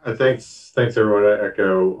 Well, thanks everyone. I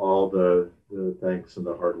echo all the thanks and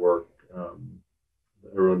the hard work that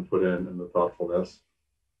everyone put in and the thoughtfulness.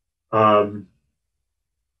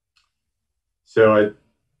 So I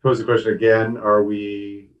pose the question again: are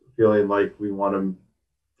we feeling like we want to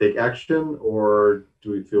take action, or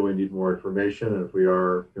do we feel we need more information? And if we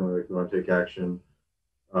are feeling like we want to take action,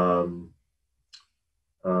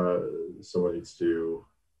 someone needs to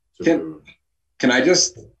move. Can I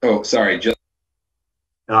just? Oh, sorry, Jill.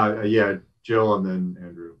 Yeah, Jill, and then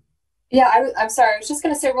Andrew. Yeah, I'm sorry. I was just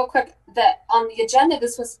going to say real quick that on the agenda,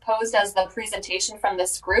 this was posed as the presentation from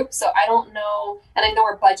this group. So I don't know, and I know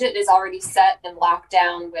our budget is already set and locked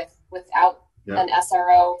down without an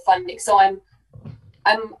SRO funding. So I'm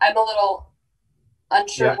a little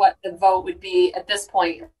unsure what the vote would be at this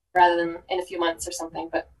point, rather than in a few months or something.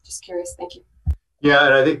 But just curious. Thank you. Yeah,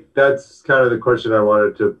 and I think that's kind of the question I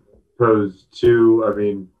wanted to pose too. I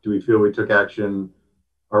mean, do we feel we took action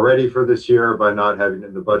already for this year by not having it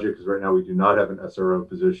in the budget? Because right now we do not have an SRO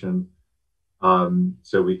position.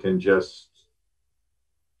 So we can just,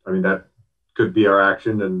 that could be our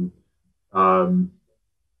action. And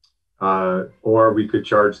Or we could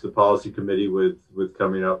charge the policy committee with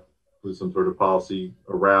coming up with some sort of policy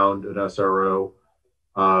around an SRO.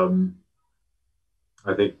 I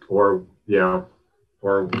think, or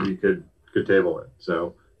we could table it.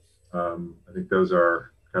 So I think those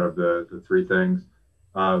are kind of the three things.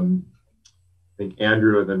 I think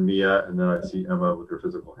Andrew and then Mia, and then I see Emma with her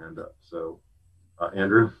physical hand up. So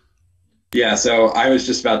Andrew? Yeah, so I was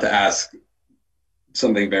just about to ask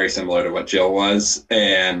something very similar to what Jill was.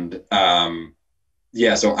 And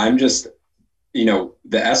so I'm just, the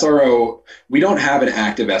SRO, we don't have an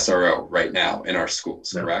active SRO right now in our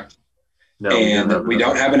schools, correct? No, and we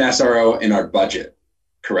don't have an SRO in our budget,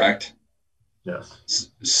 correct? Yes.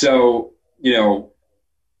 So,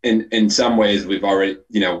 in some ways we've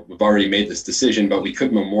already made this decision, but we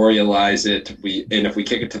could memorialize it. And if we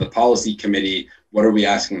kick it to the policy committee, what are we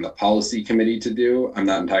asking the policy committee to do? I'm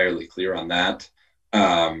not entirely clear on that.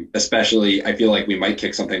 Especially, I feel like we might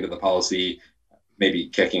kick something to the policy, maybe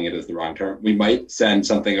kicking it is the wrong term. We might send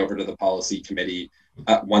something over to the policy committee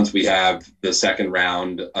once we have the second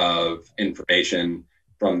round of information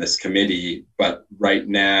from this committee. But right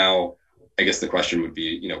now, I guess the question would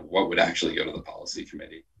be, what would actually go to the policy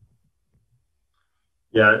committee?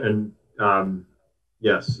 Yeah, and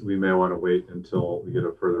yes, we may want to wait until we get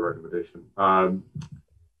a further recommendation.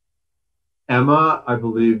 Emma, I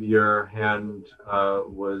believe your hand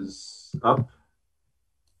was up.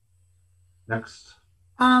 Next.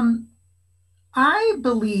 I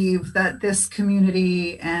believe that this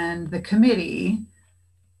community and the committee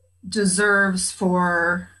deserves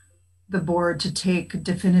for the board to take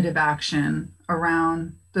definitive action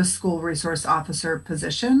around the school resource officer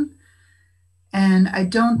position. And I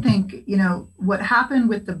don't think, what happened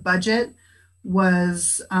with the budget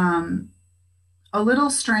was a little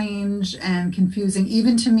strange and confusing,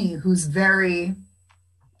 even to me, who's very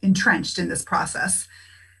entrenched in this process.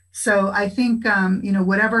 So I think,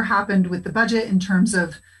 whatever happened with the budget in terms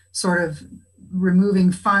of sort of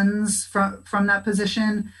removing funds from that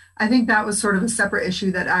position, I think that was sort of a separate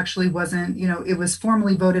issue that actually wasn't, it was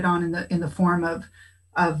formally voted on in the form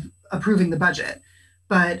of approving the budget.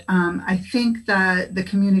 But I think that the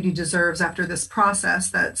community deserves, after this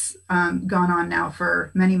process that's gone on now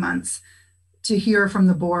for many months, to hear from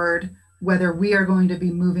the board whether we are going to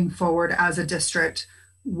be moving forward as a district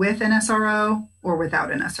with an SRO or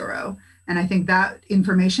without an SRO. And I think that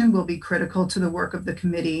information will be critical to the work of the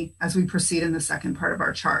committee as we proceed in the second part of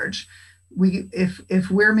our charge.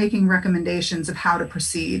 If we're making recommendations of how to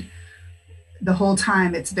proceed, the whole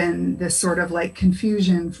time it's been this sort of like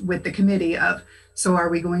confusion with the committee of, so are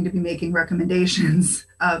we going to be making recommendations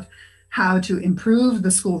of how to improve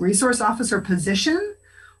the school resource officer position?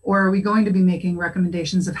 Or are we going to be making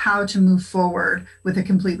recommendations of how to move forward with a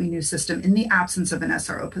completely new system in the absence of an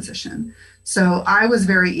SRO position? So I was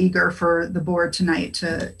very eager for the board tonight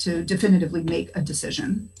to definitively make a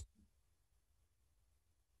decision.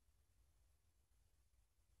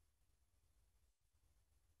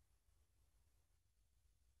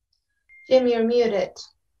 Jim, you're muted.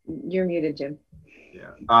 You're muted, Jim.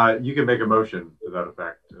 Yeah, you can make a motion to that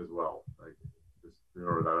effect as well. Like, just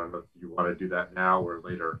remember that. I don't know if you want to do that now or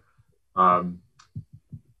later. I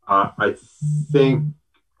think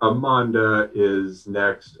Amanda is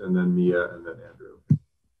next, and then Mia, and then Andrew.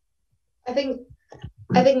 I think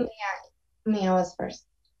Mia was first.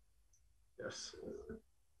 Yes,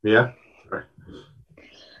 Mia. All right.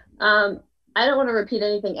 I don't want to repeat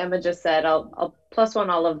anything Emma just said. I'll plus one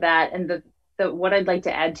all of that, and what I'd like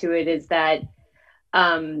to add to it is that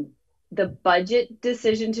the budget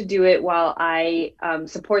decision to do it, while I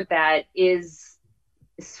support that,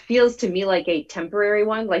 feels to me like a temporary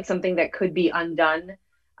one, like something that could be undone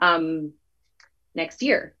next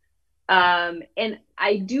year. And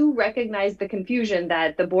I do recognize the confusion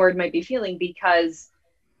that the board might be feeling, because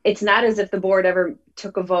it's not as if the board ever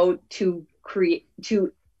took a vote to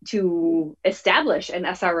establish an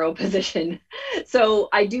SRO position. So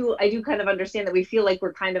I do kind of understand that we feel like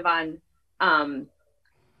we're kind of on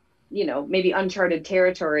maybe uncharted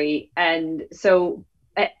territory. And so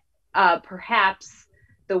perhaps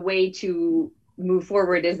the way to move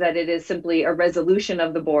forward is that it is simply a resolution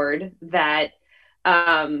of the board that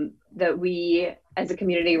that we as a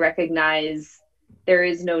community recognize there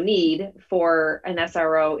is no need for an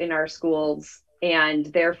SRO in our schools, and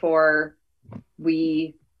therefore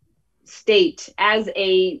we state as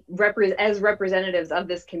representatives of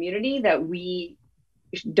this community that we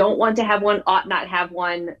don't want to have one, ought not have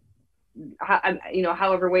one,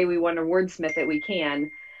 however way we want to wordsmith it, we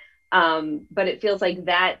can. But it feels like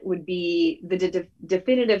that would be the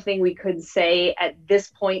definitive thing we could say at this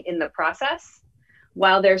point in the process,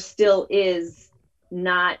 while there still is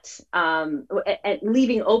not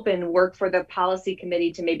leaving open work for the policy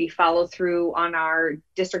committee to maybe follow through on our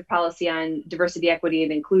district policy on diversity, equity,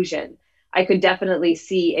 and inclusion. I could definitely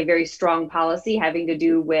see a very strong policy having to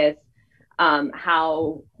do with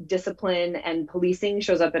how discipline and policing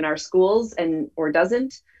shows up in our schools and or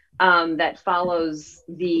doesn't, that follows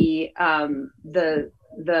the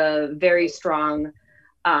very strong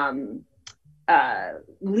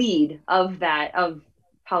lead of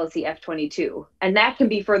policy F22. And that can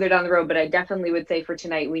be further down the road, but I definitely would say for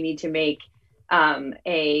tonight, we need to make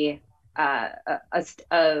a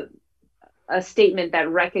statement that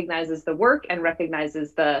recognizes the work and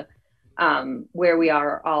recognizes the where we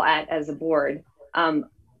are all at as a board.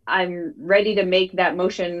 I'm ready to make that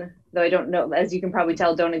motion, though I don't know, as you can probably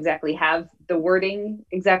tell, don't exactly have the wording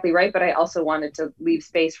exactly right, but I also wanted to leave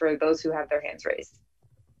space for those who have their hands raised.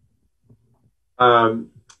 I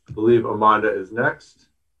believe Amanda is next.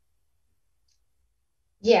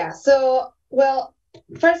 Yeah, so, well,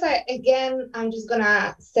 first, I'm just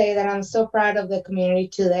gonna say that I'm so proud of the community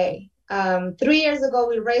today. 3 years ago,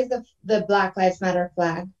 we raised the Black Lives Matter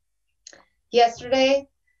flag. Yesterday,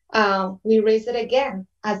 we raised it again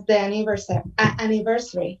as the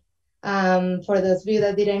anniversary. For those of you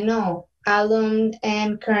that didn't know, alum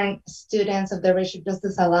and current students of the Racial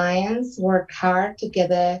Justice Alliance worked hard to get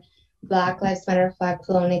the Black Lives Matter flag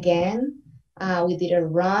flown again. We did a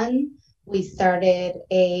run. We started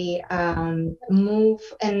a move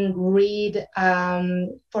and read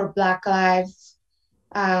for Black Lives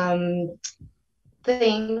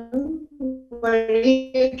thing where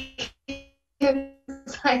you can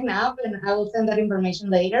sign up, and I will send that information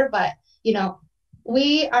later. But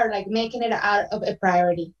we are like making it out of a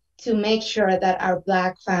priority to make sure that our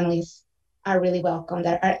Black families are really welcome,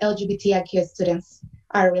 that our LGBTIQ students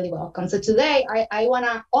are really welcome. So today I want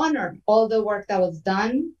to honor all the work that was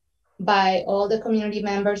done by all the community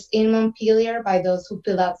members in Montpelier, by those who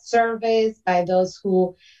filled out surveys, by those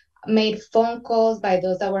who made phone calls, by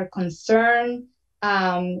those that were concerned,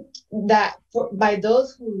 by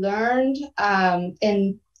those who learned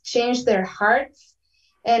and changed their hearts.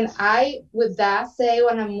 And I, with that, say,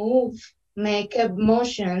 want to make a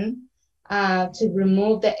motion to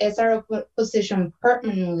remove the SRO position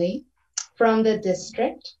permanently from the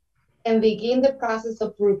district and begin the process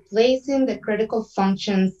of replacing the critical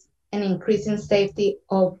functions and increasing safety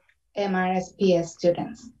of MRSP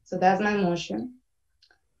students. So that's my motion.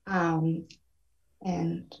 And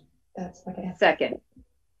that's what I have. Second.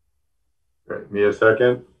 Right, Mia,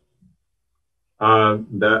 second.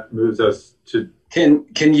 That moves us to. Can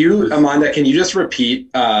you, Amanda? Can you just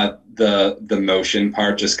repeat the motion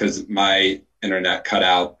part, just because my internet cut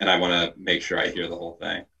out, and I want to make sure I hear the whole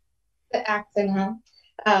thing. The accent,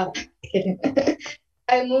 huh? Kidding.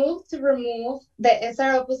 I move to remove the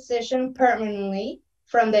SRO position permanently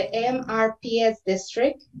from the MRPS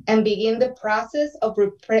district and begin the process of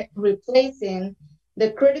replacing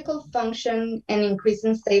the critical function and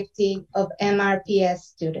increasing safety of MRPS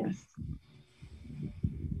students.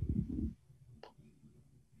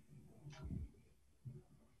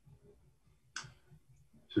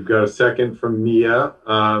 So we've got a second from Mia.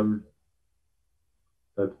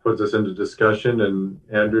 That puts us into discussion. And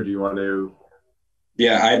Andrew, do you want to?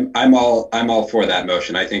 Yeah, I'm all for that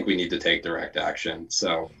motion. I think we need to take direct action.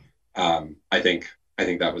 So I think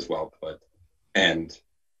that was well put. And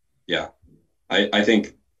yeah, I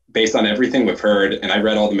think based on everything we've heard, and I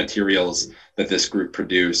read all the materials that this group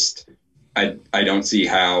produced, I don't see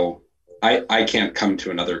how I can't come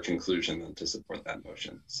to another conclusion than to support that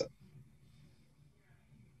motion. So.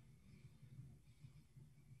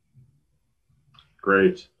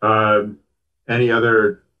 Great. Any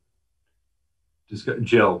other?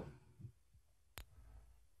 Jill.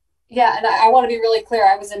 Yeah, and I want to be really clear.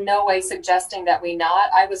 I was in no way suggesting that we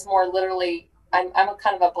not. I was more literally, I'm a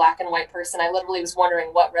kind of a black and white person. I literally was wondering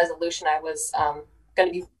what resolution I was going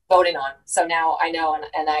to be voting on. So now I know,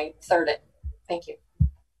 and I third it. Thank you.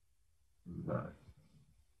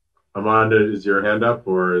 Amanda, is your hand up,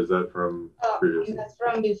 or is that from previously? That's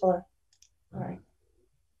from before. All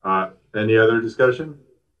right. Any other discussion?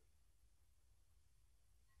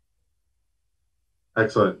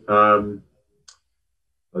 Excellent.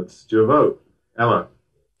 Let's do a vote. Emma.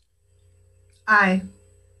 Aye.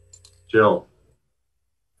 Jill.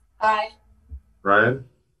 Aye. Ryan.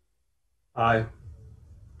 Aye.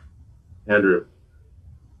 Andrew.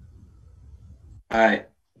 Aye.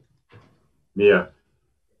 Mia.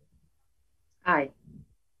 Aye.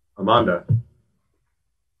 Amanda.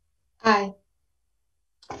 Aye.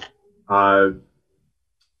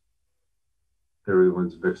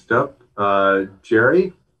 Everyone's mixed up.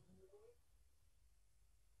 Jerry?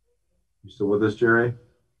 You still with us, Jerry?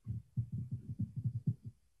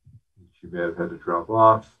 She may have had to drop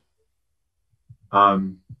off. Are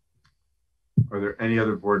there any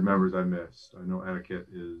other board members I missed? I know etiquette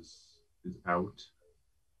is out.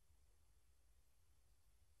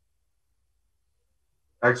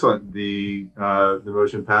 Excellent. The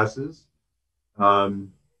motion passes.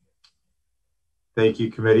 Thank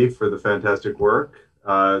you, committee, for the fantastic work.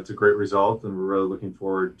 It's a great result, and we're really looking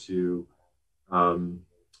forward to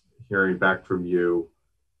hearing back from you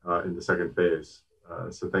in the second phase.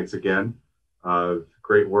 So thanks again.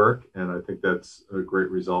 Great work, and I think that's a great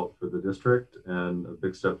result for the district and a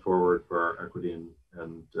big step forward for our equity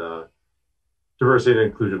and diversity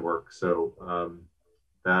and inclusion work. So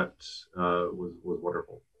that was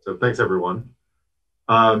wonderful. So thanks, everyone.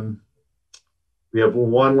 We have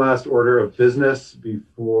one last order of business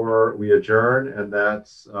before we adjourn, and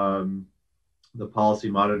that's the policy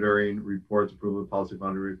monitoring reports, approval of policy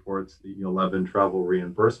monitoring reports, the E11 travel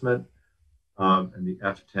reimbursement, and the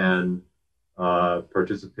F10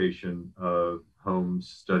 participation of home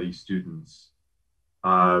study students.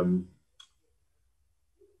 Do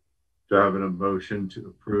I have a motion to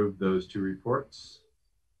approve those two reports?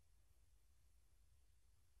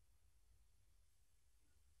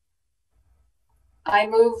 I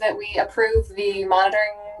move that we approve the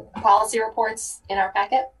monitoring policy reports in our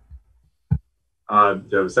packet. Do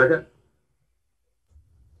you have a second?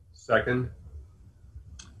 Second.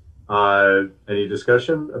 Any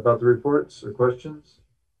discussion about the reports or questions?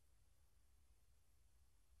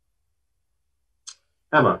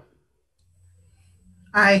 Emma?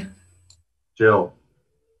 Aye. Jill?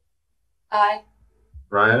 Aye.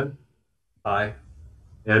 Ryan? Aye.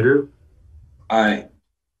 Andrew? Aye.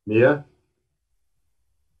 Mia?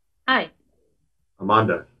 Aye.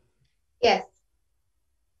 Amanda? Yes.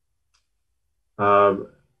 I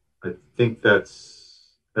think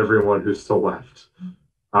that's everyone who's still left.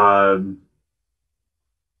 Policy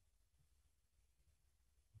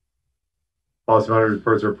monitoring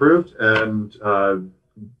reports are approved, and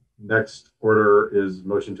next order is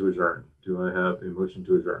motion to adjourn. Do I have a motion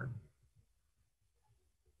to adjourn?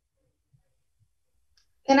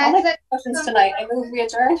 Can I'll I make say questions tonight? I move we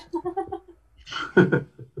adjourn.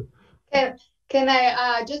 Can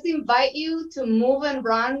I just invite you to move and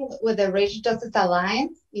run with the Racial Justice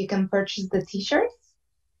Alliance? You can purchase the t-shirts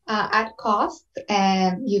at cost,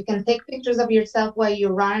 and you can take pictures of yourself while you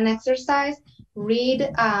run an exercise. Read,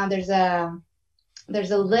 there's a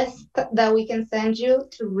list that we can send you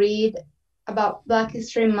to read about Black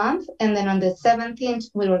History Month, and then on the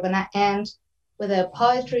 17th, we were gonna end with a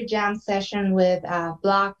poetry jam session with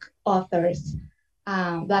Black authors,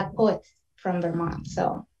 Black poets from Vermont.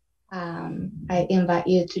 So I invite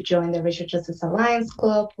you to join the Racial Justice Alliance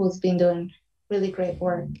Club, who's been doing really great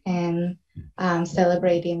work and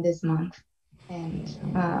celebrating this month. And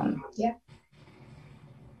yeah.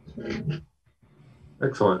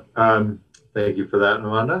 Excellent. Thank you for that,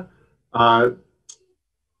 Amanda. I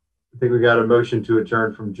think we got a motion to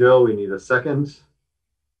adjourn from Jill. We need a second.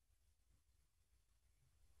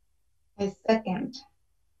 A second.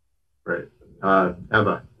 Great.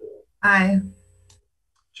 Emma. Aye.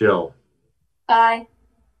 Jill. Aye.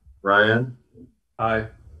 Ryan. Aye.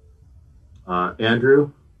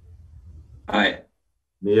 Andrew. Aye.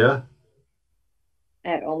 Mia.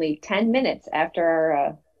 At only 10 minutes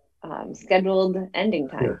after our scheduled ending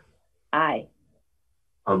time. Yeah. Aye.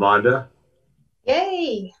 Amanda.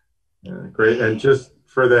 Yay. Great. And just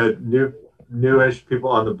for the newish people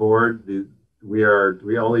on the board, we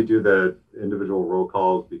only do the individual roll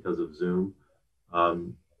calls because of Zoom.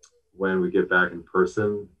 When we get back in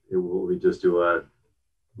person, we just do a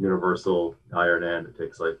universal iron and it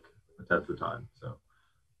takes like a tenth of the time. So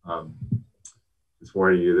just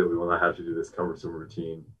warning you that we will not have to do this cumbersome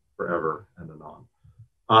routine forever and anon.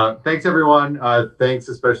 Thanks everyone. Thanks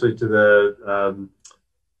especially to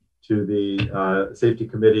the safety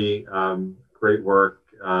committee. Great work.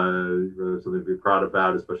 Really something to be proud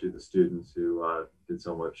about, especially the students who did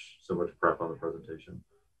so much prep on the presentation.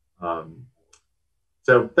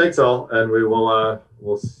 So thanks all, and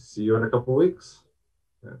we'll see you in a couple of weeks.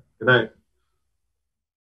 Yeah. Good night.